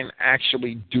difficult time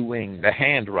actually doing the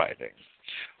handwriting.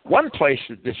 One place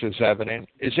that this is evident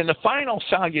is in the final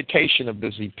salutation of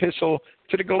this epistle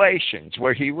to the Galatians,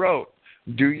 where he wrote,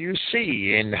 "Do you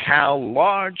see in how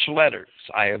large letters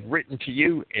I have written to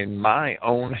you in my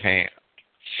own hand?"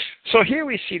 So here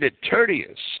we see that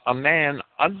Tertius, a man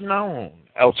unknown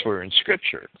elsewhere in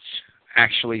Scripture,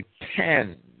 actually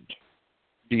penned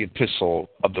the epistle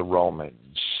of the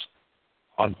Romans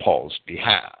on Paul's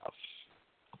behalf.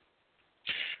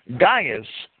 Gaius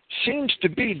seems to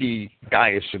be the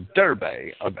Gaius of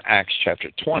Derbe of Acts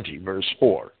chapter 20, verse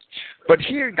 4. But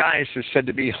here Gaius is said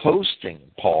to be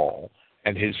hosting Paul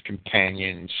and his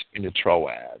companions in the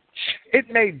Troad. It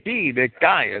may be that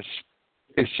Gaius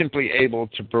is simply able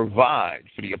to provide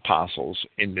for the apostles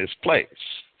in this place.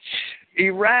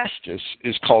 Erastus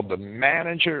is called the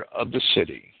manager of the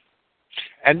city,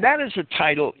 and that is a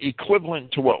title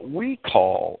equivalent to what we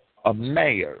call a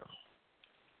mayor.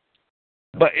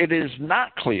 But it is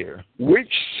not clear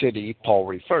which city Paul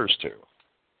refers to.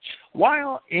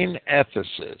 While in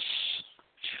Ephesus,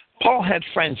 Paul had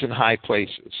friends in high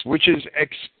places, which is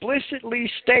explicitly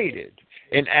stated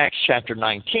in Acts chapter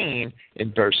 19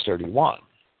 in verse 31.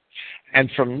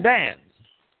 And from then,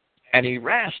 and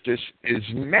Erastus is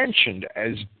mentioned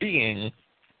as being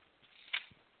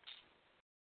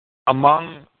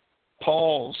among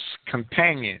Paul's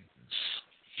companions.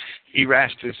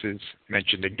 Erastus is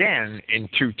mentioned again in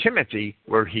 2 Timothy,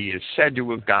 where he is said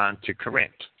to have gone to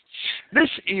Corinth. This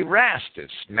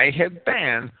Erastus may have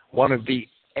been one of the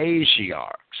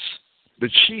Asiarchs, the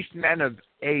chief men of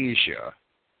Asia,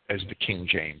 as the King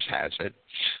James has it,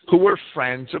 who were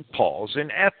friends of Paul's in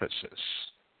Ephesus.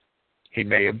 He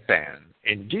may have been,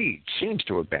 indeed, seems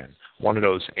to have been, one of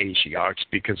those Asiarchs,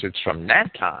 because it's from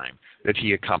that time that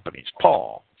he accompanies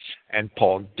Paul. And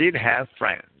Paul did have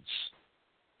friends,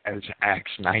 as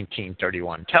Acts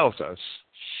 19:31 tells us,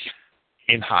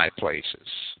 in high places.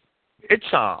 It's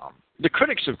the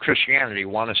critics of Christianity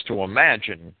want us to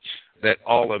imagine that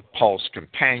all of Paul's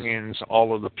companions,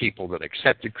 all of the people that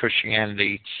accepted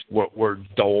Christianity were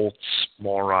dolts,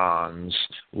 morons,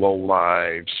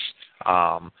 lowlives,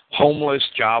 homeless,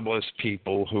 jobless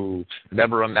people who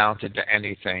never amounted to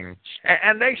anything.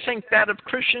 And they think that of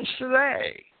Christians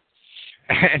today.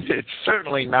 And it's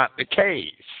certainly not the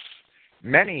case.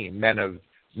 Many men of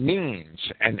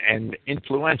means and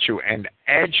influential and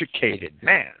educated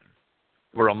men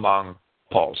were among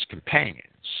Paul's companions,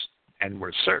 and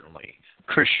were certainly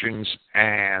Christians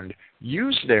and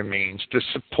used their means to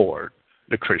support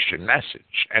the Christian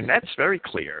message. And that's very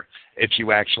clear if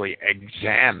you actually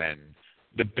examine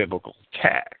the biblical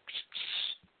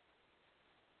texts.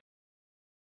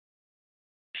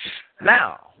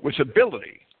 Now, with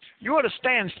ability, you ought to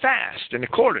stand fast in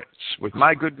accordance with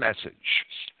my good message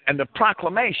and the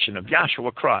proclamation of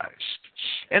Yahshua Christ,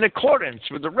 in accordance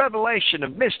with the revelation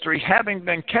of mystery having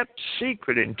been kept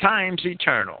secret in times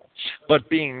eternal, but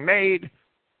being made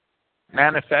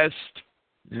manifest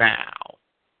now,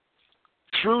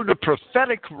 through the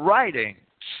prophetic writings,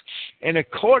 in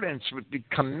accordance with the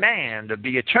command of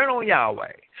the eternal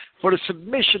Yahweh, for the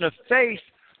submission of faith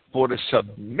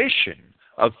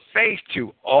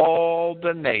to all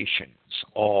the nations,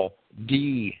 all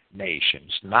the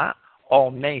nations, not all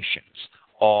nations,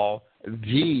 all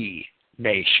the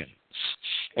nations,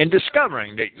 in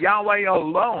discovering that Yahweh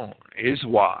alone is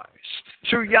wise,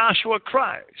 through Yahshua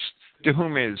Christ, to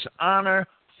whom is honor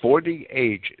for the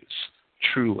ages,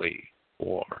 truly,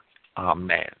 or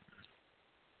Amen.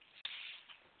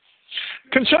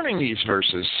 Concerning these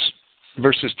verses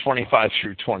 25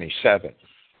 through 27,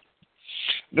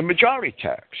 the majority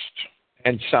text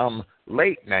and some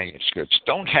late manuscripts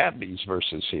don't have these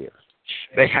verses here.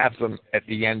 They have them at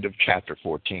the end of chapter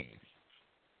 14.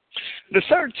 The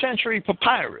 3rd century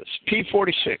papyrus,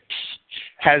 P46,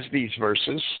 has these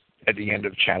verses at the end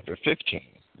of chapter 15,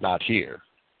 not here.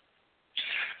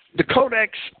 The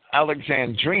Codex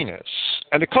Alexandrinus,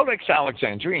 and the Codex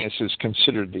Alexandrinus is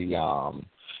considered the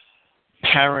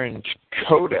parent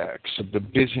codex of the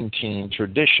Byzantine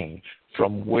tradition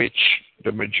from which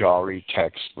the majority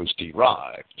text was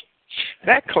derived.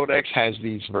 That codex has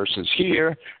these verses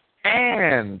here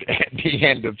and at the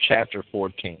end of chapter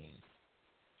 14.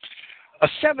 A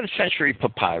 7th century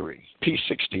papyri,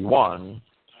 P61,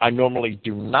 I normally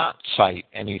do not cite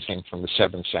anything from the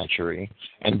 7th century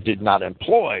and did not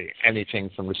employ anything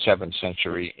from the 7th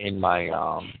century in my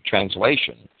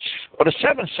translation. But a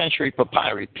 7th century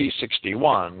papyri,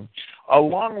 P61,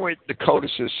 along with the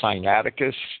Codices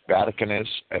Sinaiticus, Vaticanus,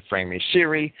 Ephraemi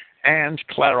Syri, and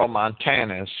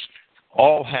Claromontanus,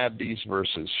 all have these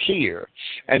verses here,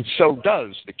 and so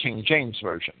does the King James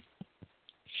Version.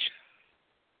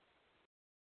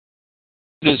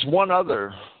 There's one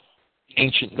other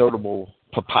ancient notable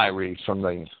papyri from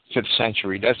the 5th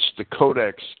century. That's the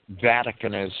Codex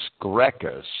Vaticanus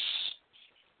Grecus,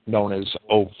 known as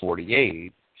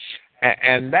O48.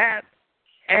 And that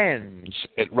ends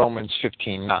at Romans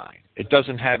 15:9. It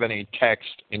doesn't have any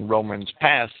text in Romans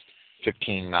past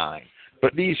 15:9.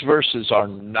 But these verses are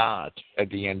not at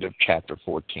the end of chapter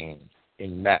 14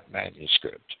 in that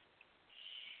manuscript.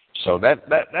 So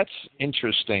that's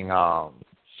interesting.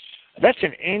 That's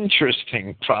an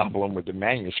interesting problem with the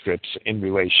manuscripts in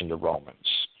relation to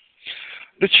Romans.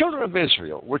 The children of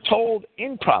Israel were told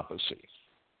in prophecy,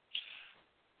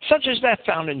 such as that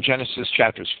found in Genesis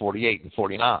chapters 48 and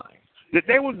 49, that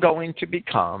they were going to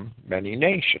become many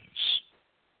nations.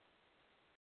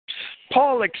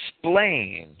 Paul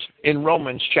explained in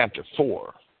Romans chapter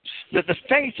 4 that the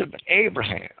faith of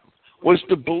Abraham was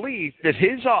the belief that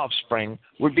his offspring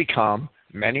would become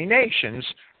many nations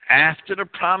after the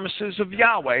promises of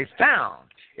Yahweh found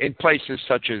in places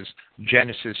such as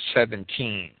Genesis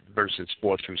 17, verses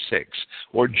 4 through 6,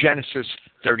 or Genesis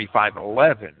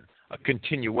 35:11, a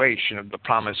continuation of the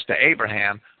promise to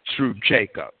Abraham through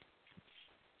Jacob.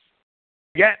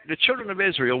 Yet the children of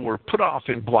Israel were put off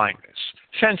in blindness,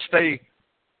 since they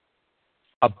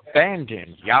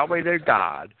abandoned Yahweh their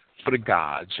God for the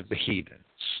gods of the heathens.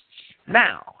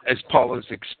 Now, as Paul has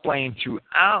explained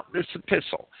throughout this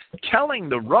epistle, telling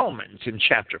the Romans in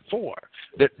chapter 4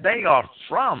 that they are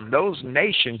from those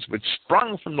nations which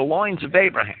sprung from the loins of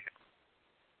Abraham.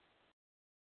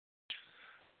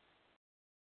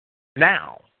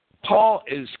 Now, Paul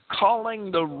is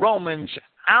calling the Romans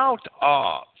out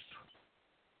of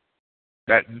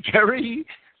that very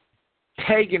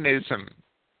paganism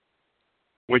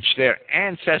which their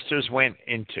ancestors went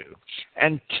into,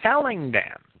 and telling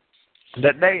them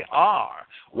that they are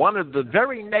one of the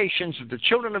very nations of the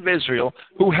children of Israel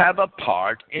who have a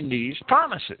part in these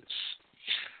promises.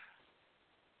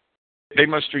 They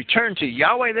must return to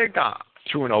Yahweh their God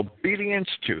through an obedience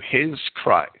to his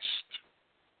Christ.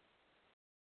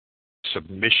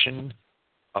 Submission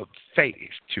of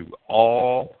faith to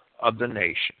all of the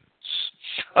nations.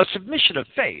 A submission of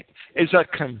faith is a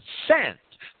consent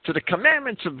to the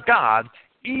commandments of God,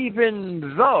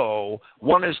 even though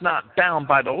one is not bound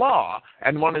by the law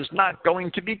and one is not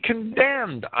going to be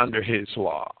condemned under his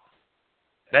law.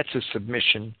 That's a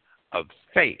submission of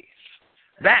faith.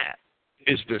 That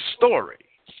is the story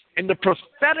in the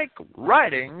prophetic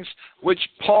writings which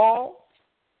Paul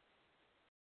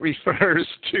refers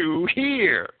to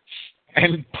here.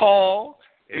 And Paul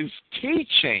is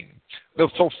teaching the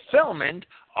fulfillment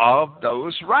of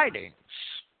those writings.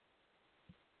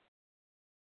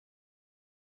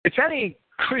 If any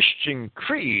Christian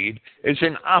creed is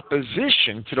in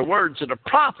opposition to the words of the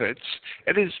prophets,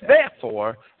 it is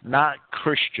therefore not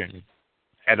Christian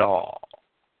at all.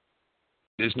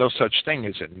 There's no such thing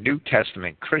as a New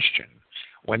Testament Christian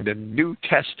when the New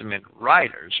Testament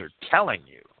writers are telling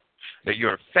you that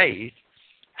your faith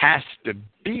has to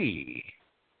be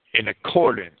in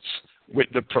accordance with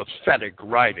the prophetic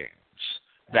writings.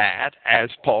 That, as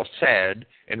Paul said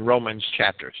in Romans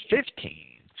chapter 15,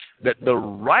 that the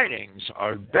writings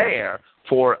are there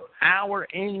for our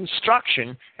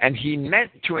instruction, and he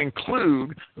meant to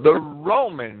include the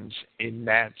Romans in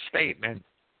that statement.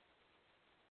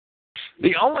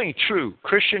 The only true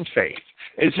Christian faith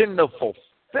is in the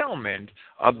fulfillment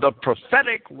of the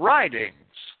prophetic writings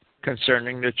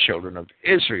concerning the children of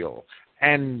Israel,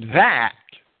 and that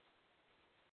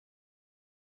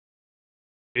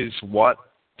is what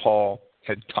Paul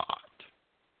had taught.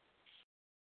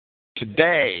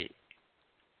 Today,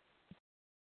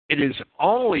 it is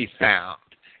only found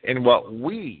in what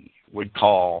we would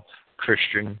call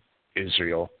Christian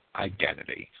Israel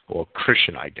identity or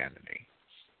Christian identity.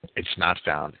 It's not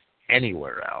found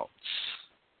anywhere else.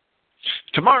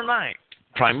 Tomorrow night,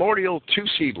 Primordial 2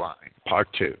 Seed Line, Part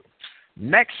 2.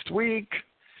 Next week,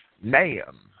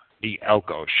 Nahum the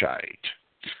Elkoshite.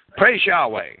 Praise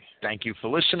Yahweh. Thank you for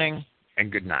listening,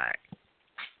 and good night.